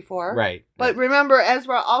about that before. Right. But remember,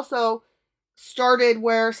 Ezra also started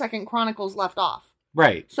where 2nd Chronicles left off.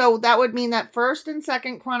 Right. So that would mean that 1st and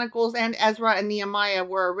 2nd Chronicles and Ezra and Nehemiah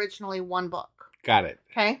were originally one book. Got it.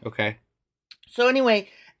 Okay. So anyway,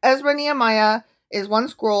 Ezra-Nehemiah is one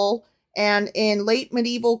scroll, and in late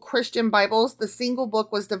medieval Christian Bibles, the single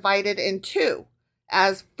book was divided in two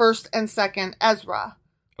as 1st and 2nd Ezra.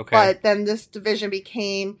 Okay. But then this division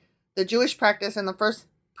became the Jewish practice in the first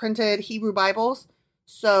printed Hebrew Bibles.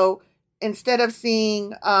 So instead of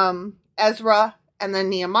seeing Ezra and then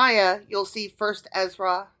Nehemiah, you'll see 1st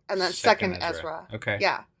Ezra and then 2nd Ezra. Okay.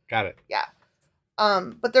 Yeah. Got it. Yeah.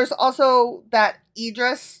 But there's also that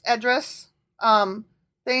Esdras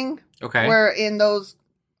thing. Okay. Where in those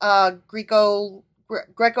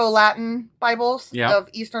Greco-Latin Bibles of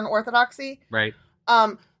Eastern Orthodoxy. Right.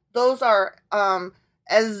 Those are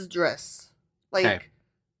Esdras.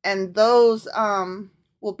 And those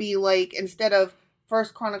will be like, instead of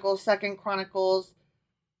 1st Chronicles, 2nd Chronicles,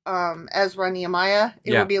 Ezra, Nehemiah,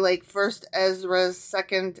 it would be like 1st Ezra,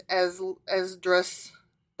 2nd Esdras,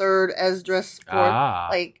 3rd Esdras,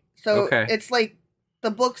 4th. It's like the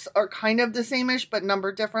books are kind of the same-ish, but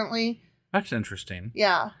numbered differently. That's interesting.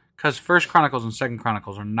 Yeah. Because 1st Chronicles and 2nd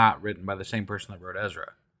Chronicles are not written by the same person that wrote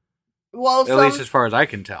Ezra. Well, at least as far as I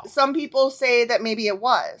can tell. Some people say that maybe it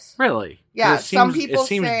was. Really? Yeah. It seems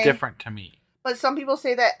different to me. But some people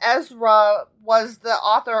say that Ezra was the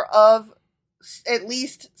author of at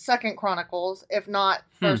least 2nd Chronicles, if not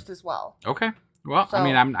 1st as well. Okay. Well, so,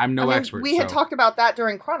 I'm no expert. We had talked about that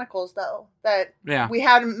during Chronicles, though. That we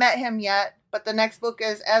hadn't met him yet, but the next book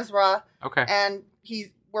is Ezra. Okay. And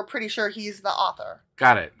we're pretty sure he's the author.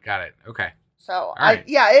 Got it. Okay. So,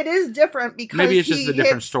 it is different because maybe it's just the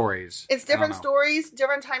different stories. It's different stories,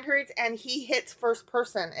 different time periods, and he hits first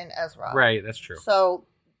person in Ezra. Right, that's true. So,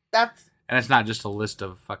 that's... And it's not just a list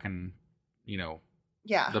of fucking,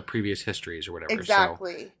 the previous histories or whatever.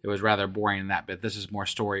 Exactly. So it was rather boring in that bit. This is more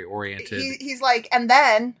story-oriented. He's like, and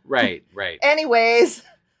then... Right. Anyways,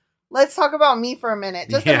 let's talk about me for a minute.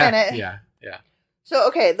 Just a minute. Yeah. So,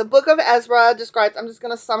 okay, the book of Ezra describes... I'm just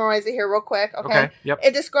going to summarize it here real quick, okay? Yep.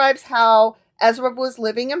 It describes how Ezra was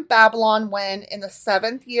living in Babylon when, in the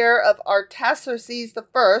 7th year of Artaxerxes I,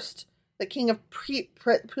 the king of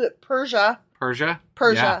Persia... Persia,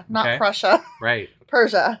 not Prussia. Right.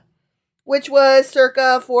 Persia, which was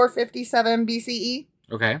circa 457 BCE.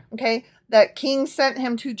 Okay, that king sent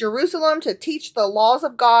him to Jerusalem to teach the laws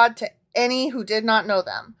of God to any who did not know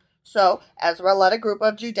them. So Ezra led a group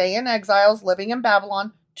of Judean exiles living in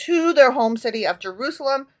Babylon to their home city of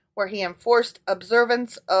Jerusalem, where he enforced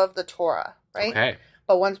observance of the Torah, right? Okay.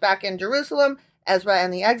 But once back in Jerusalem, Ezra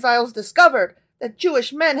and the exiles discovered that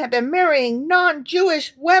Jewish men had been marrying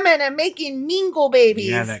non-Jewish women and making mingle babies.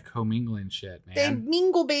 Yeah, that commingling shit, man.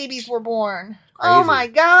 Mingle babies were born. Crazy. Oh my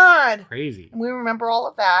God. Crazy. And we remember all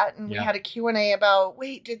of that. And we had a Q&A about,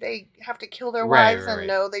 wait, did they have to kill their wives? And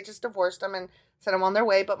no, they just divorced them and sent them on their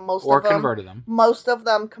way. But converted them. Most of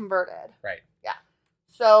them converted. Right. Yeah.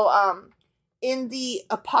 So, in the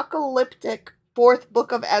apocalyptic 4th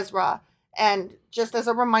book of Ezra, and just as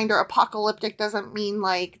a reminder, apocalyptic doesn't mean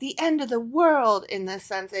like the end of the world in this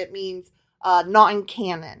sense. It means not in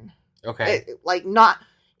canon. Okay.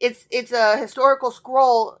 It's a historical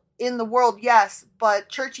scroll in the world, yes, but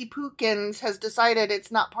Churchy Pookins has decided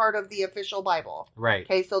it's not part of the official Bible. Right.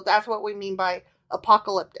 Okay, so that's what we mean by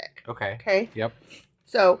apocalyptic. Okay. Yep.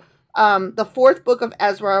 So, the 4th book of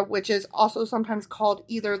Ezra, which is also sometimes called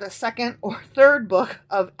either the 2nd or 3rd book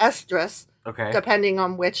of Esdras, depending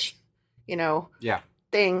on which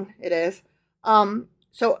thing it is.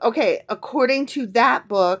 According to that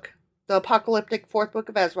book, the apocalyptic 4th book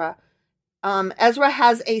of Ezra, Ezra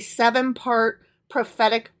has a 7-part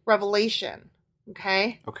prophetic revelation.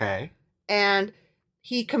 Okay. And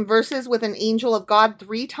he converses with an angel of God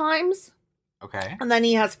 3 times. Okay. And then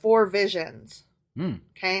he has 4 visions.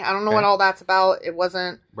 Okay. I don't know what all that's about. It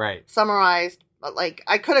wasn't summarized, but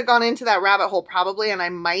I could have gone into that rabbit hole probably, and I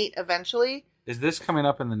might eventually. Is this coming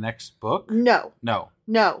up in the next book? No.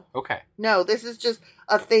 Okay. No, this is just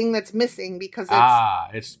a thing that's missing because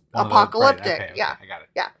it's apocalyptic. Okay, yeah. I got it.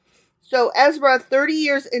 Yeah. So Ezra, 30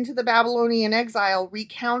 years into the Babylonian exile,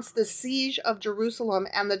 recounts the siege of Jerusalem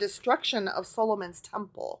and the destruction of Solomon's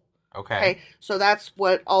temple. Okay. So that's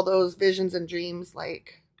what all those visions and dreams,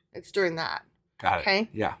 like, it's during that. Got it. Okay.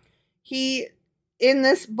 Yeah. In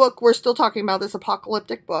this book, we're still talking about this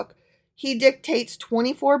apocalyptic book. He dictates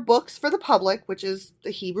 24 books for the public, which is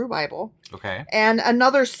the Hebrew Bible. Okay. And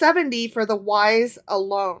another 70 for the wise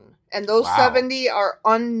alone. And those 70 are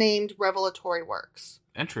unnamed revelatory works.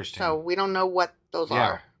 Interesting. So we don't know what those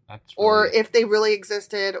are. That's or if they really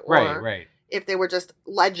existed, or right. if they were just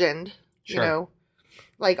legend, Sure. you know.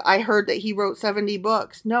 Like, I heard that he wrote 70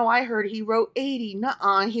 books. No, I heard he wrote 80.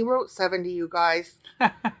 Nuh-uh, he wrote 70, you guys.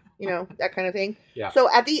 You know, that kind of thing. Yeah. So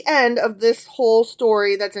at the end of this whole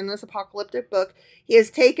story that's in this apocalyptic book, he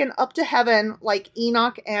is taken up to heaven like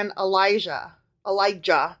Enoch and Elijah.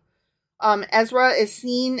 Ezra is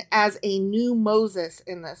seen as a new Moses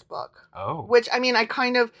in this book. Oh. Which, I mean, I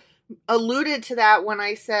kind of alluded to that when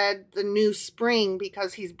I said the new spring,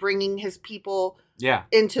 because he's bringing his people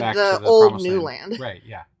into the old new land. Right,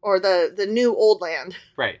 yeah. Or the new old land.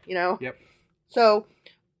 Right. You know? Yep. So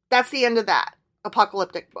that's the end of that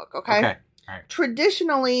apocalyptic book, okay? Okay. All right.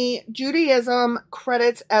 Traditionally, Judaism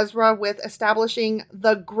credits Ezra with establishing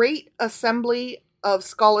the Great Assembly of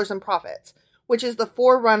Scholars and Prophets, which is the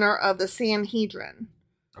forerunner of the Sanhedrin,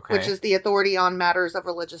 which is the authority on matters of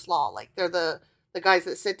religious law. Like, they're the guys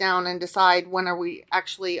that sit down and decide when are we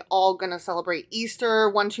actually all going to celebrate Easter.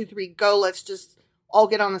 1, 2, 3, go. Let's just all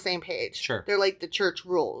get on the same page. Sure. They're like the church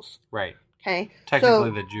rules. Right. Okay. Technically,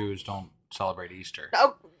 the Jews don't celebrate Easter.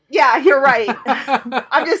 Oh, yeah, you're right.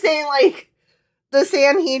 I'm just saying, like, the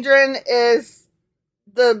Sanhedrin is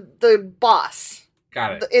the boss.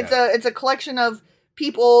 Got it. It's a collection of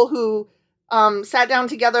people who sat down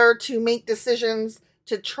together to make decisions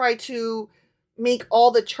to try to make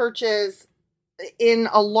all the churches in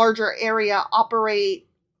a larger area operate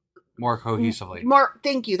more cohesively.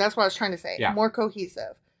 Thank you. That's what I was trying to say. Yeah. More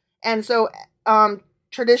cohesive. And so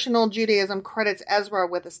traditional Judaism credits Ezra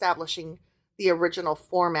with establishing the original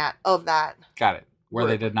format of that. Got it. Where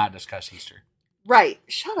they did not discuss Easter. Right.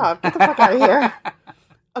 Shut up. Get the fuck out of here.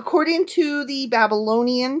 According to the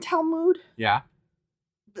Babylonian Talmud,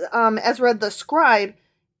 Ezra the scribe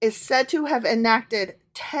is said to have enacted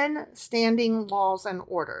 10 standing laws and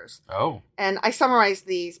orders. Oh. And I summarized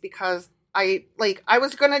these because I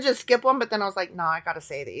was going to just skip them, but then I was like, no, I got to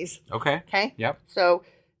say these. Okay. Okay? Yep. So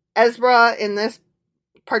Ezra in this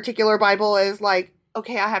particular Bible is like,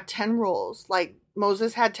 okay, I have 10 rules. Like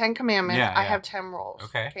Moses had 10 commandments. I have 10 rules.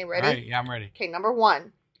 Okay. Okay, ready? All right. Yeah, I'm ready. Okay, number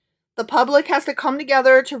 1. The public has to come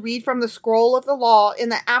together to read from the scroll of the law in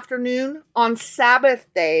the afternoon on Sabbath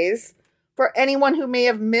days for anyone who may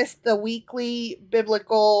have missed the weekly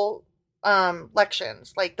biblical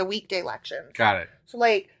lections, like the weekday lections. Got it. So,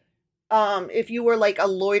 like, if you were like a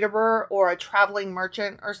loiterer or a traveling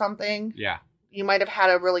merchant or something, you might have had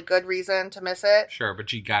a really good reason to miss it. Sure,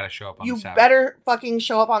 but you got to show up on the Sabbath. You better fucking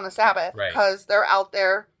show up on the Sabbath, right? Because they're out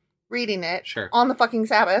there reading it on the fucking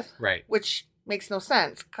Sabbath, right? Which makes no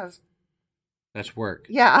sense because that's work.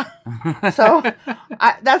 Yeah. So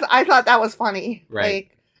I thought that was funny. Right.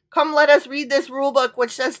 Like, come let us read this rule book,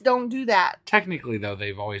 which says don't do that. Technically, though,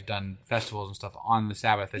 they've always done festivals and stuff on the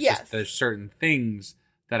Sabbath. It's just there's certain things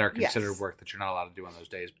that are considered work that you're not allowed to do on those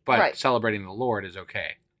days. But celebrating the Lord is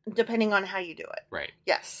okay. Depending on how you do it. Right.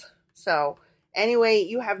 Yes. So, anyway,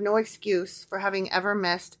 you have no excuse for having ever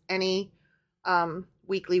missed any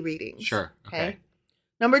weekly readings. Sure. Okay.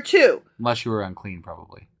 Number 2. Unless you were unclean,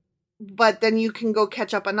 probably. But then you can go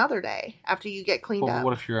catch up another day after you get cleaned up.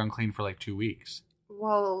 What if you're unclean for like 2 weeks?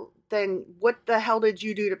 Well, then what the hell did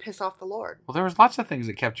you do to piss off the Lord? Well, there was lots of things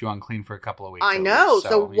that kept you unclean for a couple of weeks. I know.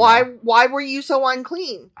 So why were you so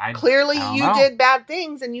unclean? Clearly you did bad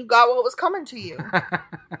things and you got what was coming to you.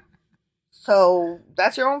 So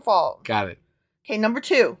that's your own fault. Got it. Okay, number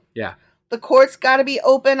 2. Yeah. The courts got to be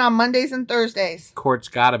open on Mondays and Thursdays. Courts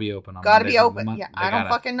got to be open on Mondays. Got to be open. Yeah, I don't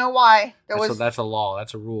fucking know why. That's a law.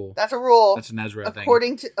 That's a rule. That's a rule. That's an Ezra thing.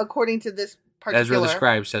 According to this particular. Ezra the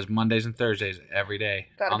scribe says Mondays and Thursdays every day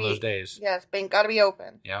those days. Yes, bank got to be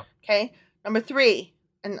open. Yep. Okay. Number 3,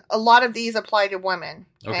 and a lot of these apply to women.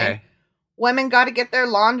 Okay. Women got to get their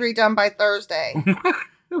laundry done by Thursday.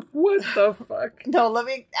 What the fuck? No,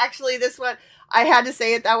 this one, I had to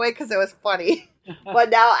say it that way because it was funny. But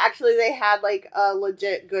now, actually, they had, like, a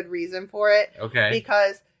legit good reason for it. Okay.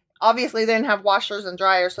 Because, obviously, they didn't have washers and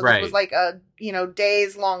dryers, so this was, like, a,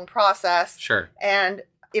 days-long process. Sure. And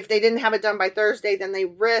if they didn't have it done by Thursday, then they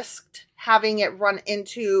risked having it run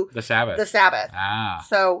into the Sabbath. Ah.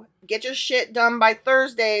 So, get your shit done by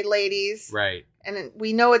Thursday, ladies. Right. And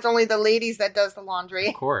we know it's only the ladies that does the laundry.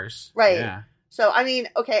 Of course. Right. Yeah. So, I mean,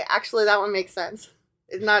 okay, actually, that one makes sense.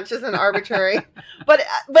 It's not just an arbitrary, but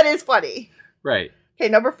it's funny. Right. Okay,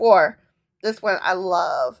 number 4. This one I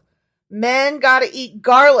love. Men gotta eat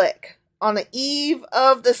garlic on the eve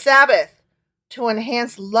of the Sabbath to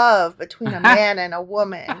enhance love between a man and a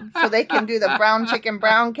woman. So they can do the brown chicken,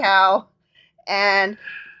 brown cow and,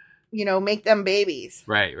 make them babies.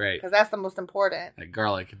 Right. Because that's the most important. Like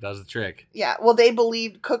garlic, it does the trick. Yeah. Well, they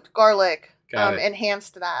believed cooked garlic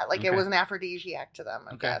enhanced that. Like it was an aphrodisiac to them,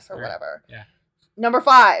 I guess, or whatever. Yeah. Number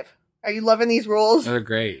 5. Are you loving these rules? They're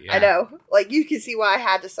great. Yeah. I know. Like, you can see why I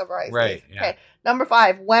had to summarize right, these. Yeah. Okay. Number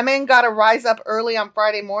 5. Women got to rise up early on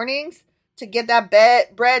Friday mornings to get that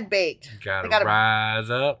bread baked. Gotta rise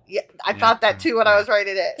up. Yeah, I thought that too when I was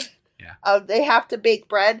writing it. Yeah. They have to bake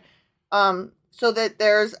bread so that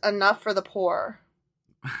there's enough for the poor.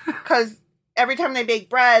 Because every time they bake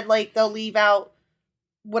bread, like, they'll leave out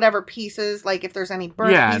whatever pieces, like if there's any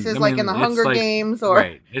burnt pieces, like in the Hunger Games, or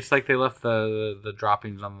right. It's like they left the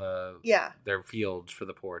droppings on their fields for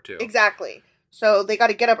the poor too. Exactly. So they got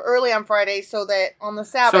to get up early on Friday so that on the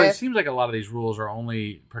Sabbath. So it seems like a lot of these rules are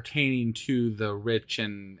only pertaining to the rich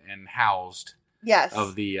and housed. Yes.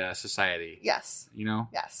 Of the society. Yes.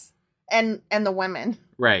 Yes. And the women.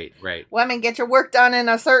 Right. Women, get your work done in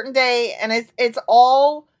a certain day, and it's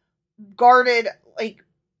all guarded like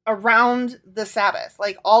around the Sabbath.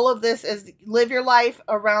 Like all of this is live your life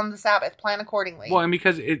around the Sabbath, plan accordingly. Well, and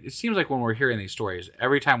because it seems like when we're hearing these stories,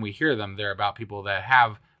 every time we hear them, they're about people that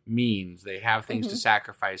have means, they have things to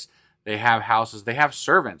sacrifice, they have houses, they have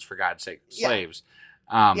servants, for God's sake, slaves.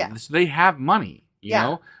 So they have money, you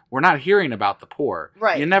know? We're not hearing about the poor.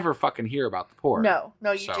 Right. You never fucking hear about the poor. No,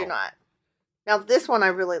 you do not. Now, this one I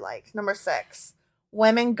really liked. Number 6.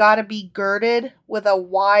 Women gotta be girded with a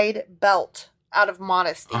wide belt out of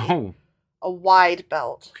modesty. Oh. A wide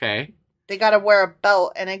belt. Okay. They gotta wear a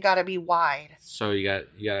belt and it gotta be wide. So you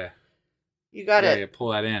gotta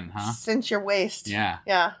pull that in, huh? Cinch your waist. Yeah.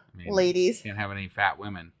 Yeah. I mean, ladies. Can't have any fat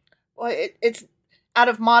women. Well, it's out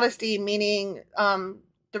of modesty, meaning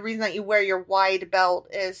the reason that you wear your wide belt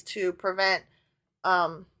is to prevent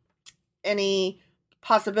any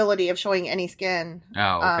possibility of showing any skin.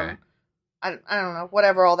 Oh, okay. I don't know,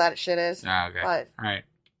 whatever all that shit is. Oh, okay. But, all right.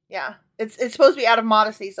 Yeah. It's supposed to be out of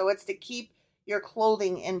modesty, so it's to keep your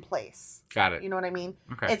clothing in place. Got it. You know what I mean?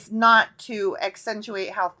 Okay. It's not to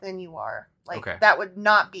accentuate how thin you are. Like, that would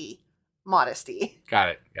not be modesty. Got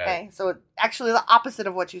it. Okay, so it's actually the opposite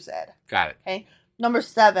of what you said. Got it. Okay. Number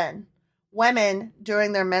 7, women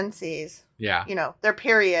during their menses. Yeah. Their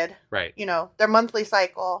period. Right. Their monthly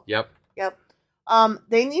cycle. Yep.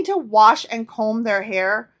 They need to wash and comb their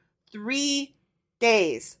hair 3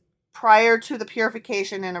 days prior to the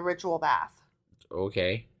purification in a ritual bath.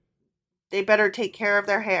 Okay. They better take care of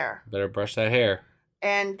their hair. Better brush that hair.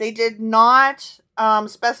 And they did not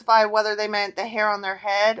specify whether they meant the hair on their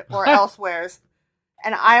head or elsewheres.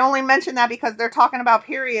 And I only mention that because they're talking about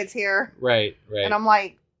periods here. Right. And I'm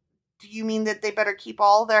like, do you mean that they better keep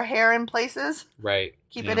all their hair in places? Right.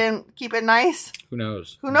 Keep it nice? Who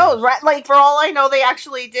knows? Who knows, right? Like, for all I know, they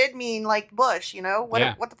actually did mean, like, bush,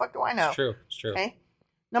 What the fuck do I know? It's true. Okay.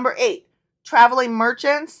 Number 8, traveling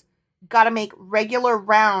merchants got to make regular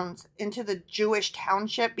rounds into the Jewish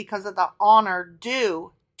township because of the honor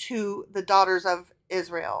due to the daughters of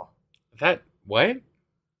Israel. What?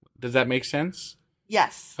 Does that make sense?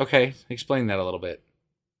 Yes. Okay, explain that a little bit.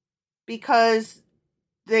 Because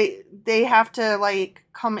they have to, like,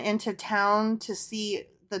 come into town to see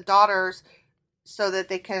the daughters so that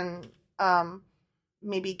they can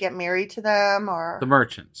maybe get married to them, or the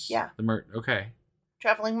merchants. Yeah. Okay.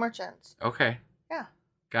 Traveling merchants. Okay. Yeah.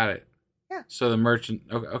 Got it. Yeah. So the merchant.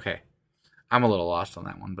 Okay. I'm a little lost on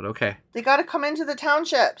that one, but okay. They got to come into the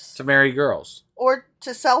townships to marry girls or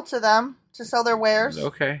to sell to them, to sell their wares.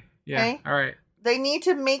 Okay. Yeah. Okay. All right. They need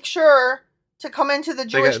to make sure to come into the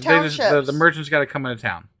Jewish townships. The merchants got to come into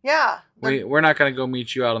town. Yeah. We're not going to go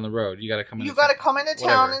meet you out on the road. You got to come into town. You got to come into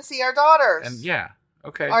town and see our daughters. And yeah.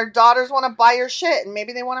 Okay. Our daughters want to buy your shit, and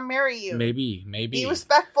maybe they want to marry you. Maybe. Be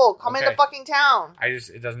respectful. Come into fucking town.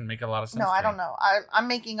 It doesn't make a lot of sense. No, I don't know. I'm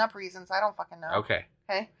making up reasons. I don't fucking know. Okay.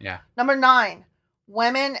 Yeah. Number 9,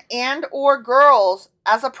 women and or girls,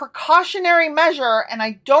 as a precautionary measure, and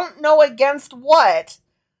I don't know against what,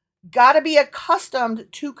 got to be accustomed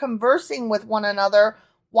to conversing with one another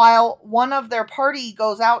while one of their party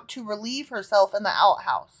goes out to relieve herself in the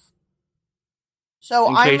outhouse. So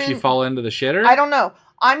in case you fall into the shitter? I don't know.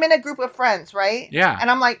 I'm in a group of friends, right? Yeah.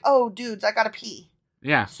 And I'm like, oh, dudes, I gotta pee.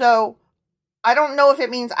 Yeah. So I don't know if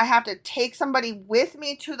it means I have to take somebody with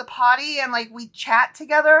me to the potty and, like, we chat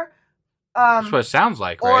together. That's what it sounds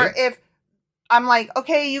like, right? Or if I'm like,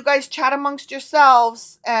 okay, you guys chat amongst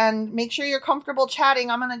yourselves and make sure you're comfortable chatting.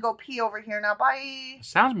 I'm going to go pee over here now. Bye. It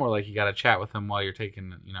sounds more like you got to chat with them while you're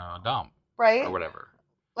taking, a dump. Right. Or whatever.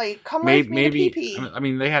 Like, come with me to pee-pee. I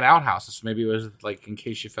mean, they had outhouses, so maybe it was like in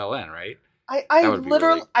case you fell in, right? I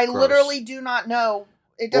literally do not know.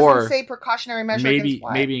 It doesn't say precautionary measure against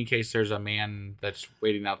what. Maybe in case there's a man that's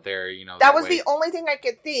waiting out there, That was the only thing I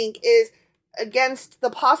could think is against the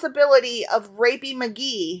possibility of Rapey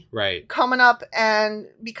McGee coming up, and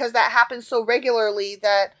because that happens so regularly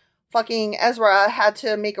that fucking Ezra had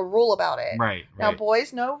to make a rule about it. Right. Now,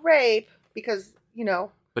 boys, no rape because,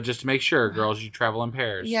 But just to make sure, girls, you travel in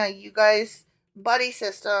pairs. Yeah, you guys, buddy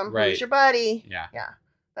system. Right. Who's your buddy? Yeah.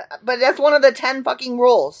 But that's one of the 10 fucking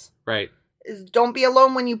rules. Right. Is don't be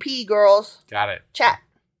alone when you pee, girls. Got it. Chat.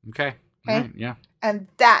 Okay. Okay. Yeah. And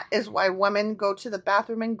that is why women go to the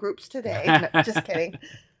bathroom in groups today. No, just kidding.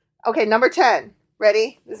 Okay, number 10.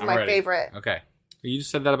 Ready? This is my favorite. Okay. You just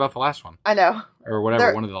said that about the last one. I know. Or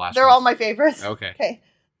whatever, one of the last ones. They're all my favorites. Okay. Okay.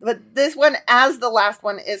 But this one, as the last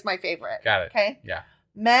one, is my favorite. Got it. Okay? Yeah.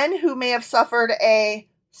 Men who may have suffered a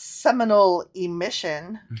seminal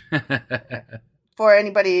emission. For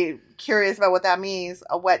anybody curious about what that means,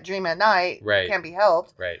 a wet dream at night can't be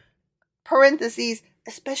helped. Right. Parentheses,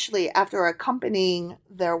 especially after accompanying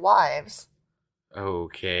their wives.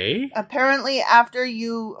 Okay. Apparently, after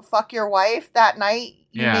you fuck your wife that night,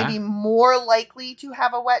 you may be more likely to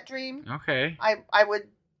have a wet dream. Okay.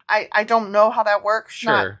 I don't know how that works.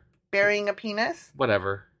 Sure. Not burying a penis.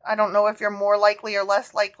 Whatever. I don't know if you're more likely or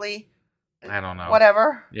less likely. I don't know.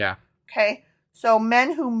 Whatever. Yeah. Okay. So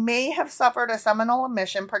men who may have suffered a seminal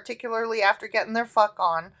emission, particularly after getting their fuck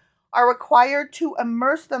on, are required to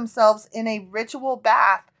immerse themselves in a ritual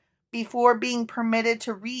bath before being permitted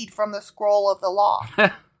to read from the scroll of the law.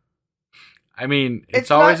 I mean, it's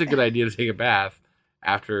always a good idea to take a bath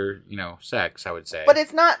after, sex, I would say. But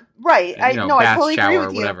it's not right. I totally agree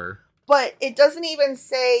with you. Whatever. But it doesn't even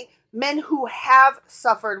say men who have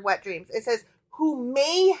suffered wet dreams. It says who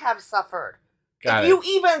may have suffered. If you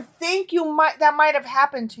even think that might have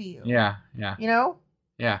happened to you. Yeah.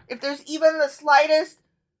 Yeah. If there's even the slightest,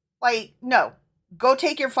 no, go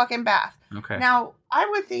take your fucking bath. Okay. Now, I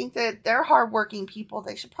would think that they're hardworking people.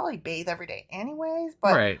 They should probably bathe every day anyways,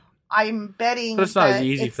 but I'm betting but it's not as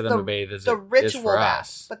easy for them to bathe as the it is for bath.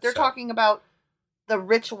 us. But they're talking about the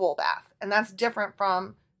ritual bath, and that's different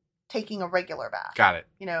from taking a regular bath. Got it.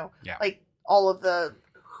 Like all of the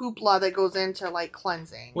hoopla that goes into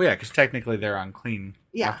cleansing. Well, yeah, because technically they're unclean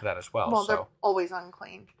after that as well. Well, they're always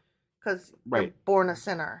unclean because you're born a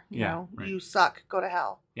sinner. You know, you suck. Go to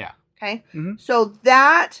hell. Yeah. Okay. Mm-hmm. So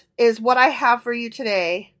that is what I have for you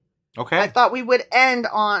today. Okay. I thought we would end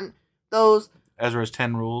on those Ezra's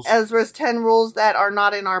 10 rules. Ezra's 10 rules that are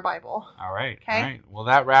not in our Bible. All right. Okay. All right. Well,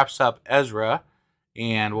 that wraps up Ezra,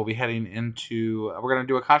 and we'll be heading into. We're going to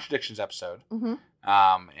do a contradictions episode. Mm-hmm.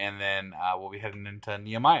 And then we'll be heading into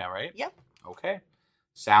Nehemiah, right? Yep. Okay.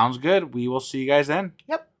 Sounds good. We will see you guys then.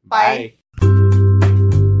 Yep. Bye.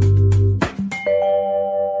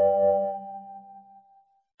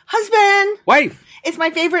 Husband! Wife! It's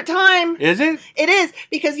my favorite time. Is it? It is.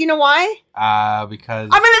 Because you know why? Because...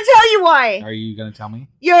 I'm going to tell you why. Are you going to tell me?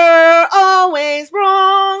 You're always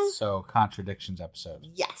wrong. So, contradictions episode.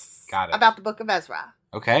 Yes. Got it. About the book of Ezra.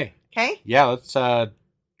 Okay. Okay? Yeah, let's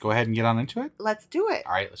go ahead and get on into it. Let's do it.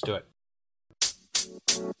 All right, let's do it.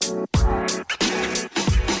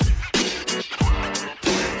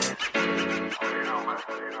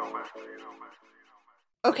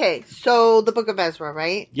 Okay, so the book of Ezra,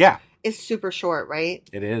 right? Yeah. It's super short, right?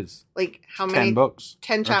 It is. Like how many? 10 books.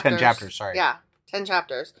 10 chapters. 10 chapters, sorry. Yeah, 10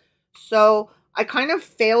 chapters. So I kind of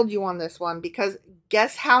failed you on this one because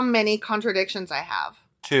guess how many contradictions I have?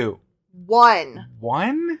 2. 1.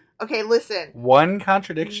 1? Okay, listen. 1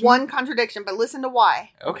 contradiction? 1 contradiction, but listen to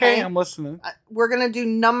why. Okay, I'm listening. We're going to do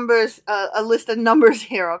numbers, a list of numbers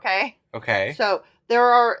here, okay? Okay. So there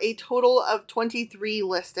are a total of 23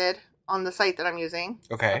 listed on the site that I'm using.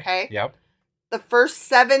 Okay. Okay. Yep. The first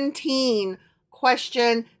 17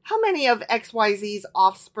 question, how many of XYZ's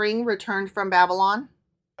offspring returned from Babylon?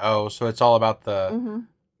 Oh, so it's all about the... Mm-hmm.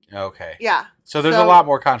 Okay. Yeah. So there's a lot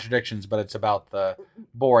more contradictions, but it's about the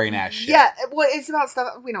boring ass shit. Yeah, well, it's about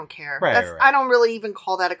stuff we don't care. Right. I don't really even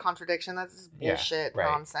call that a contradiction. That's just bullshit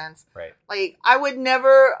nonsense. Right. Like I would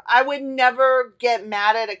never get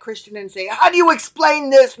mad at a Christian and say, "How do you explain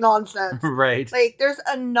this nonsense?" Right. Like there's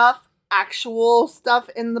enough actual stuff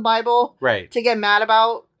in the Bible to get mad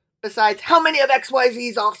about. Besides, how many of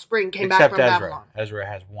XYZ's offspring came back from Babylon? Ezra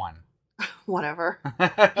has 1. Whatever.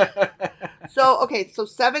 So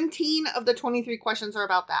 17 of the 23 questions are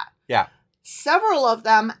about that. Yeah. several of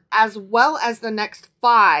them, as well as the next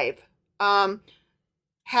 5,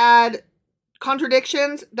 had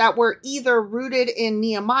contradictions that were either rooted in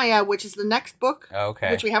Nehemiah, which is the next book,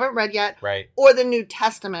 which we haven't read yet, right, or the New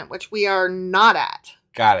Testament, which we are not at.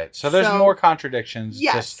 Got it. So there's more contradictions.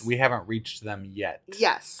 Yes. Just we haven't reached them yet.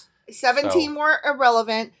 Yes. 17 were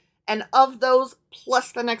irrelevant, and of those,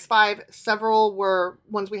 plus the next 5, several were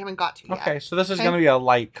ones we haven't got to yet. Okay, so this is going to be a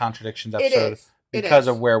light contradictions episode. It is. Because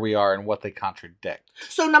of where we are and what they contradict.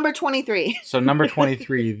 So number 23. So number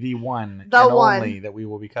 23, the one the and one. only that we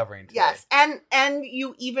will be covering today. Yes, and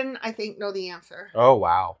you even, I think, know the answer. Oh,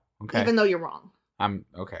 wow. Okay. Even though you're wrong. I'm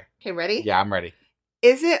okay. Okay, ready? Yeah, I'm ready.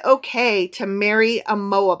 Is it okay to marry a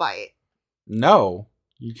Moabite? No,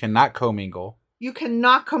 you cannot commingle. You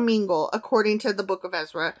cannot commingle, according to the book of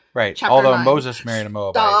Ezra. Right. Chapter Although 9. Moses married a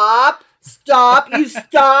Moabite. You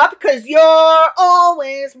stop, because you're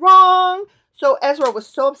always wrong. So Ezra was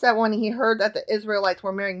so upset when he heard that the Israelites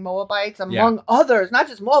were marrying Moabites, among others. Not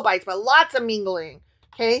just Moabites, but lots of mingling.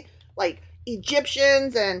 Okay? Like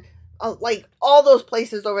Egyptians and like all those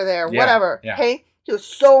places over there. Whatever. Yeah. Okay? He was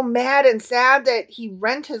so mad and sad that he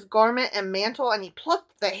rent his garment and mantle and he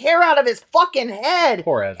plucked the hair out of his fucking head.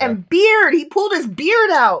 Poor Ezra. And beard. He pulled his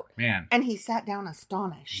beard out. Man. And he sat down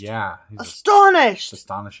astonished. Yeah. Astonished.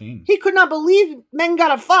 Astonishing. He could not believe men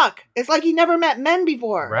got to fuck. It's like he never met men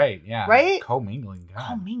before. Right, yeah. Right? Commingling. God.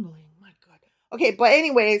 Commingling. My God. Okay, but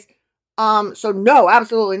anyways, so no,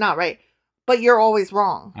 absolutely not, right? But you're always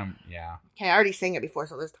wrong. Yeah. Okay, I already sang it before,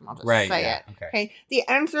 so this time I'll just say it. Okay. The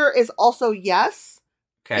answer is also yes.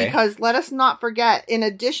 Okay. Because let us not forget, in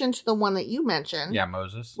addition to the one that you mentioned. Yeah,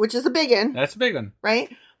 Moses. Which is a big one. That's a big one.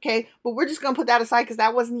 Right? Okay, but we're just going to put that aside because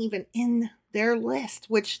that wasn't even in their list,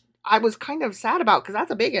 which I was kind of sad about because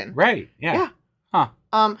that's a big one. Right, yeah. Huh.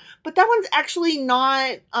 But that one's actually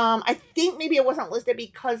not, I think maybe it wasn't listed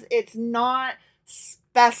because it's not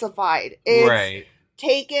specified. It's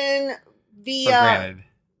taken via... For granted.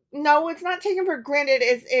 No, it's not taken for granted.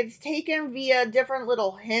 It's taken via different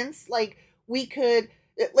little hints. Like, we could...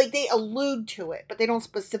 Like, they allude to it, but they don't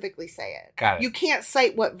specifically say it. Got it. You can't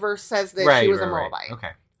cite what verse says that she was a Moabite. Right. Okay.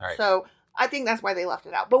 All right. So, I think that's why they left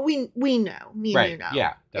it out. But we know. Me and you know.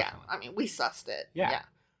 Yeah, definitely. I mean, we sussed it. Yeah.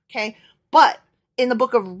 Okay? But, in the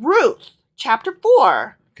book of Ruth, chapter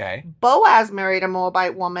 4, Boaz married a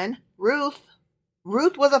Moabite woman. Ruth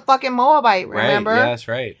was a fucking Moabite, remember? Right. Yeah, that's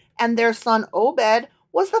right. And their son Obed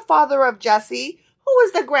was the father of Jesse, who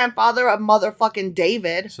was the grandfather of motherfucking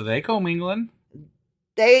David. So they commingling.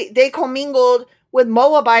 They commingled with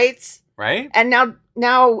Moabites. Right. And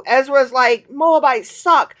now Ezra's like, Moabites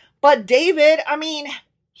suck. But David, I mean,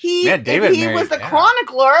 he was the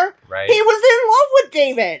chronicler. Right. He was in love with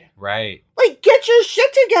David. Right. Like, get your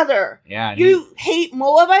shit together. Yeah. You hate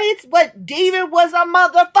Moabites, but David was a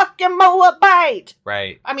motherfucking Moabite.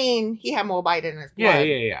 Right. I mean, he had Moabite in his blood.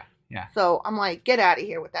 Yeah. So I'm like, get out of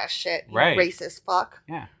here with that shit, you racist fuck.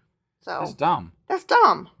 Yeah. So that's dumb. That's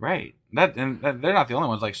dumb. Right. And they're not the only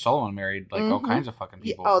ones. Like Solomon married like all kinds of fucking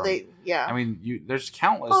people. I mean, there's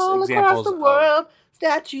countless all examples. Across the world,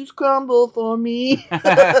 statues crumble for me.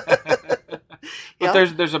 But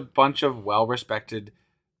there's a bunch of well-respected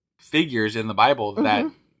figures in the Bible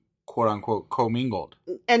that quote unquote commingled.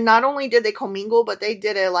 And not only did they commingle, but they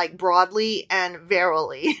did it like broadly and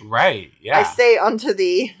verily. Right. Yeah. I say unto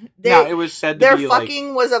thee. It was said to their be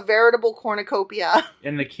fucking was a veritable cornucopia.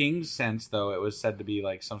 In the king's sense, though, it was said to be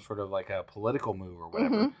like some sort of like a political move or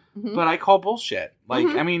whatever. But I call bullshit. Like,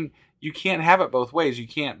 I mean, you can't have it both ways. You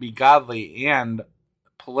can't be godly and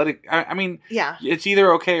political. I mean, it's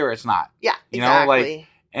either okay or it's not. Yeah, you know, like,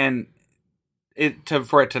 and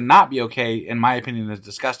for it to not be okay, in my opinion, is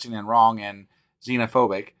disgusting and wrong and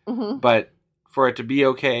xenophobic. But for it to be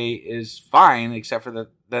okay is fine, except for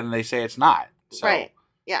then they say it's not. So, right.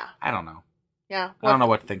 Yeah. I don't know. Yeah. I don't know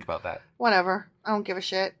what to think about that. Whatever. I don't give a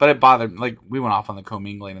shit. But it bothered, like, we went off on the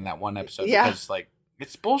commingling in that one episode because, like,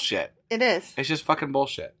 it's bullshit. It is. It's just fucking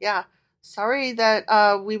bullshit. Yeah. Sorry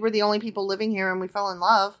that we were the only people living here and we fell in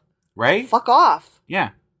love. Right? Fuck off.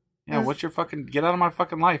 Yeah. Yeah, what's your fucking... Get out of my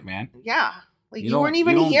fucking life, man. Yeah. Like, you weren't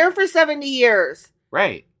even here for 70 years.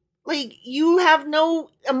 Right. Like, you have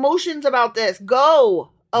no emotions about this.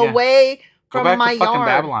 Go away from my yard. Go back to fucking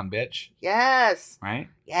Babylon, bitch. Yes. Right?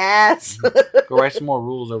 Yes. Go write some more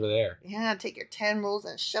rules over there. Yeah, take your 10 rules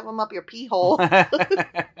and shove them up your pee hole.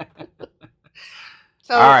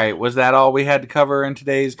 So, all right, was that all we had to cover in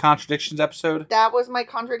today's Contradictions episode? That was my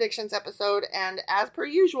Contradictions episode, and as per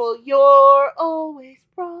usual, you're always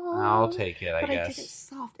wrong. I'll take it, I guess. But I did it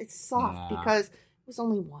soft. It's soft because it was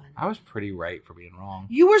only one. I was pretty right for being wrong.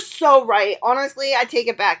 You were so right. Honestly, I take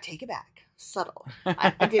it back. Take it back. subtle.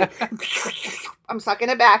 I did. I'm sucking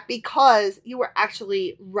it back because you were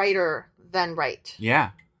actually righter than right.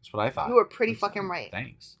 Yeah, that's what I thought. You were pretty fucking right.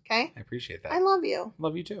 Thanks. Okay? I appreciate that. I love you.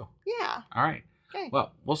 Love you too. Yeah. All right. Okay.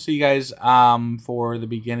 Well, we'll see you guys for the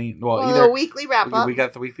beginning. Well, either the weekly wrap up. We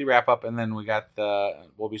got the weekly wrap up, and then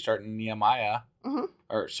we'll be starting Nehemiah. Mm-hmm.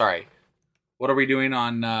 Or sorry, what are we doing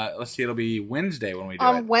on? Let's see, it'll be Wednesday when we do it.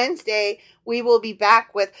 On Wednesday, we will be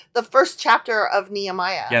back with the first chapter of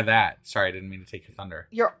Nehemiah. Yeah, that. Sorry, I didn't mean to take your thunder.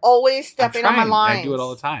 You're always stepping on my lines. I do it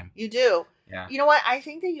all the time. You do. Yeah. You know what? I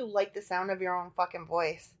think that you like the sound of your own fucking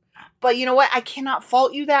voice. But you know what? I cannot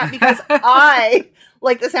fault you that because I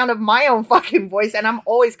like the sound of my own fucking voice, and I'm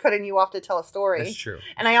always cutting you off to tell a story. That's true.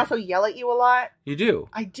 And I also yell at you a lot. You do.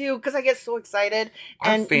 I do because I get so excited.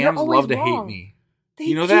 Our and fans you're always love to wrong. hate me. They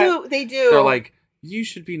you know do. that? They do. They're like, you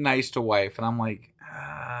should be nice to wife, and I'm like,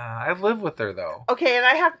 I live with her though. Okay,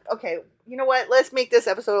 and you know what? Let's make this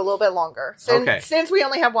episode a little bit longer. Since we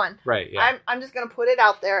only have one. Right, yeah. I'm just going to put it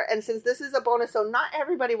out there. And since this is a bonus, so not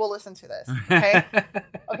everybody will listen to this. Okay?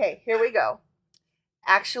 Okay, here we go.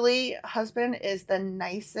 Actually, husband is the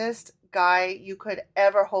nicest guy you could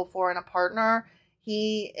ever hope for in a partner.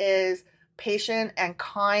 He is patient and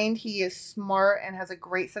kind. He is smart and has a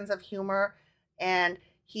great sense of humor. And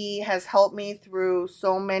he has helped me through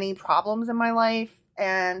so many problems in my life.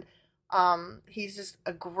 And he's just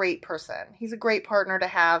a great person. He's a great partner to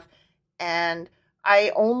have. And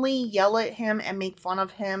I only yell at him and make fun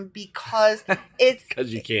of him because it's...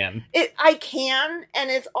 Because you can. I can,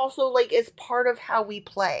 and it's also, like, it's part of how we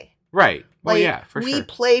play. Right. Well, like, yeah, for sure. We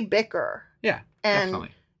play bicker. Yeah, and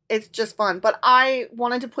definitely. It's just fun. But I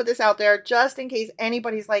wanted to put this out there just in case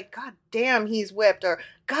anybody's like, God damn, he's whipped, or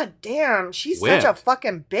God damn, she's such a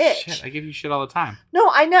fucking bitch. Shit, I give you shit all the time.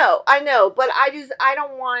 No, I know, but I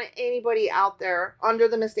don't want anybody out there under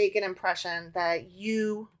the mistaken impression that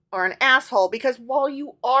you are an asshole, because while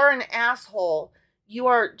you are an asshole, you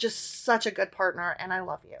are just such a good partner, and I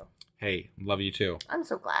love you. Hey, love you too. I'm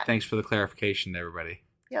so glad. Thanks for the clarification, everybody.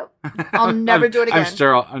 Yep. I'll never do it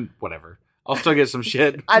again. Whatever. I'll still get some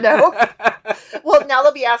shit. I know. Well, now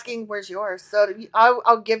they'll be asking, where's yours? So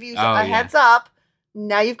I'll give you a heads up.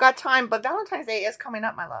 Now you've got time, but Valentine's Day is coming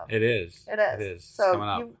up, my love. It is. It is. So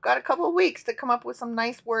you've got a couple of weeks to come up with some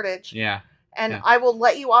nice wordage. Yeah. And I will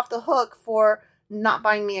let you off the hook for not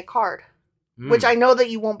buying me a card, which I know that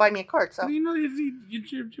you won't buy me a card. So you know you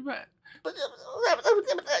didn't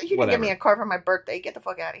give me a card for my birthday. Get the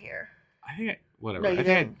fuck out of here. I think whatever. No, you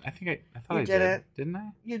didn't. I thought I did. Didn't I?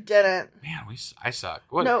 You didn't. Man, I suck.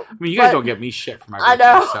 What? No, I mean, you guys don't get me shit for my birthday.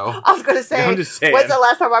 I know. So I was gonna say. I'm just saying. When's the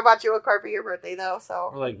last time I bought you a card for your birthday, though?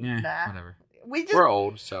 So we're like, whatever. We're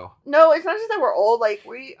old, so. No, it's not just that we're old. Like,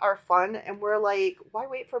 we are fun, and we're like, why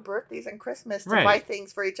wait for birthdays and Christmas to buy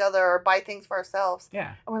things for each other or buy things for ourselves?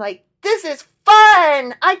 Yeah. And we're like, this is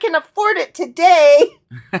fun! I can afford it today!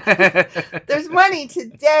 There's money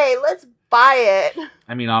today. Let's buy it.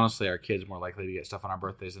 I mean, honestly, our kids are more likely to get stuff on our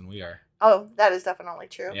birthdays than we are. Oh, that is definitely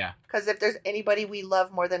true. Yeah. Because if there's anybody we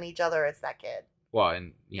love more than each other, it's that kid. Well,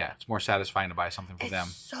 and yeah, it's more satisfying to buy something for them.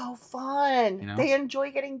 It's so fun. You know? They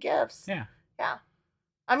enjoy getting gifts. Yeah. Yeah.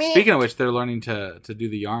 I mean, speaking of which, they're learning to do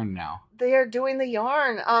the yarn now. They are doing the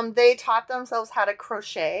yarn. They taught themselves how to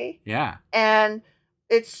crochet. Yeah. And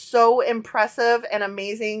it's so impressive and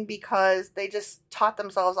amazing because they just taught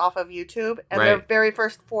themselves off of YouTube. And their very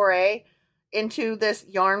first foray into this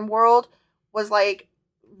yarn world was like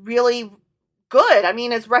really good. I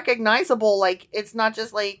mean, it's recognizable. Like, it's not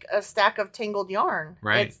just like a stack of tangled yarn.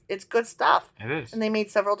 Right. It's good stuff. It is. And they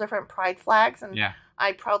made several different pride flags. And yeah.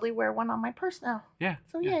 I probably wear one on my purse now. Yeah.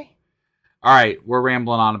 So yay. All right, we're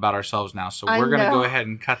rambling on about ourselves now, so we're going to go ahead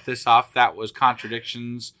and cut this off. That was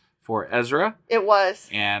Contradictions for Ezra. It was.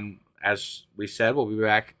 And as we said, we'll be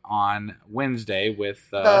back on Wednesday with...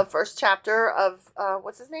 the first chapter of,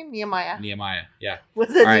 what's his name? Nehemiah. Nehemiah, yeah.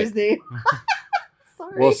 What's the dude's name?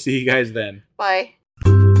 Sorry. We'll see you guys then. Bye.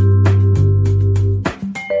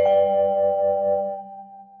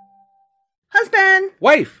 Husband.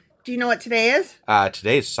 Wife. Do you know what today is?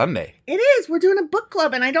 Today is Sunday. It is. We're doing a book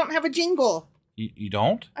club, and I don't have a jingle. You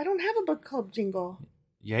don't? I don't have a book club jingle.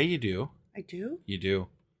 Yeah, you do. I do? You do.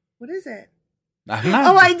 What is it?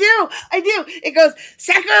 Oh, I do. It goes,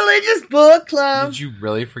 Sacrilegious Book Club. Did you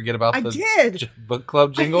really forget about the did. book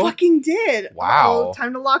club jingle? I fucking did. Wow. Oh,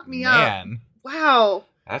 time to lock me up. Wow.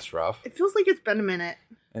 That's rough. It feels like it's been a minute.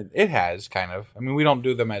 It has, kind of. I mean, we don't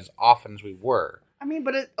do them as often as we were. I mean,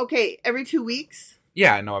 but okay, every 2 weeks?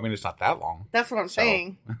 Yeah, no, I mean, it's not that long. That's what I'm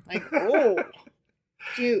saying. Like, oh.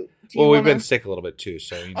 We've been sick a little bit too,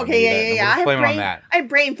 so okay, yeah. I have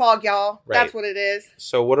brain fog, y'all. Right. That's what it is.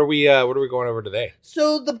 So what are we going over today?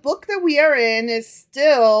 So the book that we are in is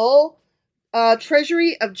still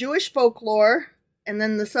Treasury of Jewish Folklore, and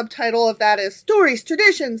then the subtitle of that is Stories,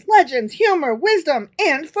 Traditions, Legends, Humor, Wisdom,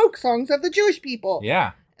 and Folk Songs of the Jewish People.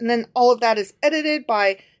 Yeah. And then all of that is edited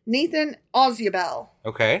by Nathan Ozyabel.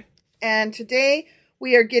 Okay. And today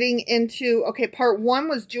we are getting into, part 1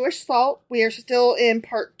 was Jewish Salt. We are still in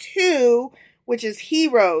part 2, which is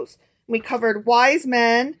Heroes. We covered Wise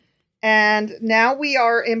Men, and now we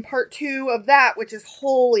are in part 2 of that, which is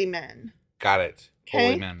Holy Men. Got it. Okay?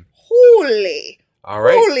 Holy Men. Holy. All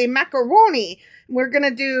right. Holy macaroni. We're going to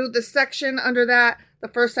do the section under that. The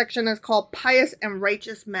first section is called Pious and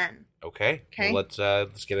Righteous Men. Okay. Well,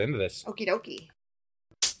 let's get into this. Okie dokie.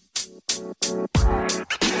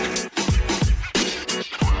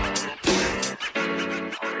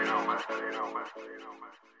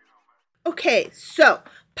 Okay, so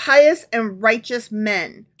pious and righteous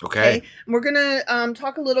men. Okay. We're going to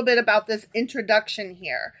talk a little bit about this introduction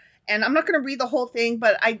here. And I'm not going to read the whole thing,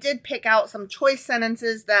 but I did pick out some choice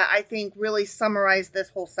sentences that I think really summarize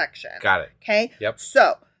this whole section. Got it. Okay? Yep.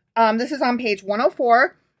 So, this is on page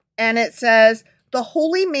 104, and it says, the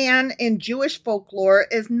holy man in Jewish folklore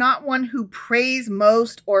is not one who prays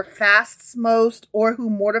most or fasts most or who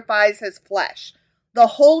mortifies his flesh. The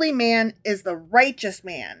holy man is the righteous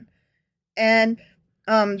man. And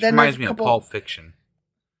then reminds me of Pulp Fiction.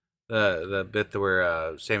 The bit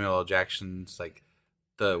where Samuel L. Jackson's like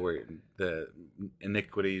the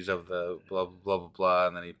iniquities of the blah blah blah blah,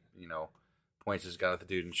 and then he points his gun at the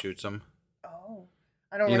dude and shoots him. Oh,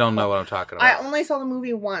 You don't know what I'm talking about. I only saw the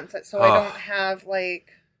movie once, so I don't have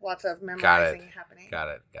lots of memorizing happening. Got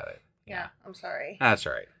it. Yeah, I'm sorry. That's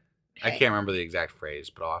all right. Okay. I can't remember the exact phrase,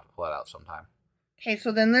 but I'll have to pull it out sometime. Okay,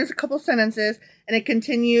 so then there's a couple sentences, and it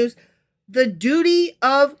continues. The duty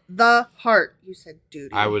of the heart. You said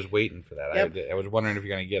duty. I was waiting for that. Yep. I was wondering if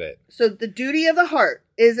you're going to get it. So the duty of the heart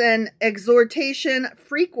is an exhortation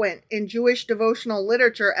frequent in Jewish devotional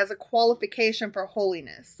literature as a qualification for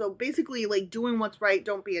holiness. So basically, doing what's right,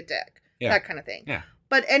 don't be a dick. Yeah. That kind of thing. Yeah.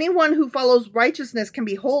 But anyone who follows righteousness can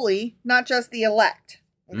be holy, not just the elect.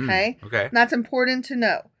 Okay? Okay. And that's important to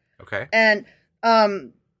know. Okay. And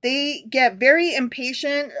they get very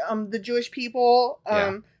impatient, the Jewish people.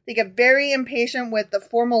 They get very impatient with the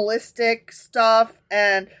formalistic stuff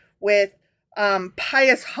and with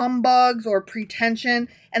pious humbugs or pretension,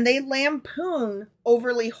 and they lampoon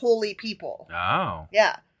overly holy people. Oh.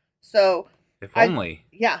 Yeah. So. If only.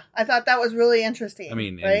 I thought that was really interesting. I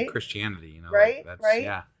mean, right? in Christianity, Right? That's, right?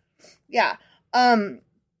 Yeah. Yeah.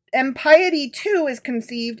 And piety, too, is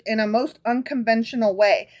conceived in a most unconventional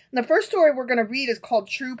way. And the first story we're going to read is called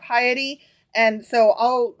True Piety. And so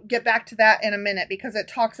I'll get back to that in a minute because it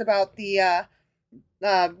talks about the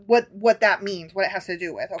what that means, what it has to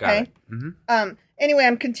do with, okay? Got it. Mm-hmm. Anyway,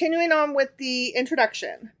 I'm continuing on with the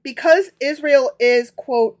introduction. Because Israel is,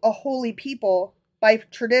 quote, a holy people by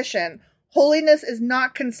tradition, holiness is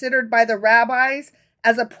not considered by the rabbis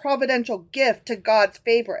as a providential gift to God's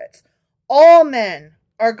favorites. All men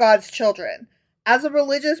are God's children. As a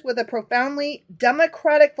religious with a profoundly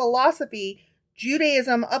democratic philosophy,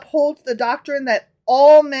 Judaism upholds the doctrine that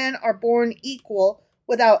all men are born equal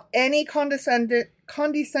without any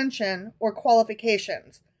condescension or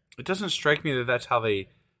qualifications. It doesn't strike me that that's how they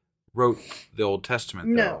wrote the Old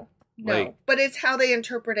Testament, though. No. But it's how they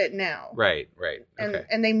interpret it now. Right.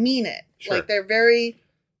 And they mean it. Sure. They're very,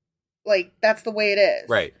 that's the way it is.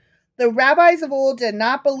 Right. The rabbis of old did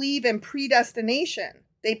not believe in predestination.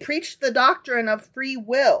 They preached the doctrine of free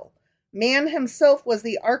will. Man himself was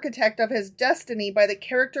the architect of his destiny by the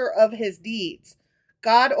character of his deeds.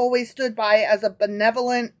 God always stood by as a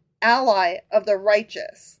benevolent ally of the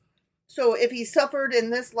righteous. So if he suffered in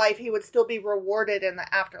this life, he would still be rewarded in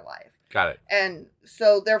the afterlife. Got it. And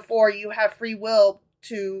so therefore you have free will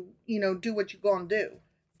to, do what you're going to do.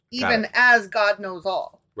 Even as God knows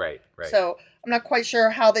all. Right. So I'm not quite sure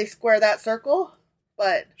how they square that circle,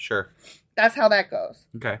 but sure. That's how that goes.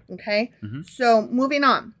 Okay. Mm-hmm. So moving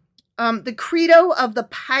on. The credo of the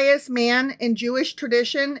pious man in Jewish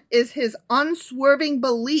tradition is his unswerving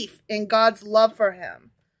belief in God's love for him.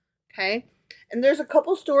 Okay? And there's a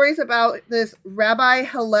couple stories about this Rabbi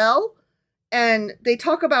Hillel, and they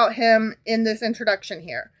talk about him in this introduction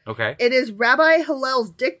here. Okay. It is Rabbi Hillel's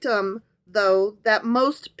dictum, though, that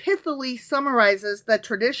most pithily summarizes the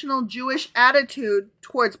traditional Jewish attitude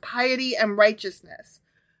towards piety and righteousness.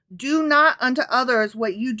 Do not unto others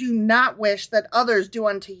what you do not wish that others do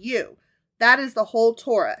unto you. That is the whole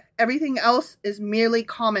Torah. Everything else is merely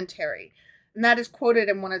commentary. And that is quoted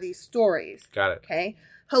in one of these stories. Got it. Okay.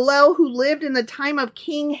 Hillel, who lived in the time of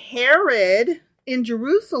King Herod in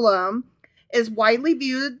Jerusalem, is widely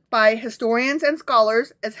viewed by historians and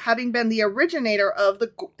scholars as having been the originator of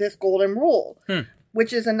this golden rule,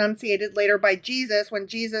 which is enunciated later by Jesus when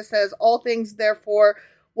Jesus says, all things, therefore,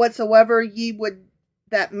 whatsoever ye would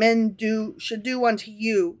that men should do unto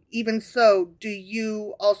you, even so do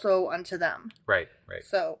you also unto them. Right.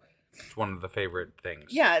 So it's one of the favorite things.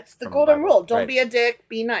 Yeah, it's the golden rule. Don't be a dick,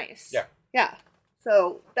 be nice. Yeah. Yeah.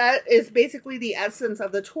 So that is basically the essence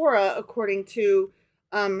of the Torah according to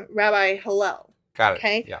Rabbi Hillel. Got it.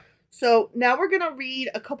 Okay? Yeah. So now we're going to read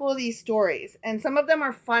a couple of these stories. And some of them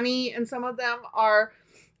are funny and some of them are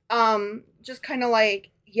just kind of like,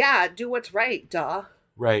 yeah, do what's right, duh.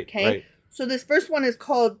 Right. Okay? Right. So this first one is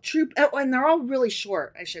called True... Oh, and they're all really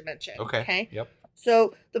short, I should mention. Okay. Yep.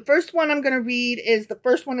 So the first one I'm going to read is the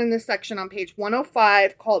first one in this section on page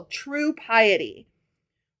 105 called True Piety.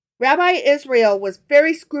 Rabbi Israel was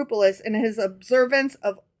very scrupulous in his observance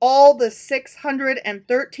of all the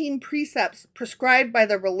 613 precepts prescribed by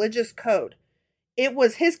the religious code. It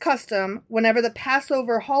was his custom, whenever the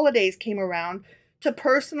Passover holidays came around, to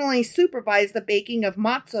personally supervise the baking of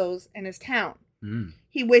matzos in his town.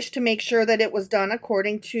 He wished to make sure that it was done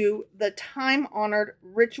according to the time-honored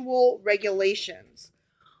ritual regulations.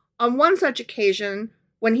 On one such occasion,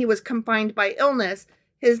 when he was confined by illness,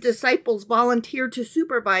 his disciples volunteered to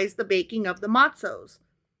supervise the baking of the matzos.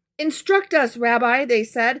 Instruct us, Rabbi, they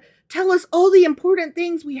said. Tell us all the important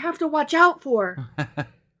things we have to watch out for.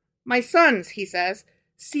 My sons, he says,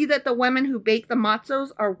 see that the women who bake the matzos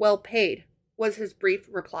are well paid, was his brief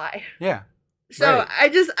reply. Yeah. So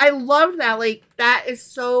right. I love that. Like, that is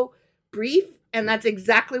so brief, and that's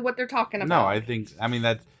exactly what they're talking about. No,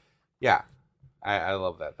 that's, yeah. I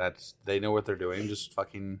love that. They know what they're doing. Just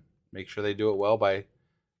fucking make sure they do it well by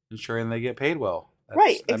ensuring they get paid well.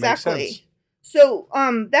 Right, that exactly. makes sense. So,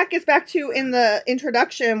 that gets back to in the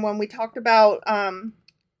introduction when we talked about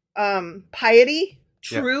piety.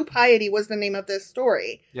 True Piety was the name of this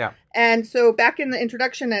story. Yeah. And so back in the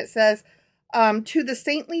introduction it says, to the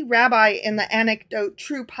saintly rabbi in the anecdote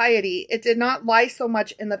True Piety, it did not lie so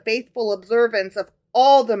much in the faithful observance of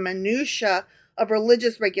all the minutiae of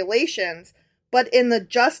religious regulations, but in the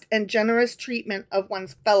just and generous treatment of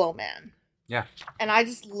one's fellow man. Yeah. And I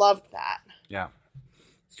just loved that. Yeah.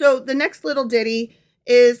 So the next little ditty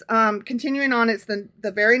is continuing on. It's the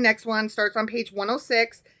very next one, starts on page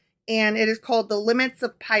 106, and it is called The Limits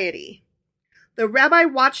of Piety. The rabbi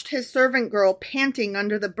watched his servant girl panting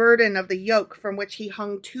under the burden of the yoke from which he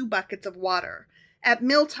hung 2 buckets of water. At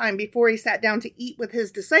mealtime, before he sat down to eat with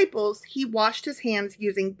his disciples, he washed his hands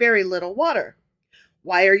using very little water.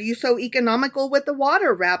 Why are you so economical with the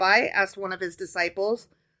water, Rabbi? Asked one of his disciples.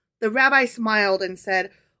 The rabbi smiled and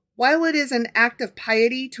said, while it is an act of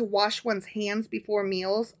piety to wash one's hands before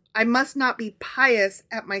meals, I must not be pious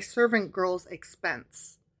at my servant girl's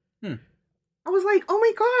expense. I was like, oh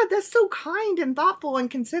my God, that's so kind and thoughtful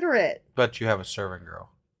and considerate. But you have a servant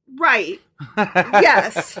girl. Right.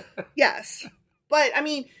 Yes. Yes. But, I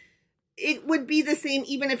mean, it would be the same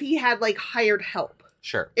even if he had, like, hired help.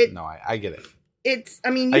 Sure. I get it. It's,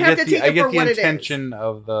 I mean, you have to take it for what it is. I get the intention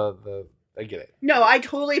of the I get it. No, I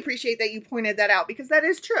totally appreciate that you pointed that out because that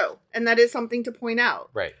is true. And that is something to point out.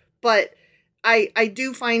 Right. But I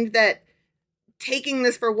do find that taking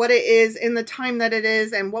this for what it is in the time that it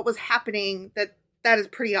is and what was happening, that is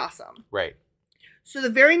pretty awesome. Right. So the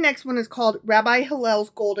very next one is called Rabbi Hillel's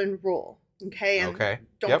Golden Rule. Okay. And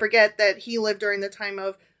don't forget that he lived during the time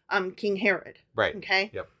of King Herod. Right.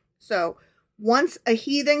 Okay. Yep. So once a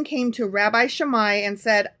heathen came to Rabbi Shammai and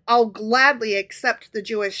said, I'll gladly accept the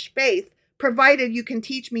Jewish faith, provided you can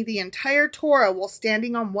teach me the entire Torah while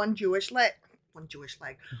standing on one leg.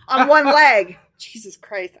 On one leg. Jesus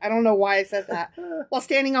Christ. I don't know why I said that. While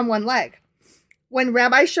standing on one leg. When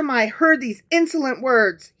Rabbi Shammai heard these insolent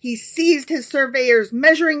words, he seized his surveyor's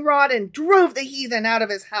measuring rod and drove the heathen out of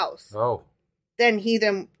his house. Oh. Then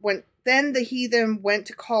the heathen went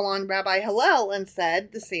to call on Rabbi Hillel and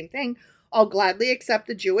said the same thing. I'll gladly accept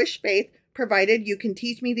the Jewish faith, provided you can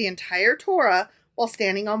teach me the entire Torah while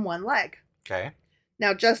standing on one leg. Okay.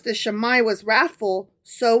 Now, just as Shammai was wrathful,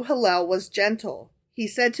 so Hillel was gentle. He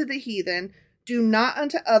said to the heathen, do not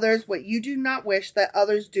unto others what you do not wish that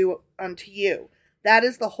others do unto you. That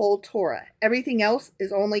is the whole Torah. Everything else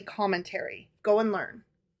is only commentary. Go and learn.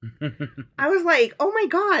 I was like, oh my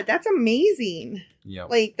God, that's amazing. Yep.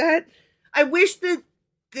 Like that. I wish that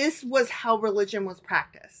this was how religion was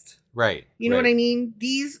practiced. Right. You know what I mean?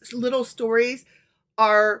 These little stories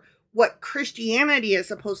are what Christianity is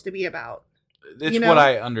supposed to be about. It's what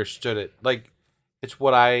I understood it. Like, it's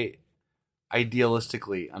what I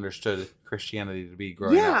idealistically understood Christianity to be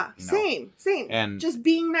growing up. Same. And just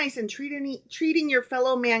being nice and treating your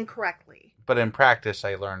fellow man correctly. But in practice,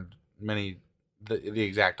 I learned the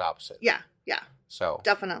exact opposite. Yeah. So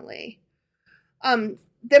definitely.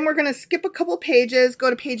 Then we're going to skip a couple pages, go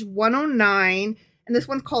to page 109, and this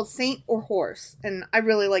one's called Saint or Horse, and I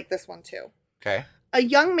really like this one too. Okay. A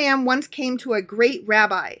young man once came to a great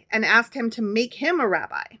rabbi and asked him to make him a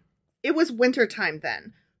rabbi. It was wintertime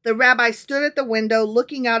then. The rabbi stood at the window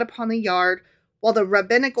looking out upon the yard while the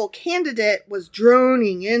rabbinical candidate was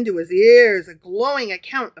droning into his ears a glowing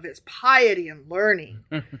account of his piety and learning.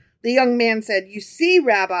 The young man said, "You see,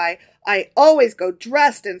 Rabbi, I always go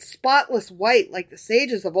dressed in spotless white like the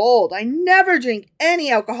sages of old. I never drink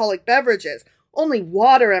any alcoholic beverages. Only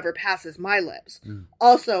water ever passes my lips.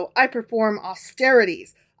 Also, I perform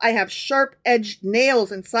austerities. I have sharp-edged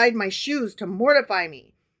nails inside my shoes to mortify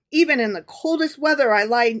me. Even in the coldest weather, I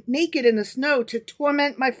lie naked in the snow to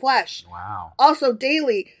torment my flesh. Wow. Also,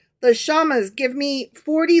 daily, the shamas give me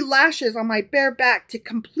 40 lashes on my bare back to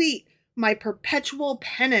complete my perpetual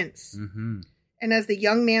penance." Mm-hmm. And as the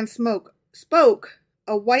young man spoke,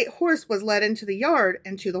 a white horse was led into the yard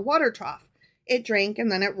and to the water trough. It drank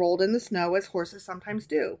and then it rolled in the snow as horses sometimes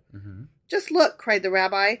do. Mm-hmm. "Just look," cried the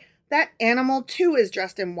rabbi. "That animal too is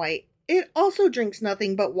dressed in white. It also drinks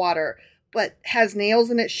nothing but water, but has nails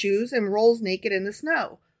in its shoes and rolls naked in the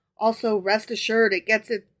snow. Also, rest assured, it gets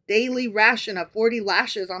its daily ration of 40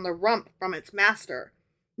 lashes on the rump from its master.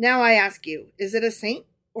 Now I ask you, is it a saint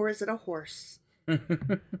or is it a horse?"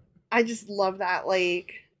 I just love that.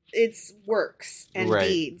 Like, it's works and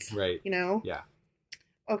deeds. Right. You know? Yeah.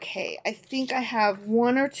 Okay, I think I have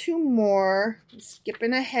one or two more. I'm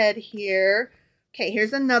skipping ahead here. Okay,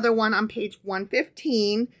 here's another one on page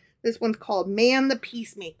 115. This one's called Man the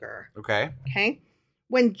Peacemaker. Okay.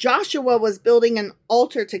 When Joshua was building an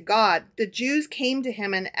altar to God, the Jews came to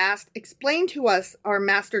him and asked, "Explain to us, our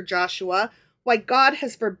master Joshua, why God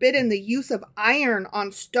has forbidden the use of iron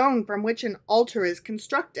on stone from which an altar is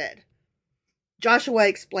constructed." Joshua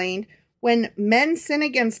explained, "When men sin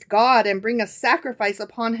against God and bring a sacrifice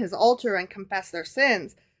upon his altar and confess their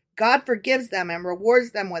sins, God forgives them and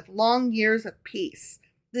rewards them with long years of peace.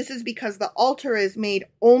 This is because the altar is made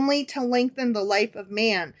only to lengthen the life of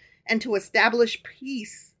man and to establish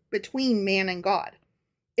peace between man and God.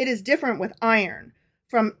 It is different with iron.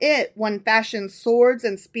 From it, one fashions swords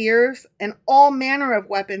and spears and all manner of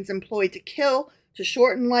weapons employed to kill, to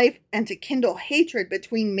shorten life, and to kindle hatred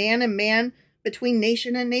between man and man, between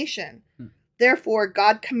nation and nation. Therefore,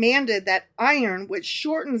 God commanded that iron, which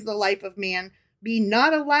shortens the life of man, be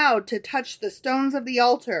not allowed to touch the stones of the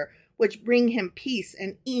altar, which bring him peace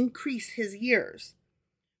and increase his years."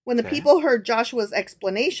 When the people heard Joshua's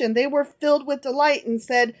explanation, they were filled with delight and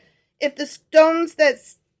said, If the stones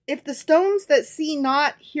that see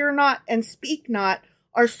not, hear not, and speak not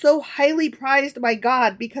are so highly prized by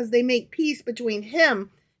God because they make peace between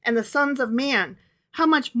him and the sons of man, how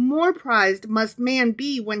much more prized must man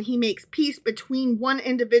be when he makes peace between one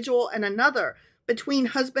individual and another, between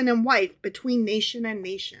husband and wife, between nation and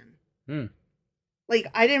nation? Like,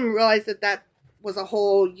 I didn't realize that was a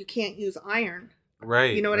whole, you can't use iron.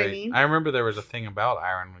 Right. You know what I mean? I remember there was a thing about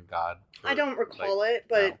iron with God. I don't recall it,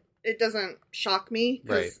 but it doesn't shock me.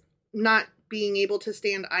 Because not being able to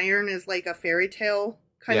stand iron is like a fairy tale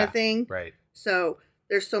kind of thing. Right. So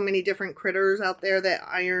there's so many different critters out there that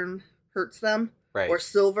iron hurts them. Right. Or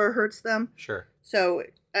silver hurts them. Sure. So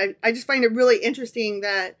I just find it really interesting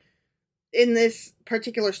that in this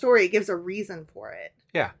particular story, it gives a reason for it.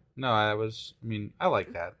 Yeah. No, I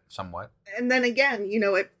like that somewhat. And then again,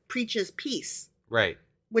 it preaches peace. Right.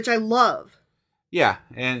 Which I love. Yeah.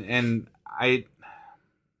 And I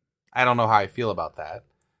don't know how I feel about that.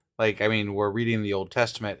 Like, we're reading the Old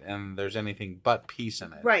Testament and there's anything but peace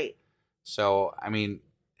in it. Right. So,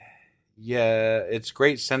 yeah, it's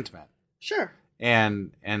great sentiment. Sure.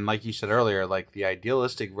 And like you said earlier, like the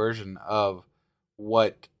idealistic version of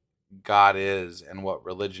what God is and what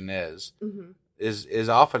religion is is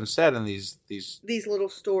often said in these little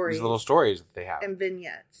stories. These little stories that they have. And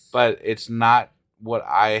vignettes. But it's not what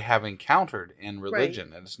I have encountered in religion.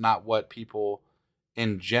 Right. And it's not what people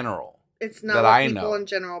in general. It's not what people in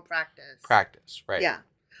general practice. Right. Yeah.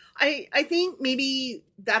 I think maybe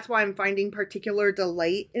that's why I'm finding particular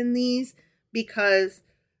delight in these, because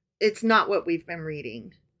it's not what we've been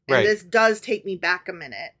reading. And this does take me back a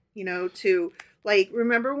minute, to, like,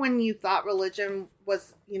 remember when you thought religion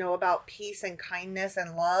was, about peace and kindness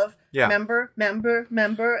and love? Yeah. Remember?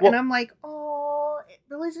 Well, and I'm like, oh,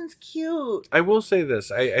 religion's cute. I will say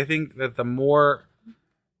this. I think that the more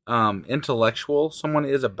intellectual someone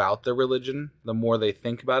is about their religion, the more they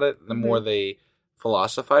think about it, the more they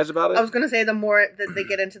philosophize about it. I was going to say the more that they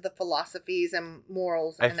get into the philosophies and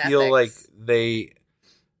morals and ethics. I feel like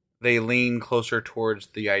they lean closer towards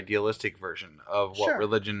the idealistic version of what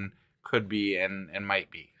religion could be and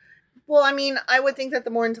might be. Well, I mean, I would think that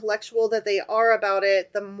the more intellectual that they are about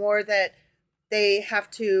it, the more that they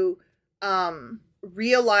have to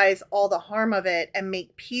realize all the harm of it and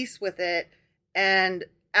make peace with it and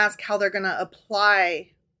ask how they're going to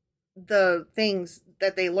apply the things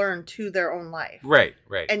that they learn to their own life. Right.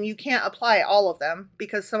 And you can't apply all of them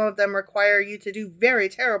because some of them require you to do very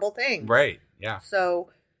terrible things. Right, yeah. So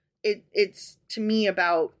it's to me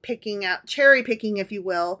about cherry picking, if you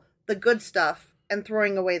will, the good stuff and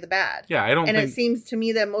throwing away the bad. Yeah, it seems to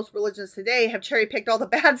me that most religions today have cherry picked all the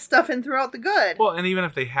bad stuff and threw out the good. Well, and even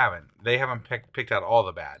if they haven't picked out all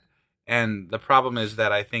the bad. And the problem is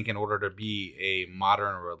that I think in order to be a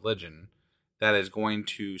modern religion that is going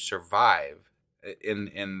to survive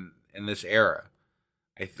in this era,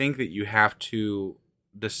 I think that you have to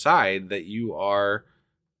decide that you are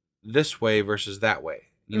this way versus that way.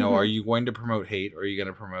 You know, are you going to promote hate or are you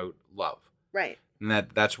going to promote love? Right. And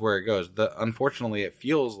that's where it goes. Unfortunately, it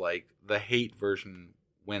feels like the hate version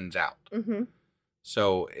wins out. Mm-hmm.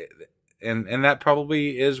 So, and that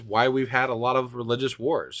probably is why we've had a lot of religious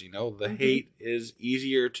wars. You know, the hate is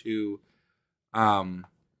easier to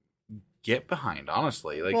get behind,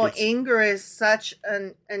 honestly. Like, well, anger is such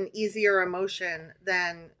an easier emotion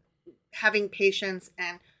than having patience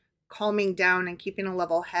and calming down and keeping a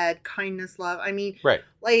level head, kindness, love. I mean, right.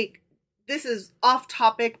 Like, this is off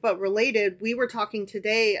topic but related. We were talking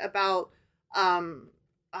today about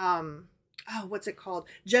what's it called?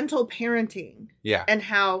 Gentle parenting. Yeah. And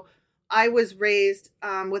how I was raised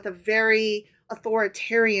with a very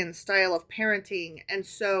authoritarian style of parenting. And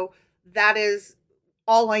so that is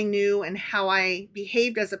all I knew and how I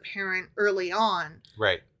behaved as a parent early on.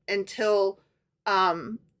 Right. Until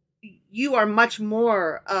you are much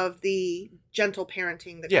more of the gentle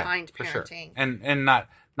parenting, the kind parenting. Sure. And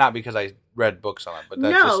not because I read books on it, but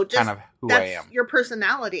that's just kind of who I am. Your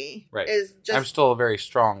personality. Right. Is just, I'm still very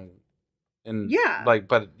strong.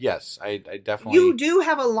 But yes, I definitely. You do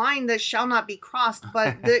have a line that shall not be crossed,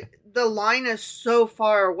 but the line is so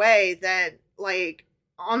far away that, like,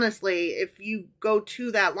 honestly, if you go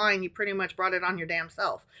to that line, you pretty much brought it on your damn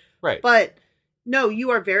self. Right. But no, you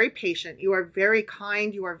are very patient. You are very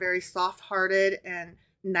kind. You are very soft-hearted and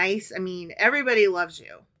nice. I mean, everybody loves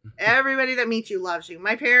you. Everybody that meets you loves you.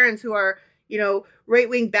 My parents, who are,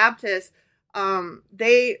 right-wing Baptists,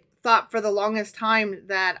 they thought for the longest time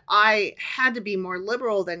that I had to be more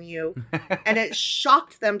liberal than you. And it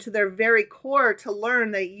shocked them to their very core to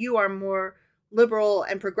learn that you are more liberal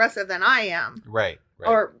and progressive than I am. Right.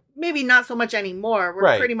 Or maybe not so much anymore.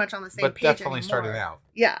 We're pretty much on the same page definitely anymore. Starting out.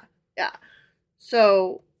 Yeah.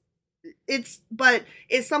 So it's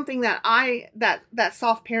something that that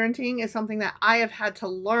soft parenting is something that I have had to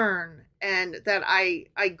learn and that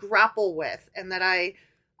I grapple with and that I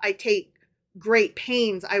take great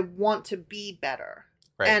pains. I want to be better.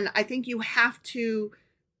 Right. And I think you have to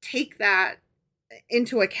take that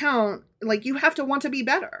into account. Like, you have to want to be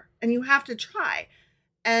better and you have to try.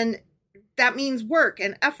 And that means work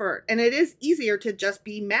and effort. And it is easier to just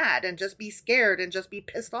be mad and just be scared and just be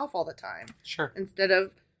pissed off all the time. Sure. Instead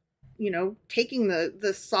of, taking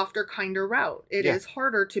the softer, kinder route. It is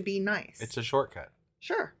harder to be nice. It's a shortcut.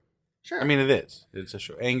 Sure. I mean, it is.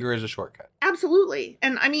 Anger is a shortcut. Absolutely.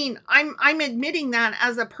 And I mean, I'm admitting that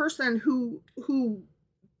as a person who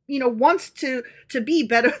wants to be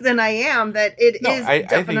better than I am, that it is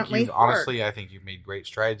definitely hard. Honestly, I think you've made great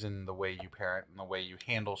strides in the way you parent and the way you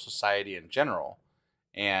handle society in general.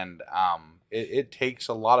 And it takes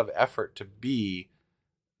a lot of effort to be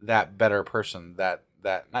that better person,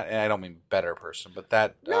 I don't mean better person, but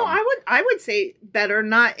that... No, I would say better,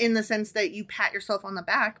 not in the sense that you pat yourself on the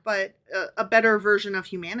back, but a better version of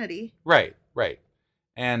humanity. Right.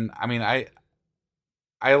 And I mean, I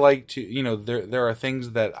like to, there are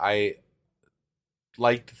things that I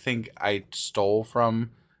like to think I stole from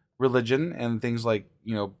religion and things like,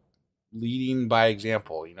 leading by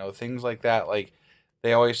example, things like that. Like,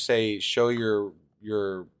 they always say, show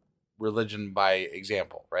your religion by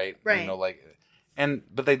example, right? Right.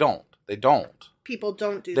 But they don't. People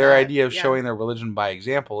don't do their idea of showing their religion by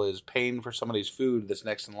example is paying for somebody's food that's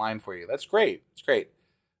next in line for you. That's great. It's great.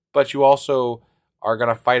 But you also are going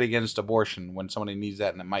to fight against abortion when somebody needs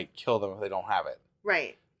that and it might kill them if they don't have it.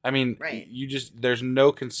 Right. I mean, there's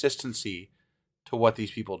no consistency to what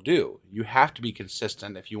these people do. You have to be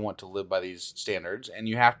consistent if you want to live by these standards, and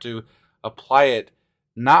you have to apply it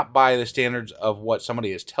not by the standards of what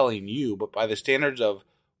somebody is telling you, but by the standards of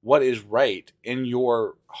what is right in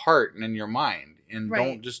your heart and in your mind. And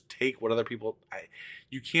don't just take what other people...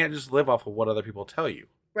 you can't just live off of what other people tell you.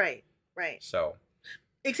 Right. So,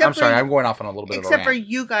 I'm sorry, I'm going off on a little bit of a rant. Except for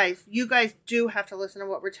you guys. You guys do have to listen to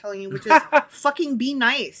what we're telling you, which is fucking be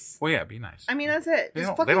nice. Well, yeah, be nice. I mean, that's it. They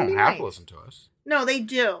don't have to listen to us. No, they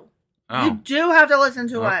do. Oh. You do have to listen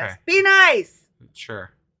to us. Be nice.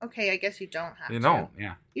 Sure. Okay, I guess you don't have to. You don't,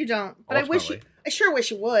 yeah. You don't. But I sure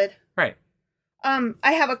wish you would. Right.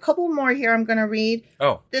 I have a couple more here I'm going to read.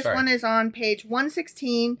 Oh, This one is on page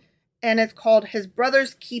 116, and it's called His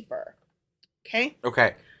Brother's Keeper. Okay?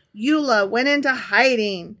 Okay. Eula went into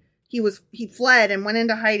hiding. He fled and went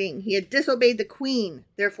into hiding. He had disobeyed the queen,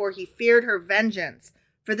 therefore he feared her vengeance.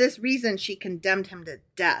 For this reason she condemned him to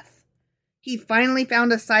death. He finally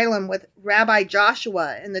found asylum with Rabbi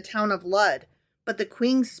Joshua in the town of Lud, but the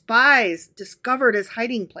queen's spies discovered his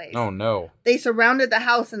hiding place. Oh no. They surrounded the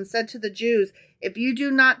house and said to the Jews, "If you do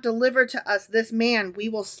not deliver to us this man, we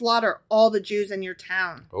will slaughter all the Jews in your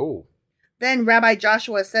town." Oh. Then Rabbi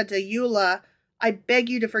Joshua said to Eula, "I beg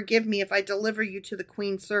you to forgive me if I deliver you to the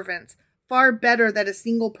queen's servants. Far better that a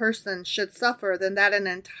single person should suffer than that an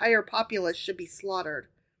entire populace should be slaughtered."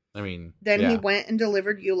 Then he went and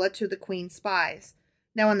delivered Eula to the queen's spies.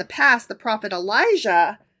 Now in the past, the prophet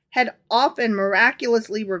Elijah had often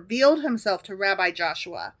miraculously revealed himself to Rabbi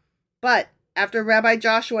Joshua. But after Rabbi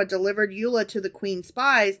Joshua delivered Eula to the queen's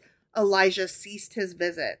spies, Elijah ceased his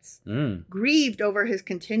visits. Grieved over his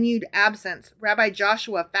continued absence, Rabbi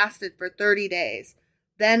Joshua fasted for 30 days.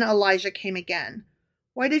 Then Elijah came again.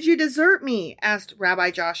 "Why did you desert me?" asked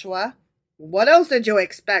Rabbi Joshua. "What else did you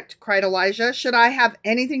expect?" cried Elijah. "Should I have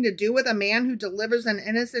anything to do with a man who delivers an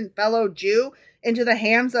innocent fellow Jew into the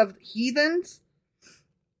hands of heathens?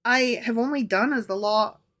 I have only done as the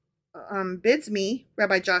law bids me,"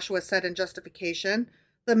 Rabbi Joshua said in justification.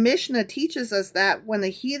 "The Mishnah teaches us that when the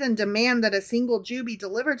heathen demand that a single Jew be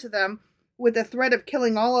delivered to them with the threat of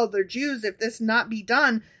killing all other Jews, if this not be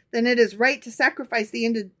done, then it is right to sacrifice the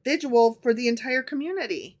individual for the entire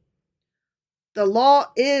community." "The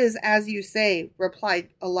law is as you say," replied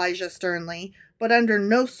Elijah sternly, "but under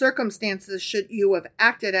no circumstances should you have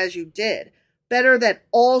acted as you did. Better that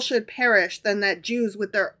all should perish than that Jews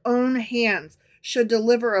with their own hands should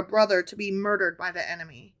deliver a brother to be murdered by the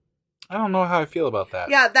enemy." I don't know how I feel about that.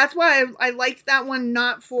 Yeah, that's why I liked that one,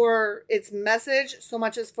 not for its message so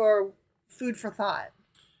much as for food for thought.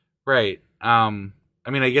 Right.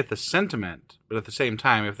 I get the sentiment, but at the same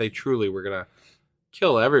time, if they truly were going to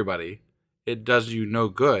kill everybody, it does you no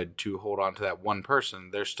good to hold on to that one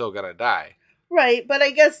person. They're still going to die. Right, but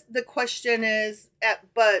I guess the question is,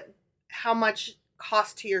 but how much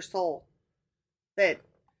cost to your soul?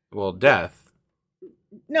 Death.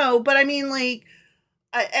 No, but I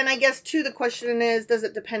guess too, the question is, does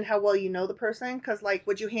it depend how well you know the person? Because,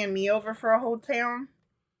 would you hand me over for a whole town?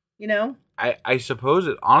 You know? I suppose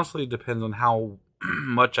it honestly depends on how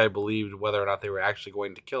much I believed whether or not they were actually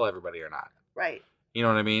going to kill everybody or not. Right. You know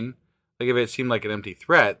what I mean? If it seemed like an empty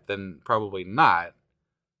threat, then probably not.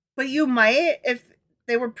 But you might if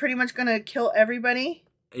they were pretty much going to kill everybody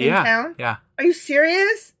in town? Yeah. Are you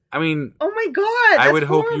serious? Oh my God, that's I would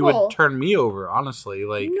horrible. hope you would turn me over,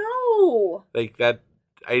 honestly. No. That,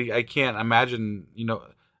 I can't imagine,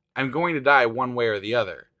 I'm going to die one way or the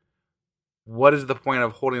other. What is the point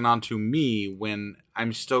of holding on to me when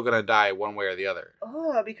I'm still going to die one way or the other?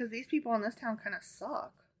 Oh, because these people in this town kind of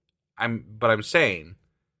suck. But I'm saying,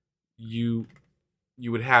 you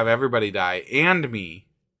would have everybody die and me,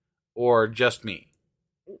 or just me.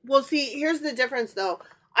 Well, see, here's the difference, though.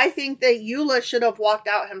 I think that Eula should have walked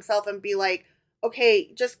out himself and be like,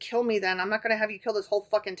 "Okay, just kill me then. I'm not going to have you kill this whole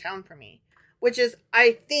fucking town for me." Which is,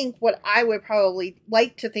 I think, what I would probably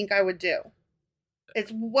like to think I would do.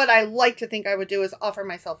 It's what I like to think I would do is offer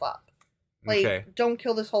myself up. Don't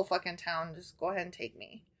kill this whole fucking town. Just go ahead and take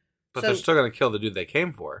me. But they're still going to kill the dude they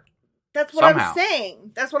came for. That's what I'm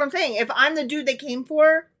saying. That's what I'm saying. If I'm the dude they came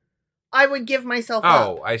for, I would give myself up.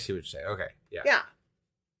 Oh, I see what you're saying. Okay. Yeah.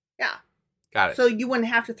 Yeah. Got it. So you wouldn't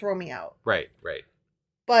have to throw me out. Right.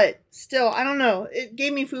 But still, I don't know. It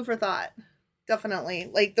gave me food for thought. Definitely.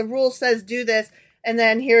 The rule says do this, and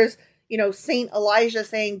then here's, Saint Elijah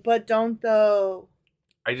saying, "But don't though."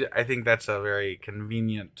 I think that's a very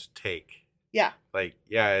convenient take. Yeah.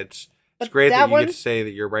 It's great that you get to say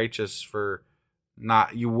that you're righteous for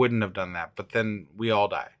not, you wouldn't have done that, but then we all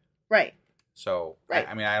die. Right. So, right.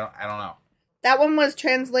 I don't know. That one was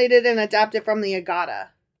translated and adapted from the Agada,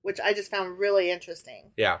 which I just found really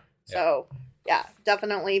interesting. Yeah. So, yeah,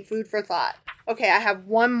 definitely food for thought. Okay, I have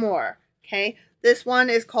one more. Okay. This one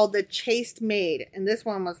is called The Chaste Maid. And this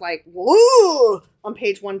one was like, woo! On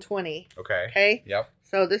page 120. Okay. Okay? Yep.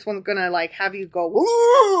 So this one's going to like have you go,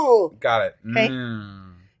 woo! Got it. Okay.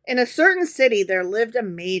 In a certain city there lived a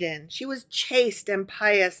maiden. She was chaste and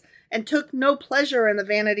pious and took no pleasure in the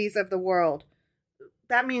vanities of the world.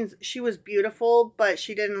 That means she was beautiful, but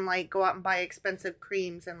she didn't like go out and buy expensive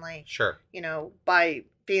creams and like, sure, buy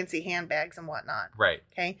fancy handbags and whatnot. Right.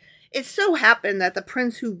 Okay. It so happened that the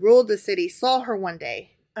prince who ruled the city saw her one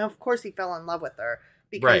day. And of course he fell in love with her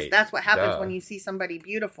because that's what happens when you see somebody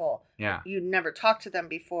beautiful. Yeah. You never talked to them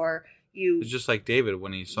before. It's just like David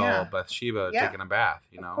when he saw Bathsheba taking a bath,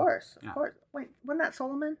 Of course. Wait, wasn't that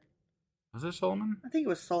Solomon? Was it Solomon? I think it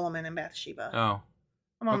was Solomon and Bathsheba. Oh.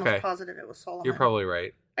 I'm almost positive it was Solomon. You're probably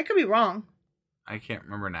right. I could be wrong. I can't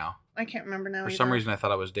remember now. I can't remember now. For some reason, I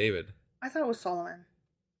thought it was David. I thought it was Solomon.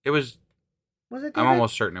 It was. Was it David? I'm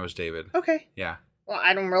almost certain it was David. Okay. Yeah. Well,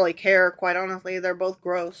 I don't really care, quite honestly. They're both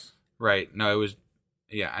gross. Right. No, it was.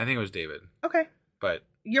 Yeah, I think it was David. Okay. But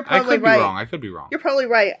you're probably right. I could be wrong. You're probably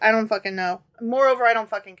right. I don't fucking know. Moreover, I don't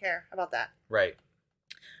fucking care about that. Right.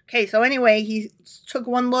 Okay, so anyway, he took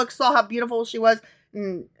one look, saw how beautiful she was,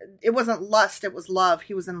 and it wasn't lust, it was love.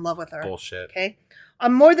 He was in love with her. Bullshit. Okay.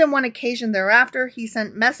 On more than one occasion thereafter, he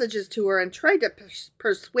sent messages to her and tried to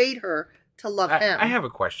persuade her to love him. I have a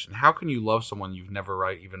question. How can you love someone you've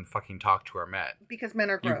never even fucking talked to or met? Because men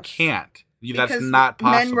are gross. You can't. That's not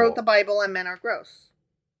possible. Men wrote the Bible and men are gross.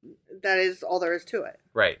 That is all there is to it.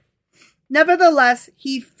 Right. Nevertheless,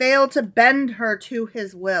 he failed to bend her to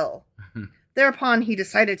his will. Thereupon, he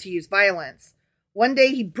decided to use violence. One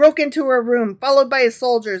day, he broke into her room, followed by his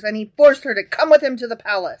soldiers, and he forced her to come with him to the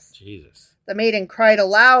palace. Jesus. The maiden cried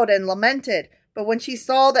aloud and lamented, but when she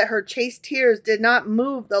saw that her chaste tears did not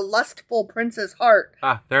move the lustful prince's heart...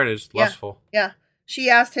 Ah, there it is. Lustful. Yeah. She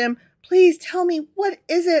asked him, "Please tell me, what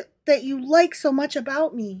is it that you like so much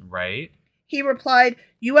about me?" Right. He replied,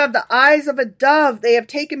 "You have the eyes of a dove. They have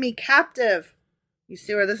taken me captive." You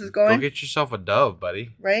see where this is going? Go get yourself a dove, buddy.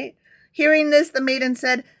 Right? Hearing this, the maiden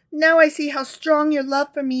said, "Now I see how strong your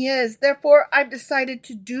love for me is. Therefore, I've decided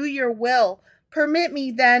to do your will. Permit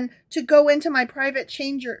me, then, to go into my private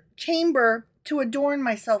chamber to adorn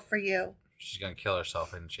myself for you." She's going to kill herself,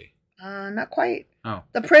 isn't she? Not quite. Oh.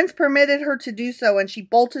 The prince permitted her to do so, and she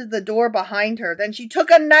bolted the door behind her. Then she took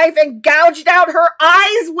a knife and gouged out her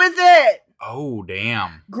eyes with it. Oh,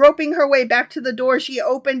 damn. Groping her way back to the door, she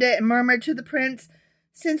opened it and murmured to the prince,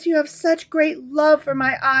 "Since you have such great love for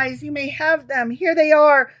my eyes, you may have them. Here they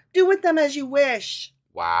are. Do with them as you wish."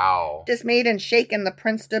 Wow. Dismayed and shaken, the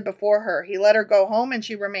prince stood before her. He let her go home, and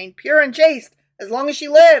she remained pure and chaste as long as she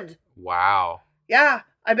lived. Wow. Yeah,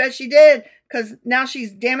 I bet she did, because now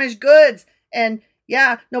she's damaged goods, and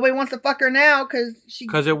yeah, nobody wants to fuck her now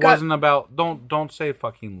because it wasn't about don't say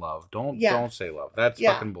fucking love. Don't say love. That's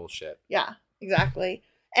fucking bullshit. Yeah, exactly.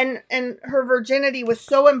 And her virginity was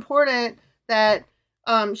so important that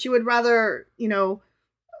she would rather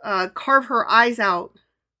carve her eyes out.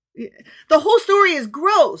 The whole story is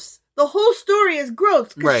gross.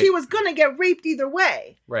 Because she was gonna get raped either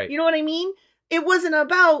way. Right. You know what I mean? It wasn't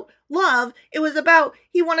about love. It was about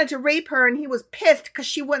he wanted to rape her and he was pissed because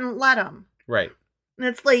she wouldn't let him. Right. And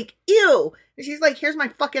it's like, ew. And she's like, "Here's my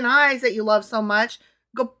fucking eyes that you love so much.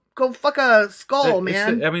 Go fuck a skull,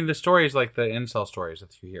 man." The story is like the incel stories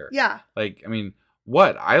that you hear. Yeah. Like,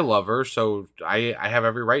 what? I love her, so I have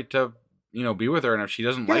every right to, be with her. And if she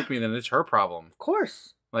doesn't like me, then it's her problem. Of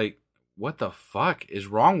course. Like, what the fuck is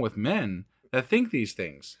wrong with men that think these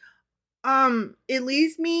things? It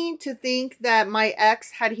leads me to think that my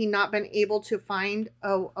ex, had he not been able to find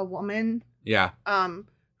a woman,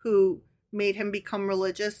 who made him become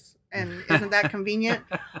religious, and isn't that convenient?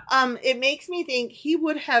 It makes me think he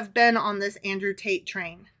would have been on this Andrew Tate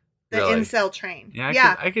train, the incel train.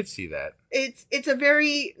 Yeah, I could see that. It's a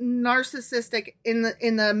very narcissistic in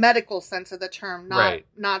the medical sense of the term,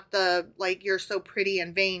 not the like you're so pretty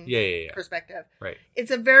and vain perspective. Right.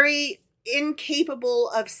 It's a very incapable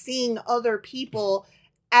of seeing other people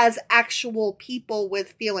as actual people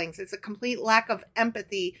with feelings. It's a complete lack of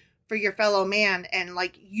empathy for your fellow man, and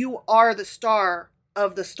like you are the star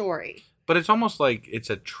of the story. But it's almost like it's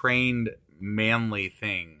a trained manly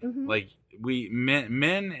thing. Mm-hmm. Like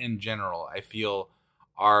men in general, I feel,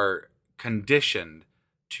 are conditioned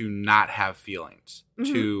to not have feelings,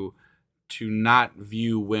 mm-hmm. to not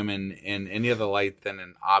view women in any other light than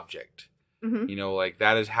an object. Mm-hmm. Like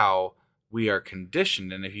that is how we are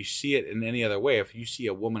conditioned. And if you see it in any other way, if you see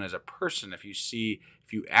a woman as a person, if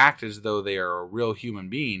you act as though they are a real human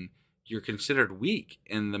being, you're considered weak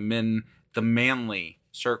in the manly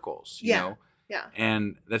circles. You know? Yeah.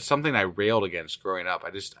 And that's something I railed against growing up.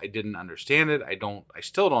 I didn't understand it. I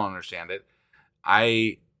still don't understand it.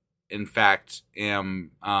 I, in fact,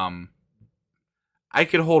 am, I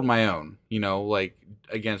could hold my own, like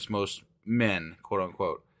against most men, quote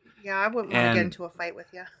unquote. Yeah, I wouldn't want to get into a fight with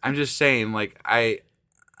you. I'm just saying, like, I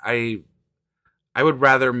would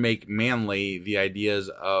rather make manly the ideas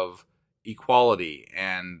of equality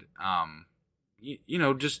and,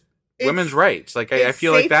 just women's rights. Like, I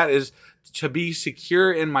feel like that is, to be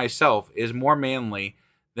secure in myself is more manly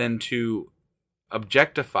than to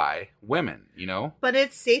objectify women, But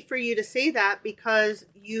it's safe for you to say that because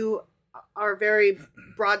you are very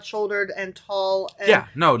broad-shouldered and tall. And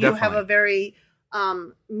definitely. You have a very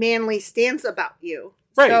manly stance about you.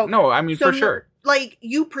 Right. So, for sure. Like,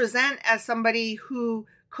 you present as somebody who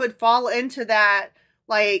could fall into that,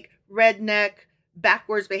 like, redneck,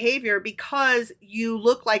 backwards behavior because you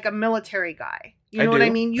look like a military guy. You know what I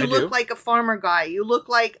mean? You look like a farmer guy. You look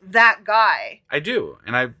like that guy. I do.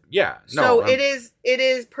 And it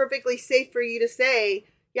is perfectly safe for you to say,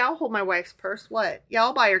 yeah, I'll hold my wife's purse. What? Yeah,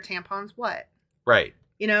 I'll buy her tampons. What? Right.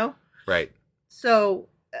 Right. So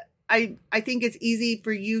I think it's easy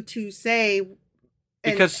for you to say.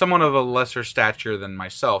 Because someone of a lesser stature than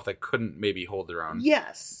myself that couldn't maybe hold their own.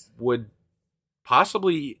 Yes. Would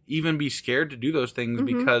possibly even be scared to do those things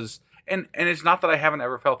because... And it's not that I haven't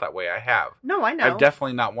ever felt that way. I have. No, I know. I've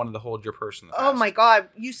definitely not wanted to hold your purse in the past. Oh my God.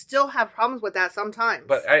 You still have problems with that sometimes.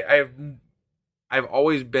 But I've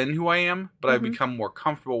always been who I am, but I've become more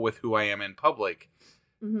comfortable with who I am in public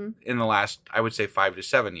in the last, I would say, 5 to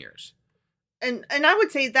 7 years. And I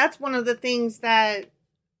would say that's one of the things that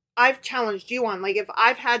I've challenged you on. Like, if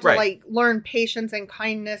I've had to like learn patience and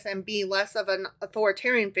kindness and be less of an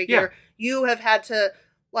authoritarian figure, you have had to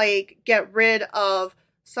like get rid of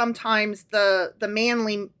sometimes the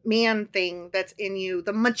manly man thing that's in you,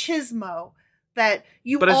 the machismo that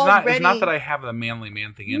you. But it's not that I have the manly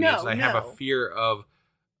man thing in me. It's I have a fear of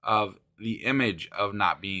the image of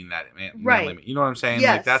not being that manly. You know what I'm saying?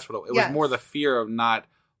 Yes. Like that's what it was. More the fear of not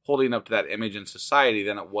holding up to that image in society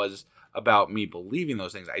than it was about me believing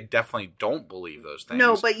those things. I definitely don't believe those things.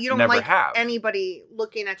 No, but you don't like anybody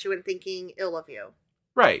looking at you and thinking ill of you.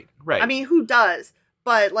 Right. I mean, who does?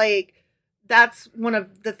 But like, that's one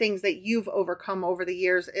of the things that you've overcome over the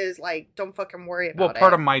years is like, don't fucking worry about it. Well,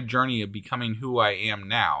 part of my journey of becoming who I am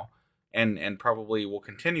now, and probably will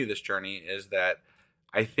continue this journey, is that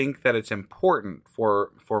I think that it's important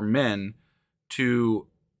for men to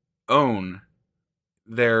own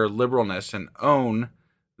their liberalness and own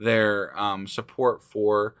their support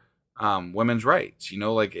for women's rights.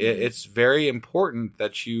 It's very important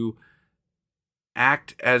that you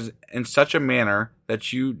act as in such a manner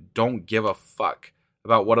that you don't give a fuck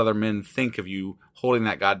about what other men think of you holding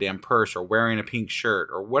that goddamn purse or wearing a pink shirt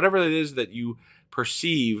or whatever it is that you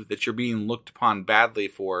perceive that you're being looked upon badly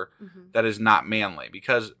for that is not manly,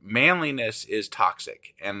 because manliness is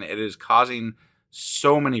toxic and it is causing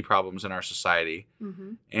so many problems in our society.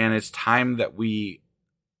 And it's time that we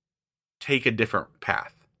take a different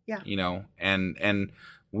path. And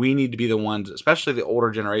we need to be the ones, especially the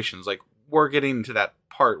older generations, like we're getting to that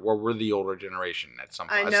part where we're the older generation at some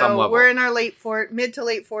level. We're in our mid to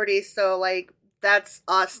late 40s, so like that's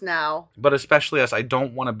us now. But especially us, I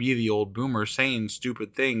don't want to be the old boomer saying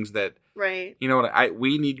stupid things that, right?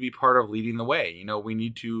 We need to be part of leading the way. We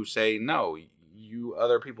need to say, no, you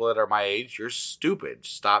other people that are my age, you're stupid.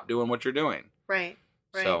 Stop doing what you're doing. Right.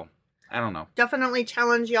 So, I don't know. Definitely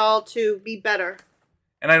challenge y'all to be better.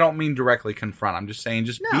 And I don't mean directly confront. I'm just saying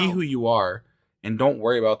be who you are and don't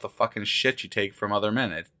worry about the fucking shit you take from other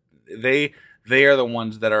men. They are the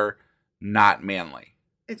ones that are not manly.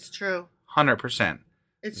 It's true. 100%.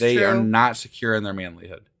 They are not secure in their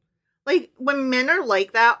manlyhood. Like, when men are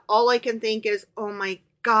like that, all I can think is, oh my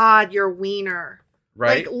God, your wiener.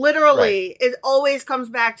 Right? Like, literally, it always comes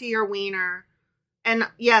back to your wiener. And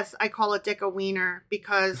yes, I call it dick a wiener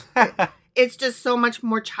because it's just so much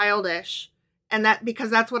more childish. And because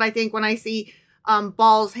that's what I think when I see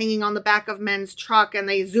balls hanging on the back of men's truck and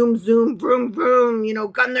they zoom, vroom,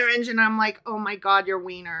 vroom, gun their engine. I'm like, oh my God, your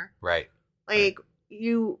wiener. Right. Like,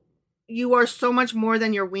 you are so much more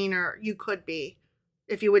than your wiener. You could be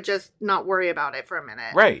if you would just not worry about it for a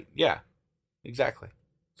minute. Right. Yeah, exactly.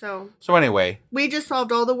 So anyway, we just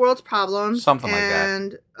solved all the world's problems. Something like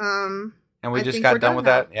that. And we just got done with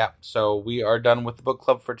that. Yeah. So we are done with the book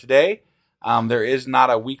club for today. There is not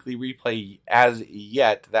a weekly replay as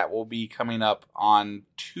yet. That will be coming up on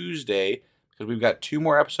Tuesday because we've got 2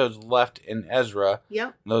 more episodes left in Ezra.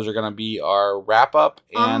 Yep. Those are going to be our wrap up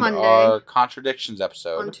and our contradictions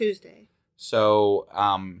episode on Tuesday. So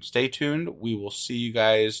stay tuned. We will see you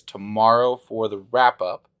guys tomorrow for the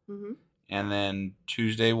wrap-up. Mm-hmm. And then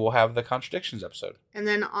Tuesday we'll have the Contradictions episode. And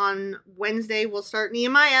then on Wednesday we'll start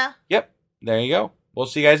Nehemiah. Yep. There you go. We'll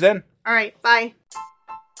see you guys then. All right. Bye.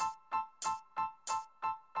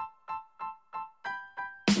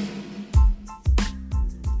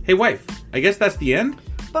 Hey, wife. I guess that's the end?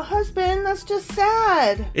 But husband, that's just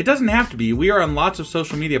sad. It doesn't have to be. We are on lots of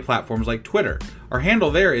social media platforms like Twitter. Our handle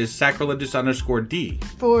there is sacrilegious_D.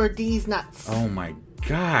 For D's nuts. Oh my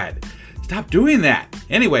God. Stop doing that.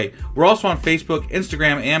 Anyway, we're also on Facebook,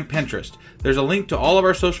 Instagram, and Pinterest. There's a link to all of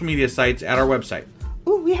our social media sites at our website.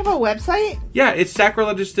 Ooh, we have a website? Yeah, it's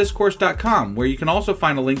sacrilegiousdiscourse.com, where you can also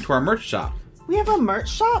find a link to our merch shop. We have a merch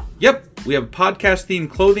shop? Yep, we have podcast-themed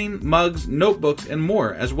clothing, mugs, notebooks, and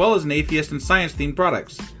more, as well as an atheist and science-themed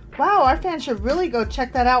products. Wow, our fans should really go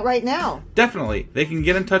check that out right now. Definitely. They can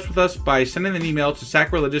get in touch with us by sending an email to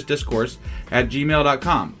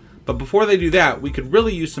sacrilegiousdiscourse@gmail.com. But before they do that, we could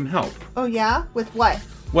really use some help. Oh yeah? With what?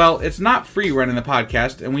 Well, it's not free running the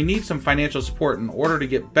podcast, and we need some financial support in order to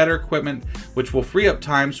get better equipment, which will free up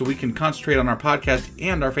time so we can concentrate on our podcast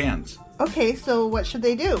and our fans. Okay, so what should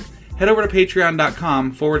they do? Head over to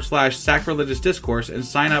patreon.com/sacrilegiousdiscourse and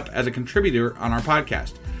sign up as a contributor on our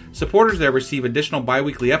podcast. Supporters there receive additional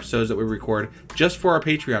bi-weekly episodes that we record just for our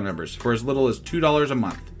Patreon members for as little as $2 a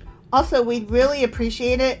month. Also, we'd really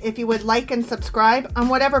appreciate it if you would like and subscribe on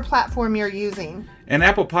whatever platform you're using. And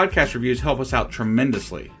Apple Podcast reviews help us out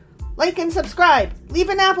tremendously. Like and subscribe. Leave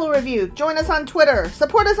an Apple review. Join us on Twitter.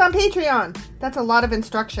 Support us on Patreon. That's a lot of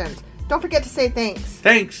instructions. Don't forget to say thanks.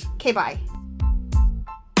 Thanks. Okay, bye.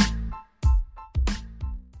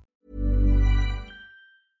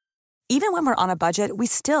 Even when we're on a budget, we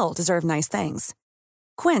still deserve nice things.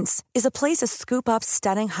 Quince is a place to scoop up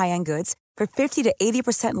stunning high-end goods for 50 to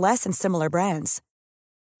 80% less than similar brands.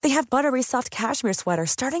 They have buttery soft cashmere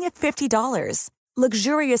sweaters starting at $50,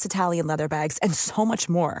 luxurious Italian leather bags, and so much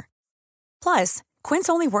more. Plus, Quince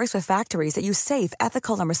only works with factories that use safe,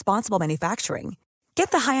 ethical, and responsible manufacturing.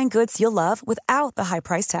 Get the high-end goods you'll love without the high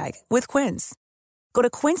price tag with Quince. Go to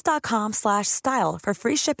quince.com/style for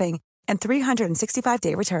free shipping and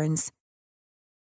 365-day returns.